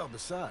paid me well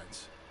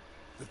besides.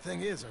 The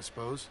thing is, I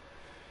suppose,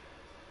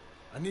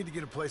 I need to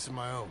get a place of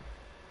my own,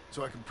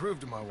 so I can prove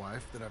to my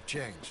wife that I've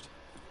changed.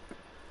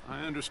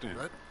 I understand.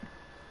 But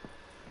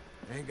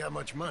I ain't got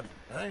much money.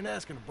 I ain't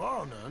asking to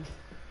borrow none.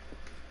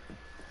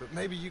 But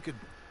maybe you could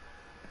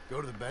go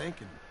to the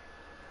bank and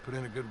put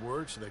in a good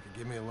word so they could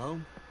give me a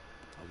loan.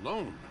 A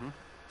loan, huh?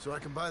 So I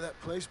can buy that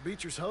place,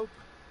 Beecher's Hope?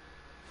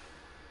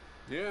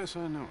 Yes,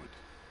 I know it.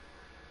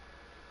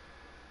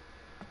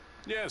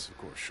 Yes, of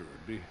course, sure.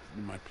 It'd be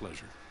my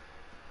pleasure.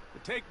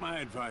 But take my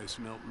advice,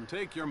 Milton.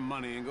 Take your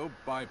money and go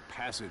buy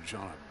passage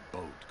on a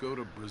boat. Go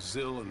to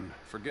Brazil and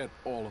forget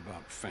all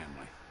about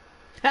family.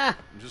 Ha!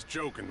 I'm just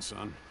joking,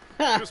 son.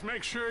 Just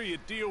make sure you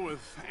deal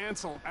with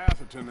Ansel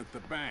Atherton at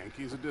the bank.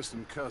 He's a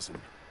distant cousin.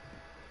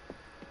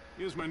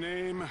 Use my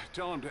name.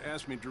 Tell him to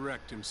ask me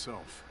direct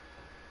himself.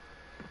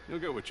 You'll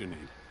get what you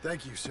need.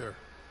 Thank you, sir.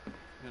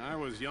 Yeah, I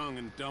was young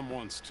and dumb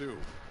once, too.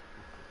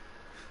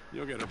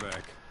 You'll get it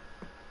back.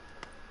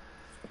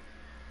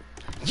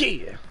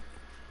 Yeah!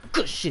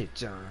 Good shit,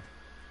 John.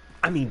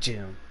 I mean,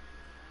 Jim.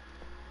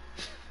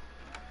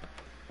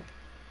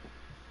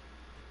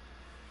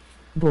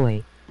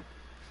 Boy.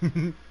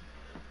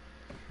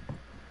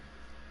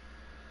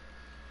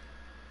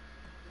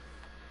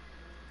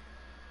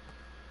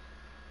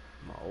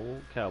 My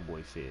old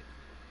cowboy fit.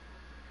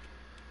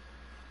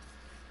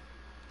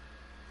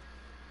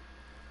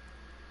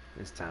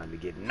 It's time to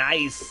get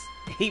nice.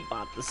 He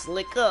about to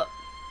slick up.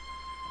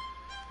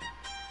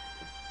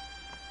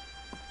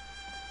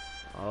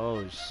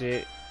 Oh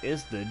shit,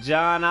 it's the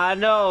John I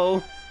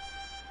know.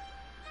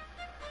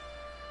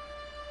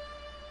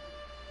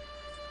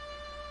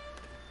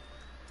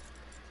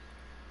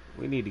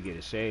 We need to get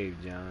a shave,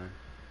 John.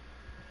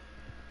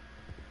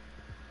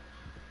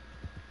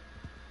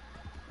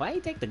 Why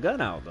you take the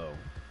gun out though?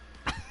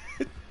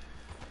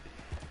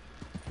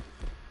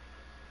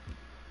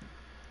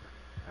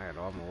 I got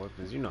all my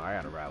weapons. You know I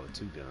gotta ride with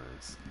 2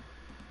 guns.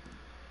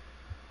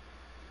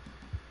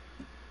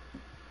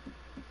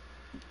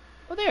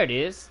 Oh, there it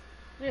is.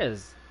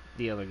 There's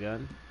the other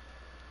gun.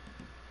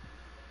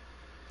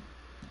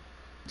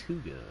 2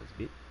 guns,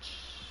 bitch.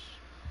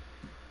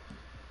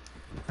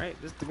 Right,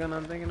 this the gun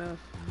I'm thinking of?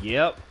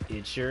 Yep,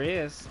 it sure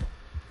is.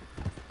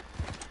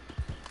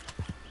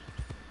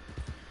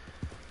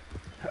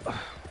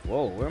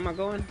 Whoa, where am I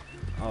going?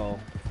 Oh,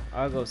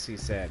 I'll go see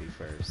Sadie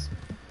first.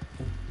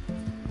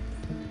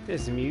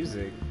 This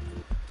music.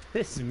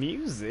 This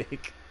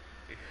music.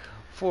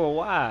 For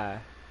why?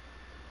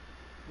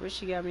 Where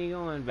she got me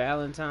going?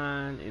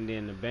 Valentine, and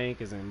then the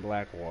bank is in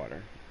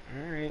Blackwater.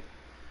 Alright.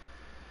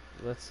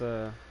 Let's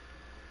go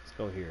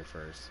here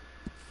first.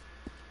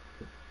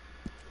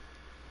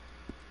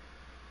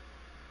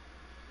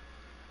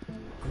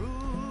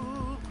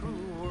 Cruel,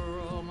 cruel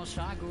world, must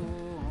I go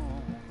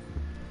on?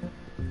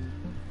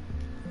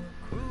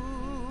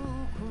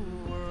 Cruel,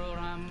 cruel world,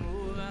 I'm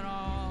moving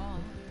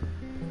on.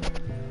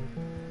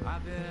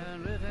 I've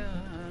been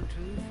living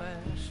too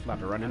fast. About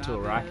to run into a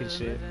rocket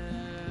ship.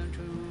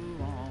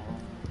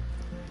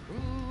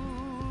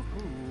 Cruel,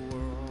 cruel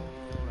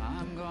world,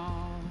 I'm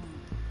gone.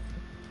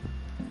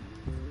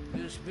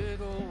 This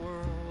big old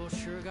world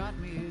sure got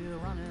me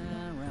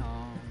running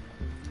around.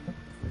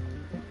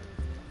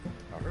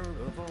 I heard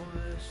a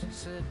voice that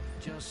said,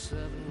 just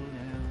settle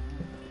down.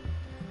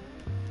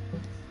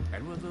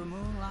 And with the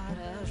moonlight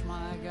as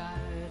my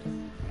guide,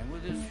 and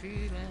with this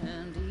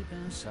feeling deep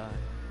inside,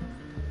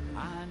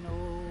 I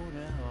know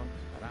now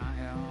that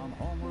I am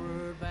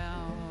homeward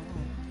bound.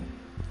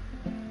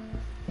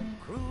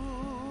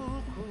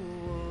 Cruel,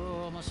 cruel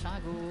world, must I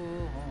go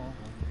on?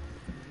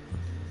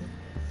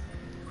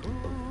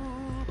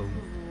 Cruel, cruel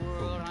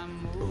world, I'm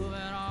moving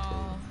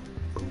on.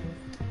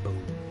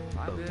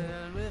 I've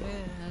been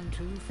living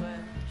too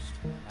fast,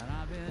 and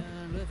I've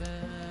been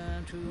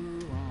living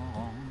too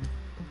long.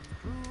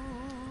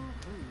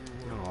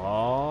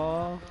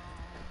 Aww.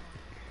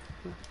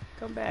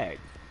 Come back.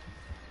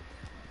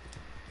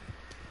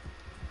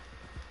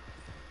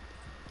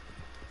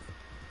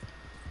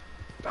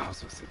 I was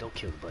supposed to say, don't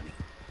kill the bunny.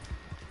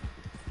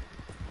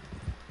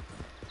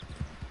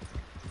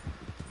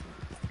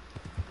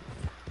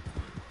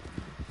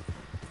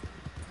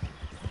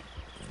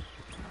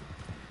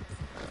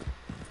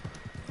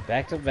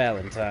 Back to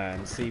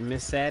Valentine. See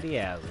Miss Sadie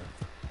Allen.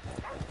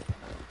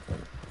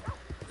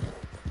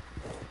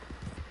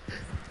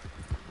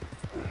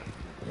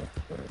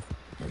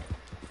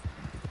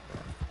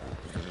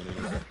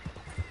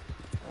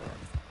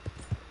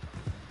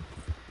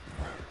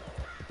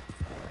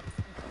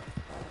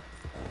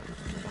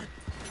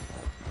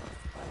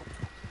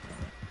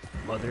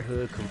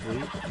 Motherhood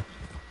complete?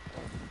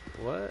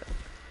 What?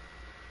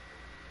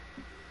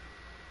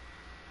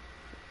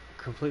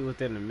 Complete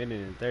within 1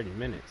 minute and 30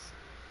 minutes.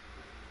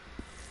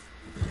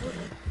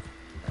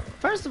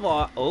 First of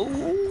all,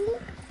 oh,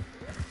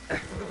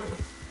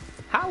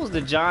 how was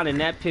the John in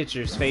that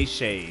picture's face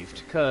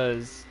shaved?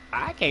 Cause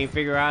I can't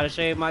figure out how to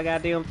shave my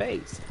goddamn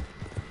face.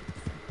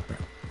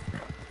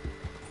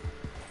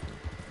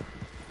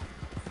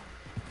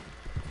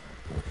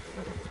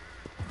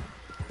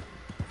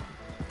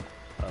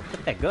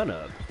 Put that gun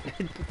up.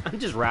 I'm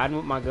just riding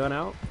with my gun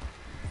out.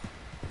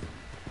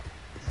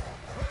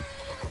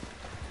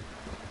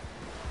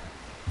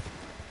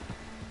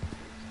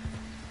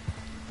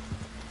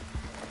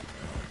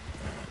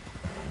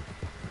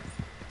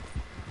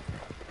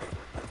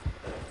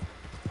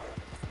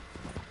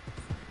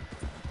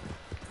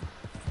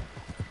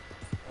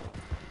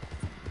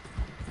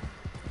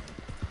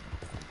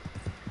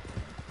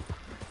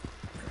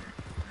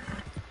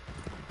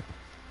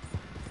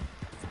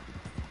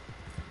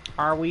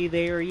 Are we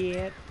there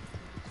yet?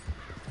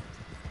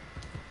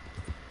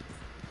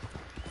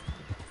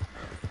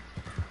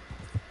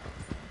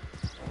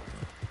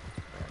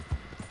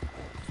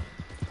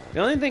 The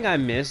only thing I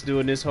miss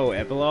doing this whole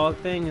epilogue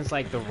thing is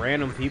like the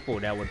random people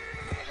that would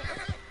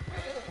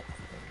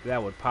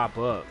that would pop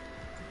up.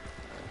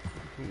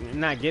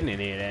 Not getting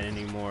any of that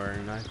anymore,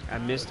 and I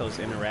miss those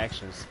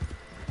interactions.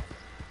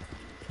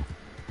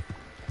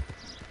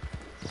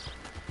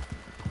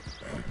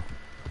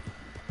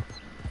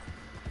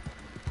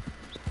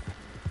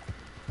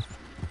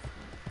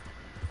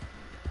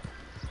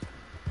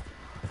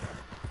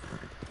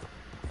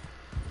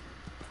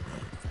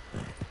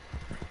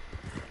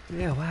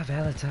 Yeah, why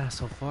Valentine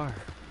so far?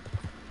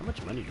 How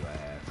much money do I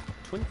have?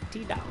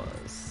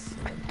 $20.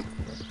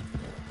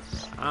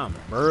 I'm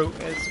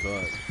broke as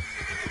fuck.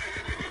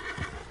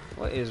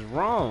 What is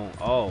wrong?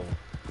 Oh,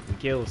 we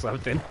killed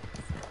something.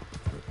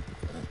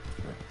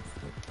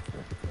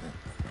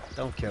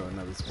 Don't kill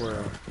another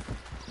squirrel.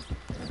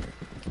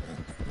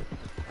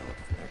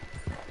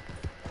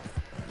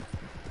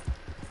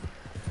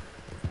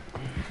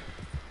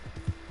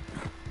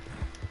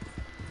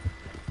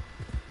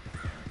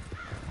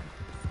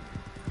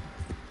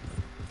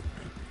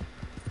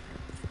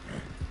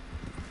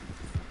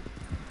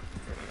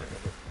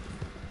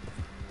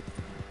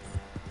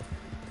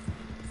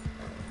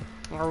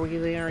 Are we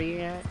there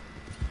yet?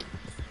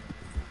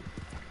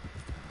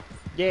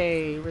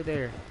 Yay, we're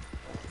there.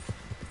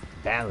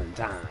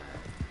 Valentine.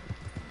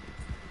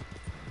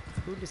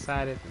 Who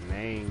decided to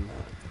name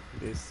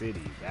this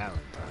city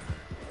Valentine?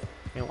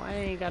 And why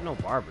ain't got no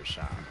barber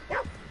shop?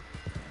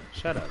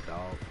 Shut up,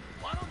 dog.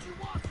 Why don't you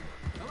watch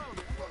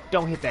it?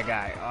 Don't hit that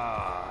guy.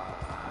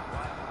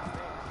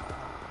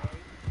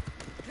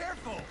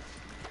 Careful!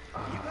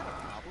 You got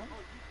a problem?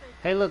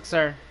 Hey, look,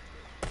 sir.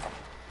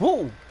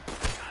 Whoa!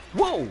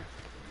 Whoa!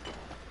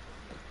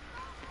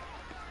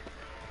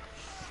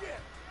 Shit!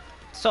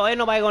 So ain't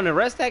nobody gonna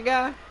arrest that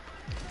guy?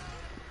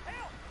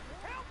 Help!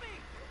 Help me!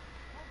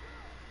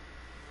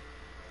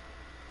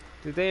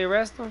 Did they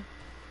arrest him?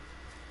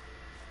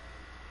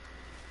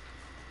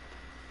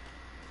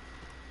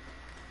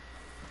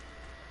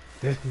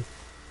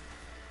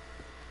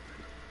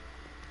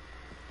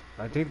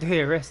 I think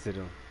they arrested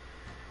him.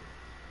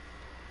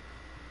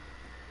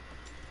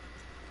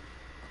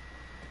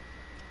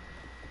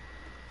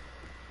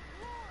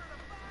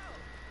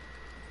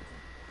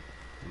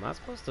 Am I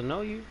supposed to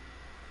know you?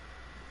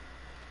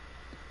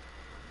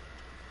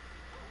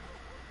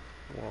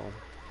 Well,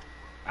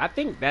 I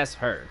think that's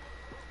her.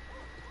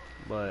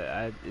 But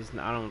I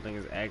don't think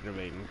it's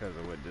aggravating because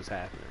of what just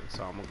happened.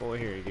 So I'm gonna go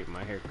here and get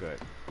my hair cut.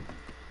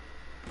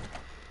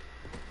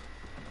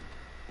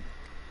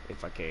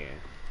 If I can.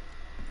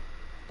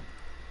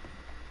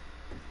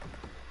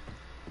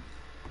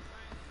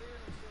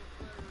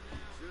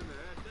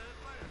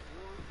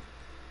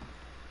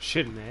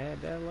 Shouldn't have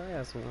had that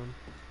last one.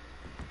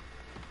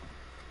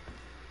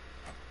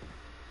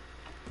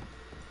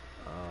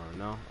 Oh,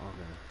 no?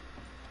 Okay.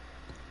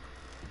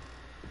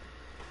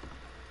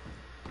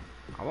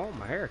 I want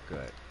my hair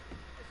cut.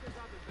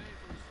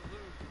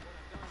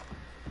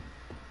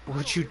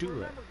 What'd you do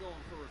last?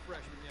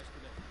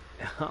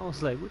 I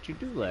was like, what'd you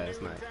do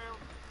last night?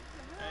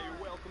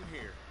 You're welcome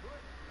here.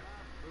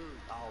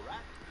 All right.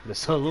 The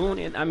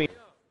saloon, I mean,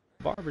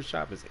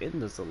 barbershop is in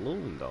the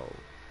saloon, though.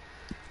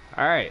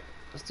 Alright,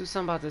 let's do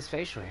something about this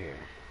facial hair.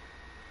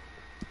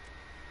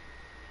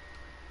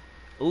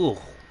 Ooh.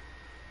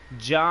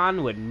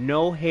 John with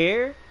no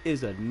hair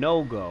is a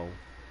no-go.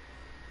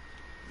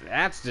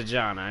 That's the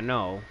John I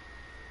know.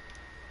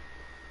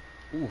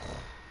 Ooh.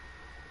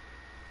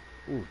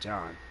 Ooh,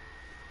 John.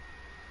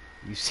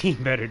 You've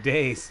seen better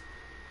days.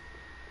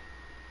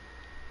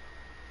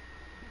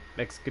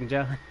 Mexican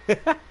John?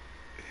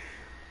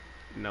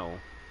 No.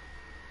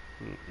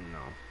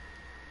 No.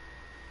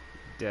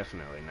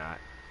 Definitely not.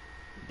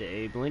 The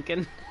Abe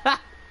Lincoln?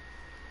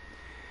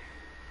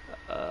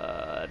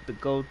 The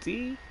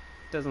goatee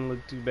doesn't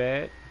look too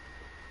bad.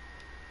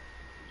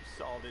 You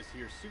saw this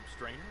here soup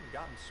strainer and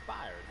got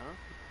inspired, huh?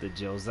 The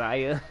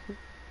Josiah.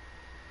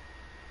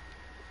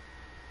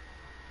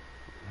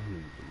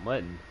 The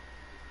mutton.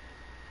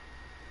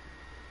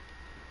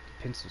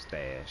 The pencil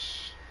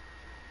stash.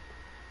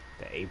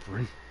 The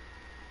apron.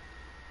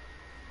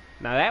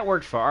 Now that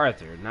worked for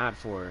Arthur, not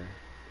for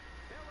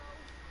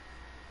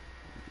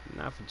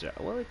John.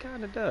 Well, it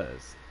kind of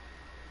does.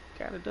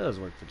 Kind of does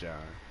work for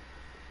John.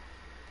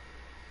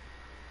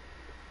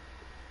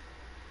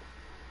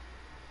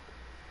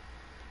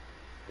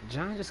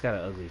 John just got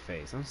an ugly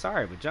face. I'm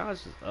sorry, but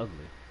John's just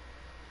ugly.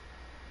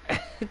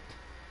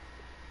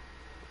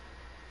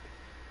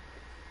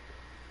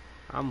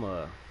 I'm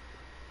gonna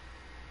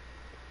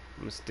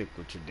stick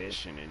with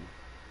tradition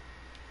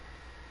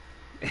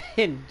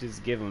and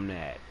just give him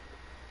that.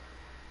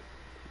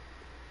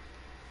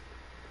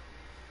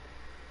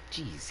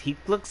 Jeez, he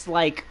looks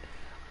like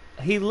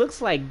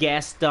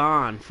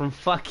Gaston from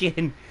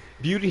fucking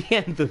Beauty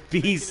and the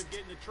Beast.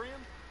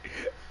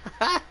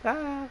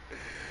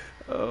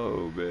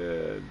 Oh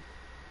man.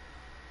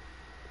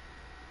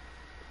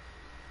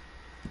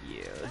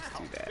 Yeah, let's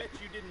do that. Bet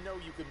you didn't know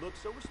you could look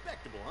so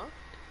respectable, huh?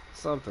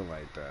 Something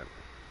like that.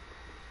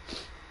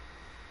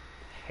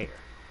 Hair.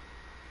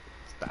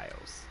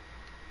 Styles.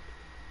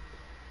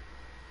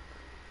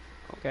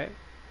 Okay.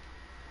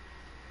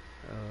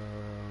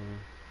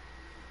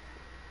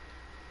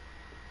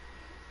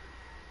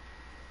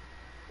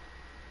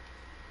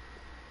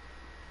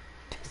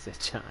 said,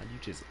 John, you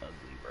just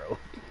ugly, bro.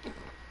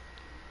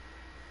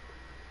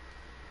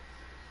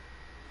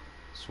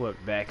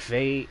 Swept back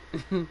fade.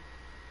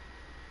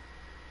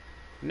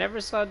 Never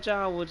saw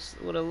John with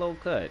a low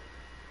cut.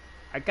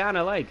 I kind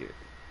of like it.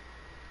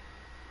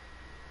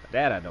 But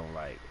that I don't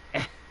like.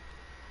 Let's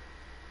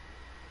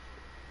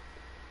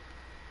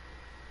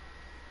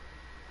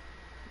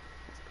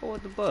go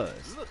with the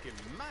buzz. Looking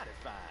mighty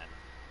fine.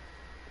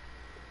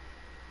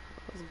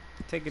 Let's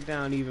take it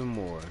down even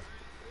more.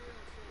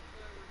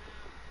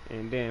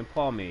 And then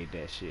Paul made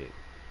that shit.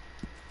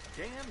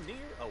 Damn near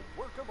a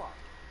work of art.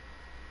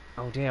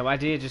 Oh damn, I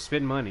did just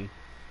spend money.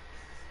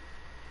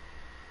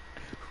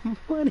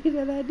 Money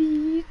that I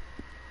need.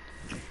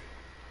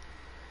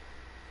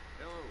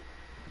 Hello.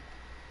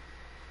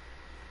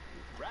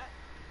 Right.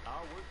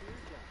 Our work here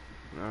is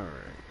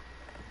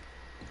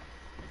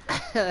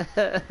done.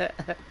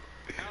 Alright.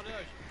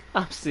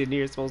 I'm sitting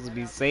here supposed to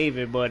be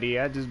saving money.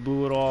 I just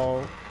blew it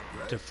all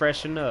to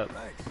freshen up.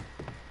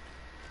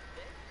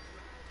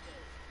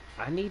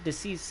 I need to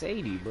see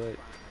Sadie, but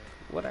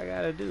what I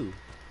gotta do?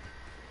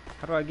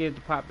 How do I get it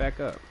to pop back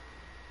up?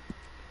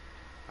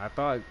 I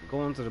thought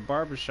going to the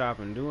barber shop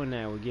and doing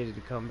that would get it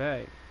to come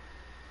back.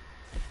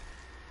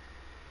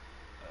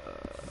 It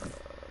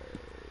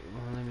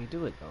won't let me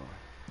do it though.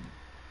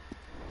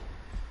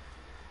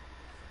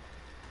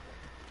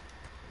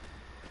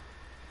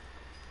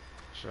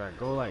 Should I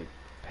go like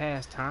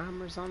past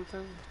time or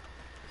something?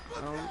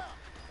 I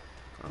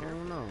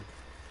don't know.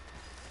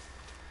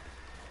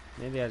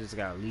 Maybe I just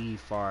gotta leave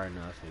far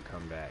enough and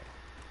come back.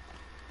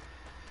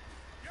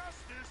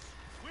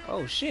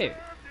 Oh shit.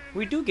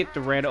 We do get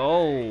the red.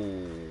 Oh.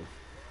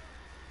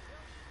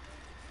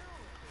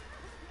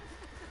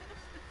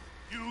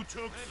 You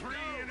took 3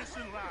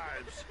 innocent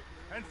lives,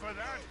 and for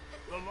that,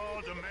 the law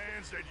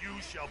demands that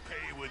you shall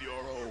pay with your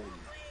own.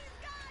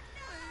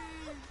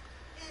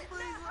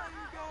 Please let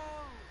me go.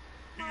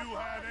 Do you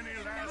have any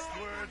last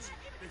words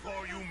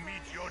before you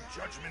meet your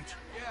judgment?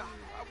 Yeah,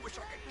 I wish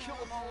I could kill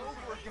them all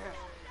over again.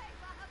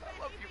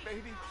 I love you,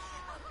 baby.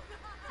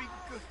 Be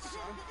good,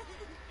 son.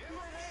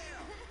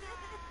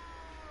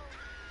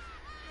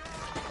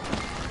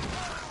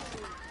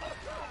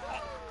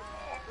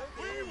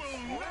 We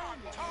will not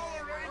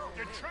tolerate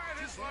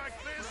detritus like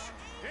this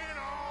in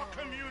our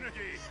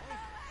community.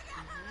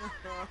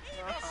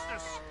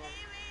 Justice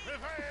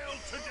prevail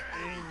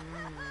today.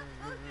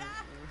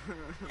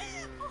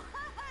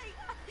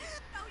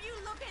 Don't you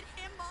look at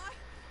him, boy.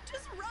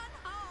 Just run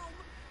home.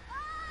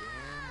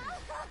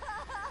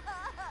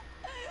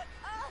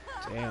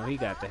 Damn, he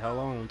got the hell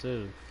on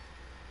too.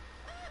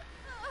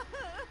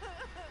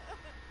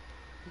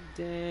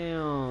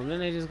 Damn, then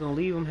they just gonna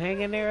leave him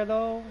hanging there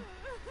though?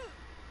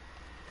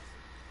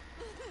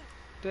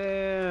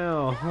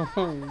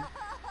 Damn.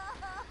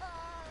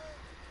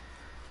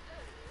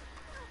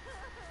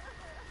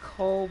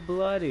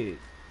 Cold-blooded.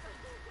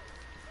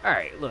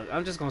 Alright, look,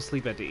 I'm just gonna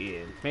sleep at the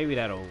end. Maybe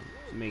that'll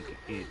make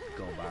it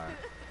go by.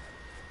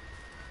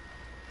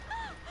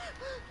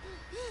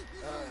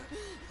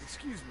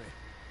 Excuse me.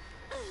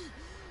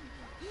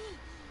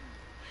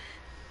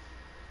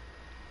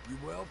 You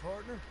well,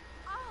 partner?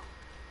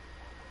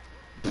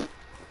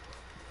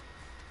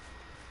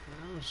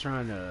 I was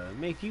trying to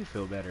make you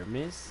feel better,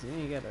 miss. You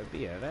ain't gotta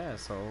be an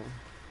asshole.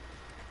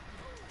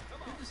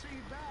 Good to see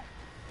you back.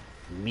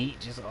 Meat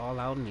just all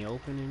out in the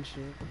open and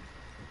shit.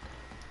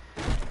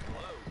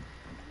 Hello.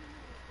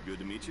 Good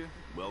to meet you.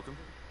 Welcome.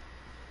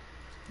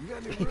 You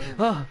got any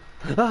room?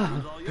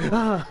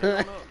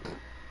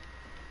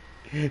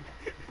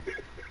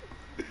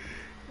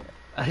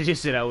 I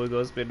just said I was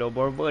gonna spend no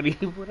more money,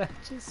 but I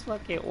just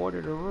fucking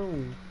ordered a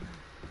room.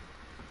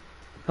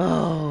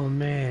 Oh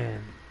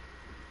man.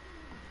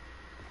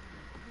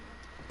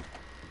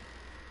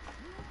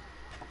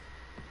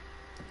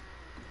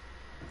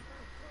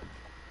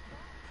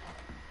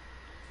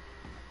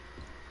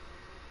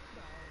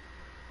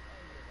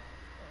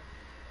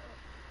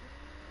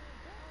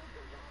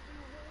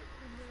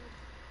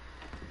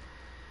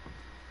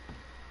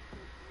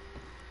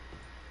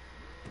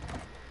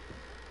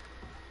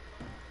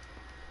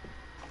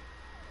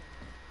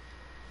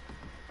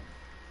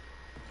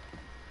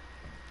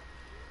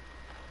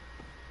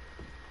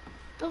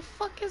 The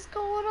fuck is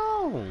going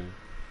on?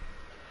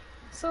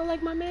 Sound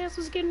like my man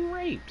was getting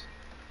raped.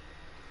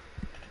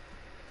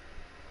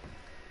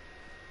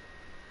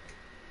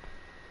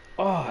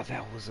 Oh,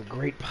 that was a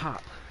great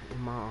pop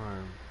in my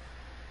arm.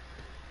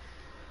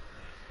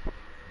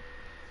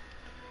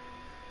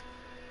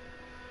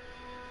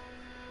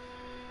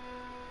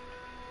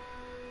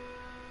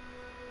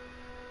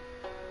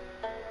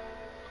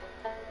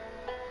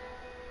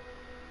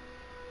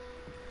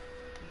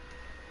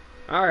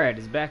 Alright,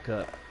 it's back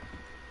up.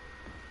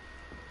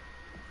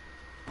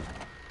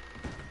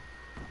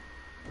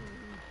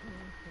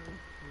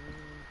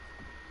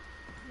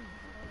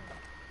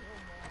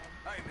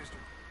 Hey, mister.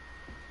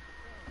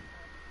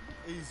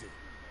 Easy.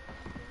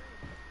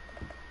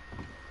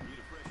 Need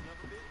to freshen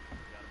up a bit?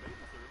 Got a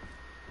bathing service.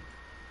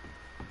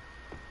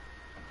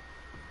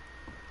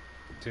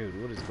 Dude,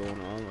 what is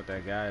going on with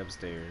that guy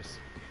upstairs?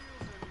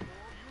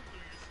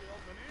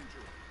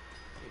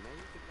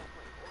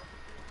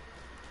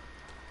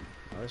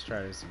 Let's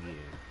try this again.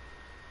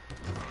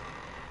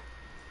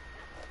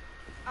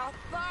 I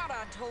thought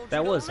I told you That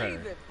to was leave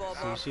her. it,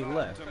 Bubba. See, she I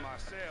left. thought to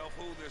myself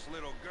who this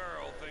little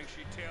girl thinks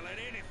she telling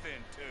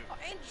anything to.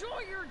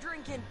 Enjoy your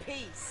drink in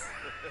peace.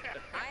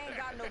 I ain't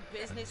got no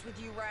business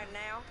with you right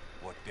now.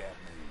 What that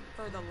mean?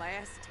 For the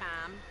last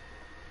time,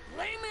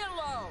 leave me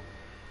alone.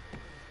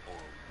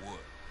 Or what?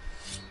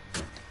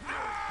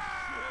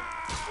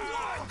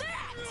 What's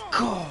that?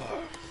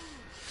 God.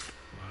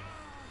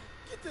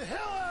 Get the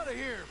hell out of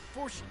here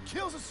before she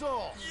kills us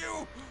all.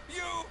 You!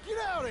 Get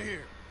out of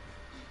here.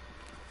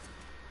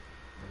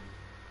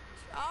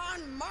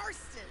 John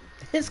Marston.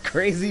 This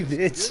crazy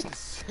bitch. Good to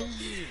see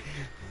you.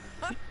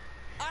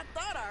 I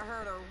thought I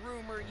heard a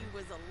rumor you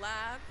was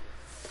alive.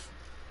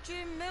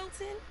 Jim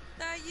Milton,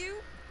 that you?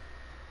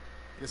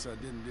 Guess I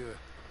didn't do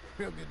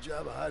a real good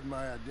job of hiding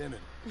my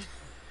identity.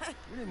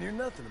 We didn't hear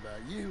nothing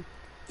about you.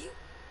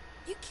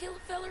 You kill a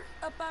feller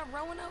up by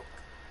Roanoke?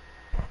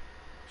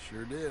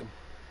 Sure did.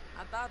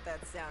 I thought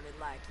that sounded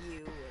like you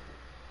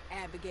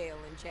and Abigail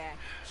and Jack.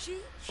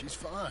 She's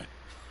fine.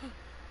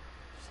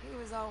 She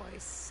was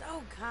always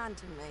so kind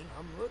to me.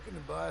 I'm looking to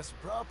buy some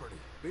property.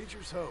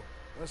 Beecher's Hope,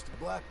 west of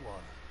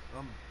Blackwater.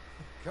 I'm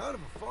kind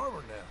of a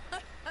farmer now.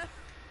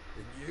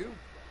 And you?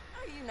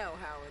 Oh, you know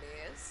how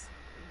it is.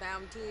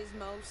 Bounties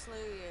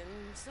mostly,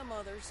 and some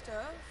other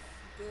stuff,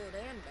 good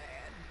and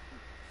bad.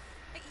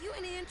 Hey, you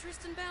any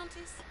interest in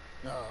bounties?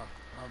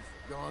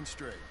 I've gone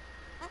straight.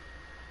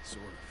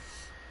 Sort of.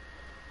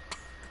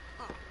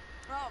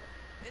 Oh,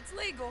 it's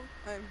legal,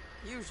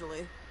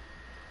 usually.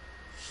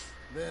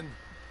 Then,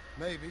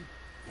 maybe.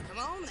 Come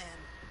on,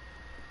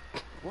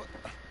 then. What?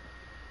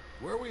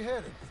 Where are we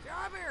headed?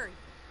 Strawberry.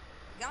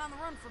 Got on the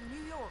run from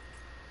New York.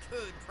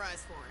 Good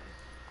price for him.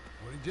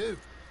 What'd he do?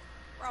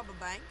 Rob a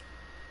bank.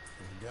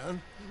 With a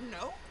gun?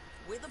 No,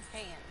 with a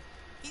pen.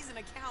 He's an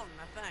accountant,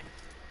 I think.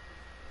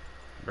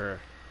 Bruh.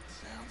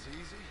 Sounds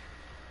easy.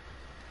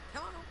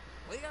 Come on,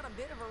 we got a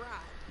bit of a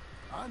ride.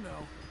 I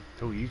know.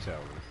 Who you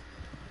telling?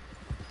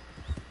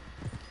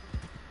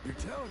 Your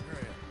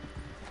telegram.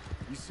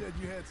 You said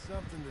you had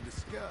something to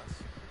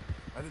discuss.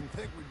 I didn't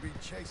think we'd be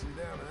chasing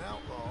down an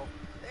outlaw.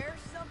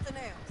 There's something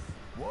else.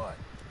 What?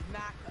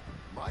 Micah.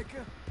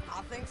 Micah?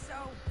 I think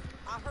so.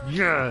 I heard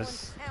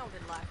Yes. someone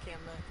sounded like him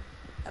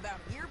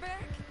about a year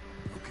back.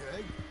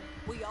 Okay.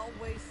 We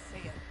always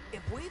said,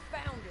 if we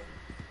found him...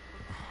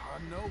 I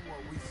know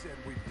what we said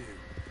we'd do.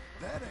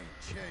 That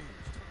ain't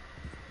changed.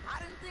 I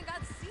didn't think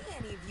I'd see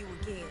any of you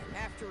again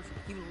after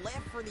you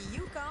left for the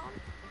Yukon.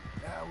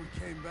 Now we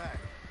came back.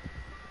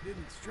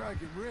 Didn't strike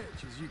it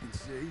rich, as you can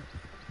see.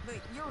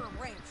 But you're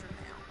a rancher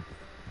now.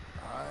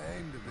 I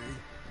aim to be.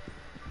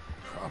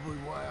 Probably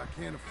why I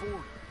can't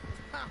afford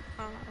it.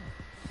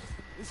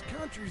 This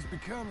country's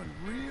becoming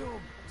real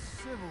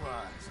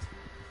civilized.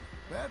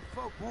 Bad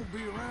folk won't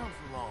be around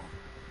for long.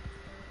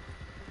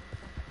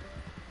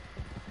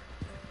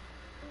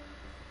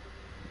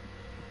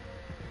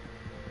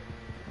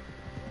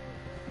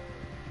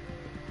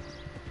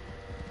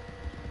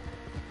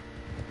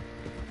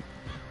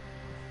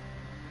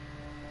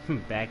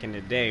 Back in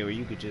the day where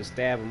you could just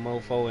stab a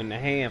mofo in the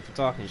hand for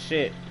talking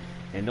shit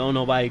and don't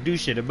nobody do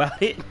shit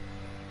about it.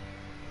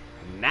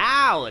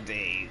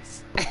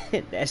 Nowadays,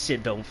 that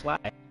shit don't fly.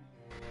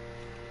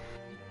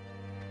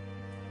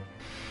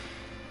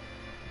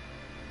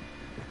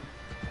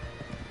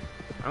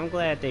 I'm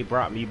glad they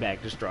brought me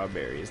back to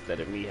Strawberry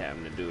instead of me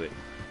having to do it.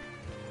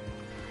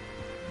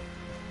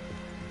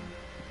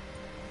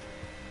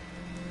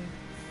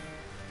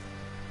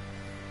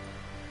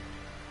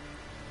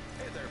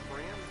 Hey there,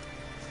 friend.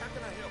 How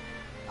can I help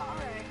you? All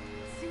right,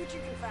 see what you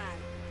can find.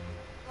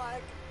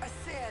 Like I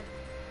said,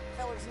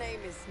 feller's name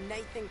is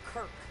Nathan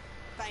Kirk.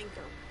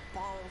 Banker,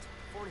 bald,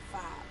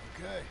 45.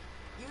 Okay.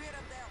 You head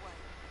up that way.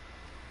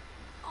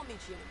 I'll meet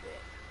you in a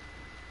bit.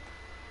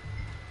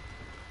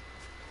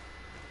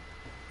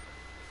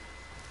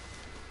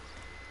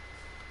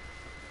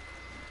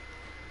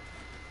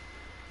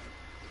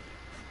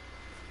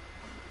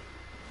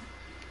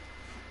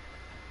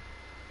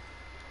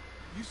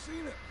 You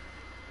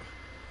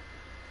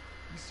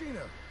seen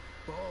a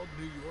bald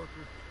New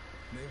Yorker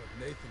named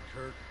Nathan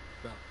Kirk,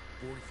 about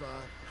 45?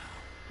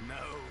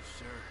 No,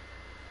 sir.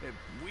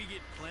 We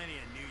get plenty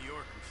of New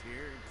Yorkers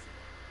here. It's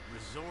a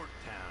resort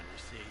town, you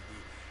see.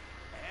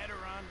 The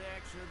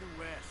Adirondacks of the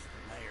West,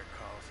 the mayor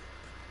calls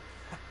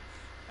it.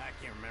 I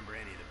can't remember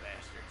any of the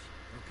bastards.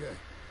 Okay.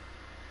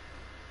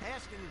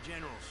 Ask in the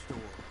general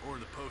store or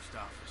the post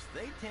office.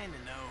 They tend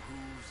to know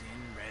who's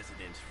in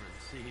residence for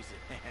the season,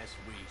 as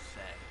we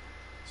say.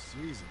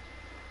 Season?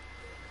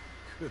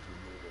 Good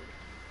lord.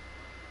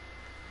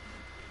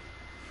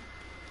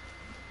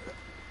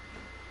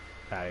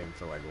 I didn't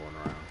feel like going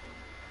around.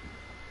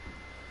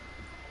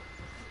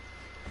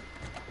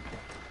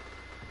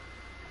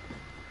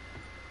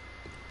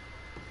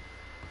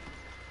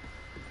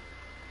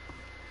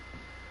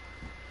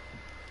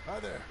 Hi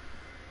there.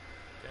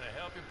 Can I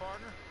help you,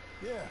 partner?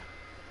 Yeah,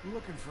 I'm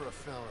looking for a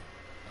fella.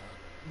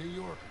 New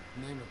Yorker,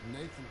 name of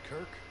Nathan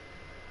Kirk.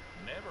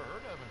 Never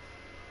heard of him.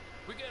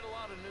 We get a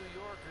lot of New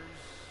Yorkers,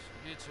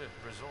 It's a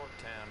resort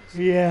town.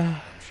 Yeah.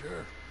 I'm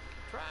sure.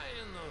 Try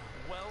in the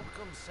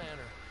Welcome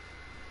Center.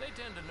 They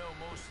tend to know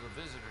most of the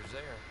visitors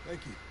there.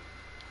 Thank you.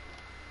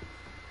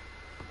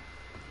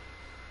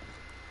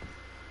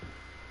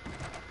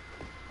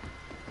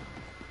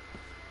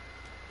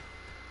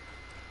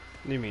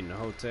 You mean the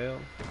hotel?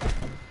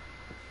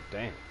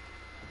 Damn.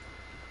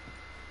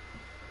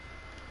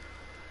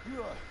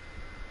 You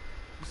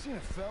seen a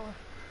fella?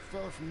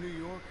 Fella from New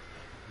York?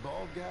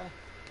 Bald guy?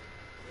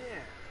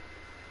 Yeah.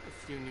 A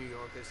few New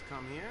Yorkers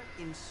come here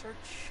in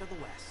search of the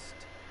West.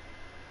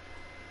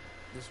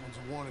 This one's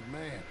a wanted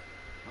man.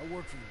 I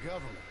work for the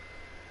government.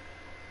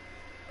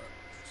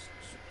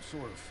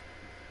 Sort of.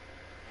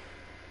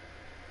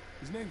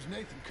 His name's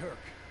Nathan Kirk.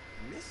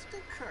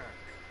 Mr. Kirk?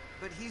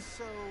 But he's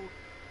so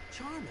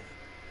charming.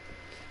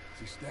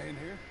 Is he staying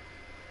here?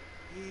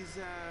 He's,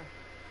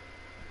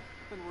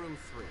 in room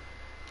 3.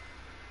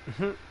 I'm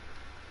gonna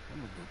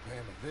go pay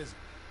him a visit.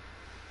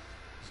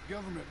 It's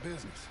government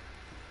business.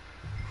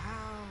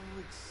 How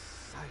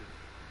exciting.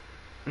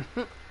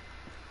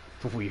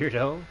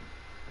 Weirdo.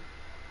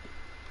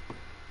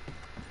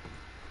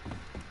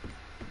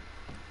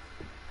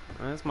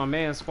 That's my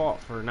man's fault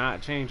for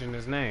not changing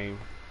his name.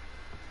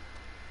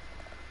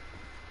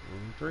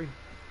 Room 3.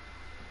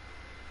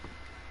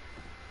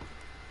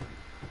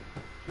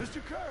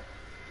 Mr. Kirk!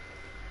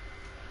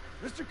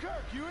 Mr.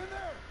 Kirk, you in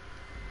there?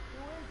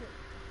 Who is it?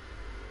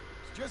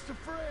 It's just a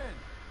friend.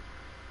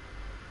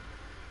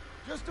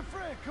 Just a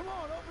friend. Come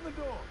on, open the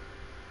door.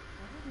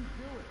 I didn't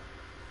do it.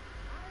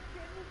 I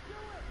didn't do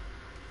it.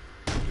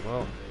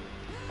 Well.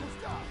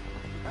 Stop.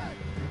 Hey,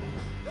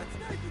 that's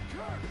Nathan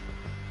Kirk.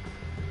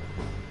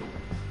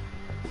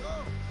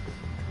 Oh,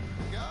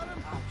 got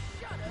him? Oh,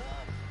 shut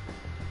up.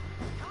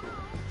 Come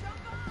on,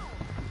 jump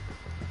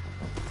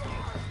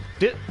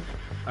on.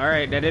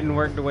 Alright, that didn't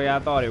work the way I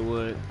thought it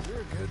would.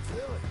 You're a good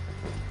filly.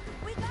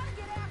 We gotta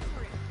get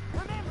after him.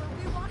 Remember,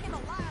 we want him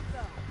alive,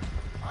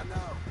 though. I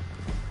know.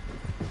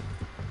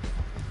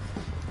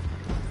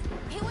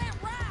 He went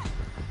right.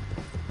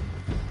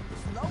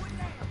 Slow it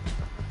down.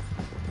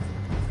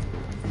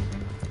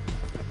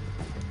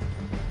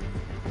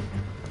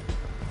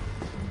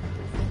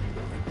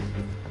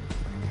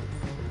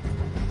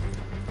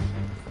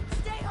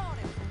 Stay on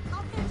him.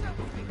 I'll catch up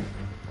with you.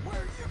 Where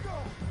are you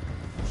going?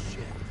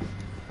 Shit.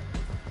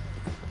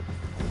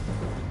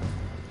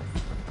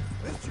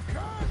 Mr.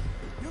 Kirk,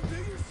 you'll do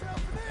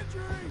yourself an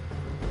injury.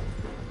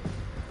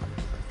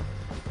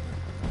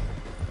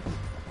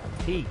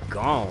 He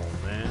gone,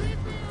 man.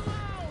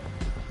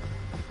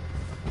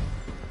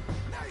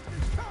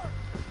 Nathan Kirk!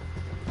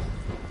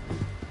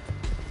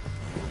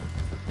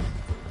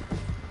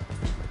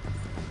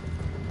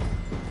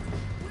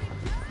 We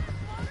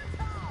just want to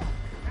talk.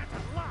 That's a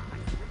lie.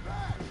 We're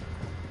back.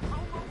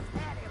 Almost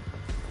had him.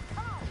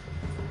 Come on.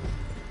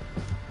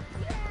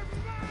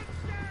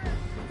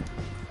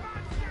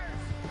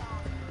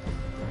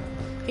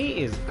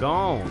 He is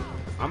gone.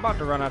 I'm about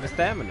to run out of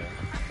stamina.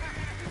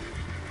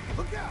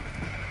 Look out!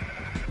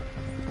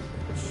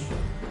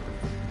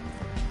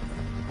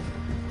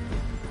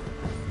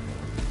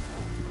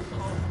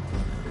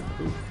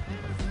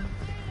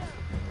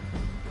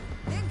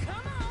 Then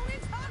come on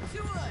and talk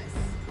to us.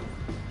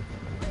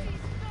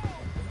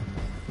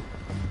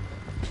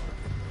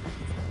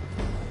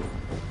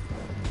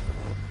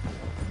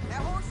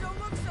 That horse don't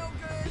look so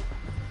good.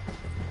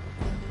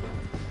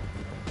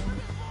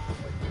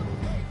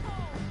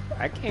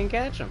 I can't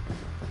catch him.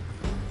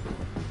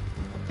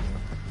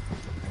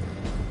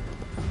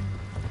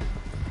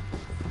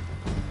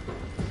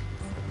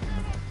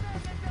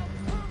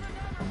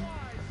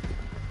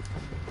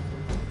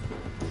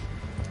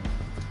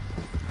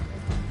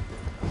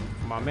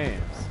 My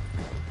man's.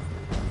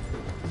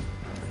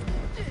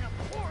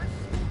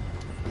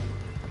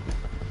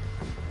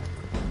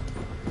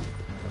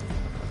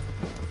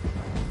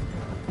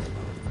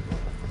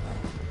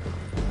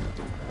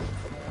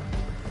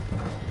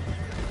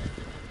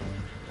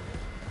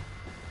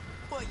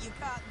 What you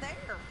got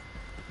there?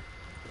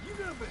 You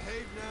gonna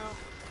behave now?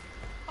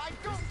 I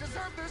don't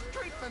deserve this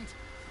treatment.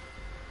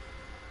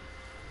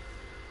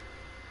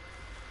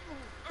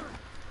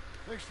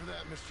 Thanks for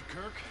that, Mr.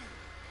 Kirk.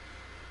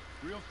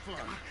 Real fun.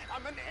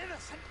 I'm an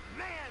innocent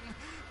man,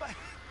 but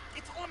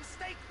it's all a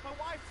mistake. My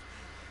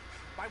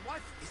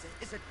wife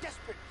is a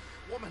desperate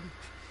woman.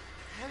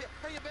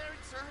 Are you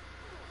married, sir?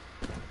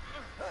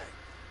 Hey,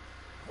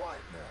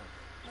 quiet now.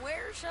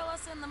 Where shall I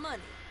send the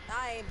money?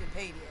 I ain't been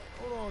paid yet.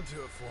 Hold on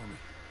to it for me.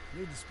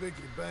 Need to speak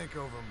to the bank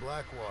over in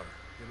Blackwater.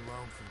 Get a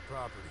loan for the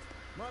property.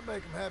 Might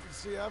make them happy to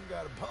see I've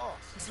got a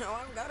boss. So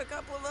I've got a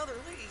couple of other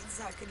leads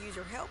I could use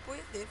your help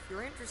with if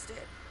you're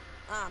interested.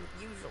 I'm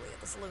usually at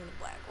the saloon in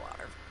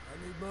Blackwater. I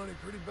need money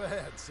pretty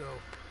bad, so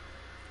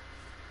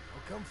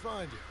I'll come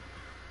find you.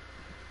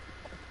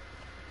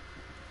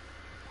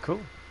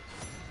 Cool.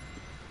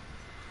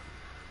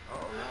 All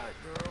right,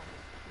 girl.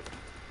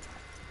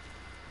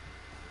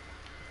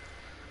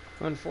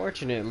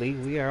 Unfortunately,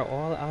 we are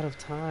all out of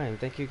time.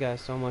 Thank you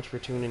guys so much for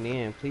tuning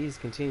in. Please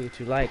continue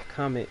to like,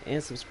 comment,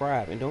 and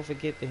subscribe. And don't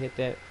forget to hit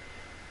that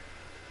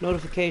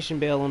notification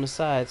bell on the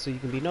side so you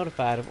can be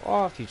notified of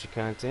all future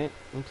content,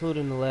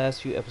 including the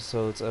last few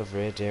episodes of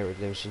Red Dead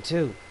Redemption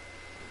 2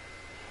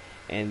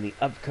 and the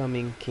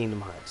upcoming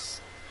Kingdom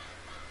Hearts.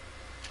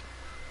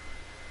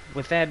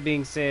 With that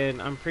being said,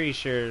 I'm pretty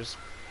sure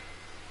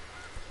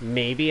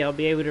maybe I'll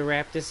be able to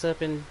wrap this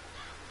up in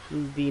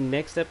the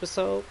next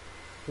episode.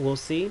 We'll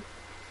see.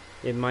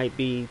 It might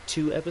be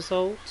 2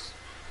 episodes.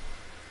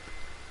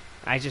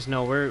 I just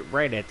know we're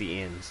right at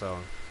the end, so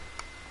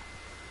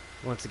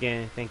once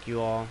again, thank you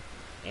all,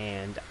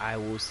 and I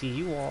will see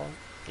you all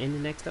in the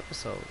next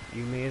episode.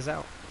 Yume is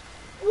out.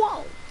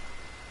 Whoa!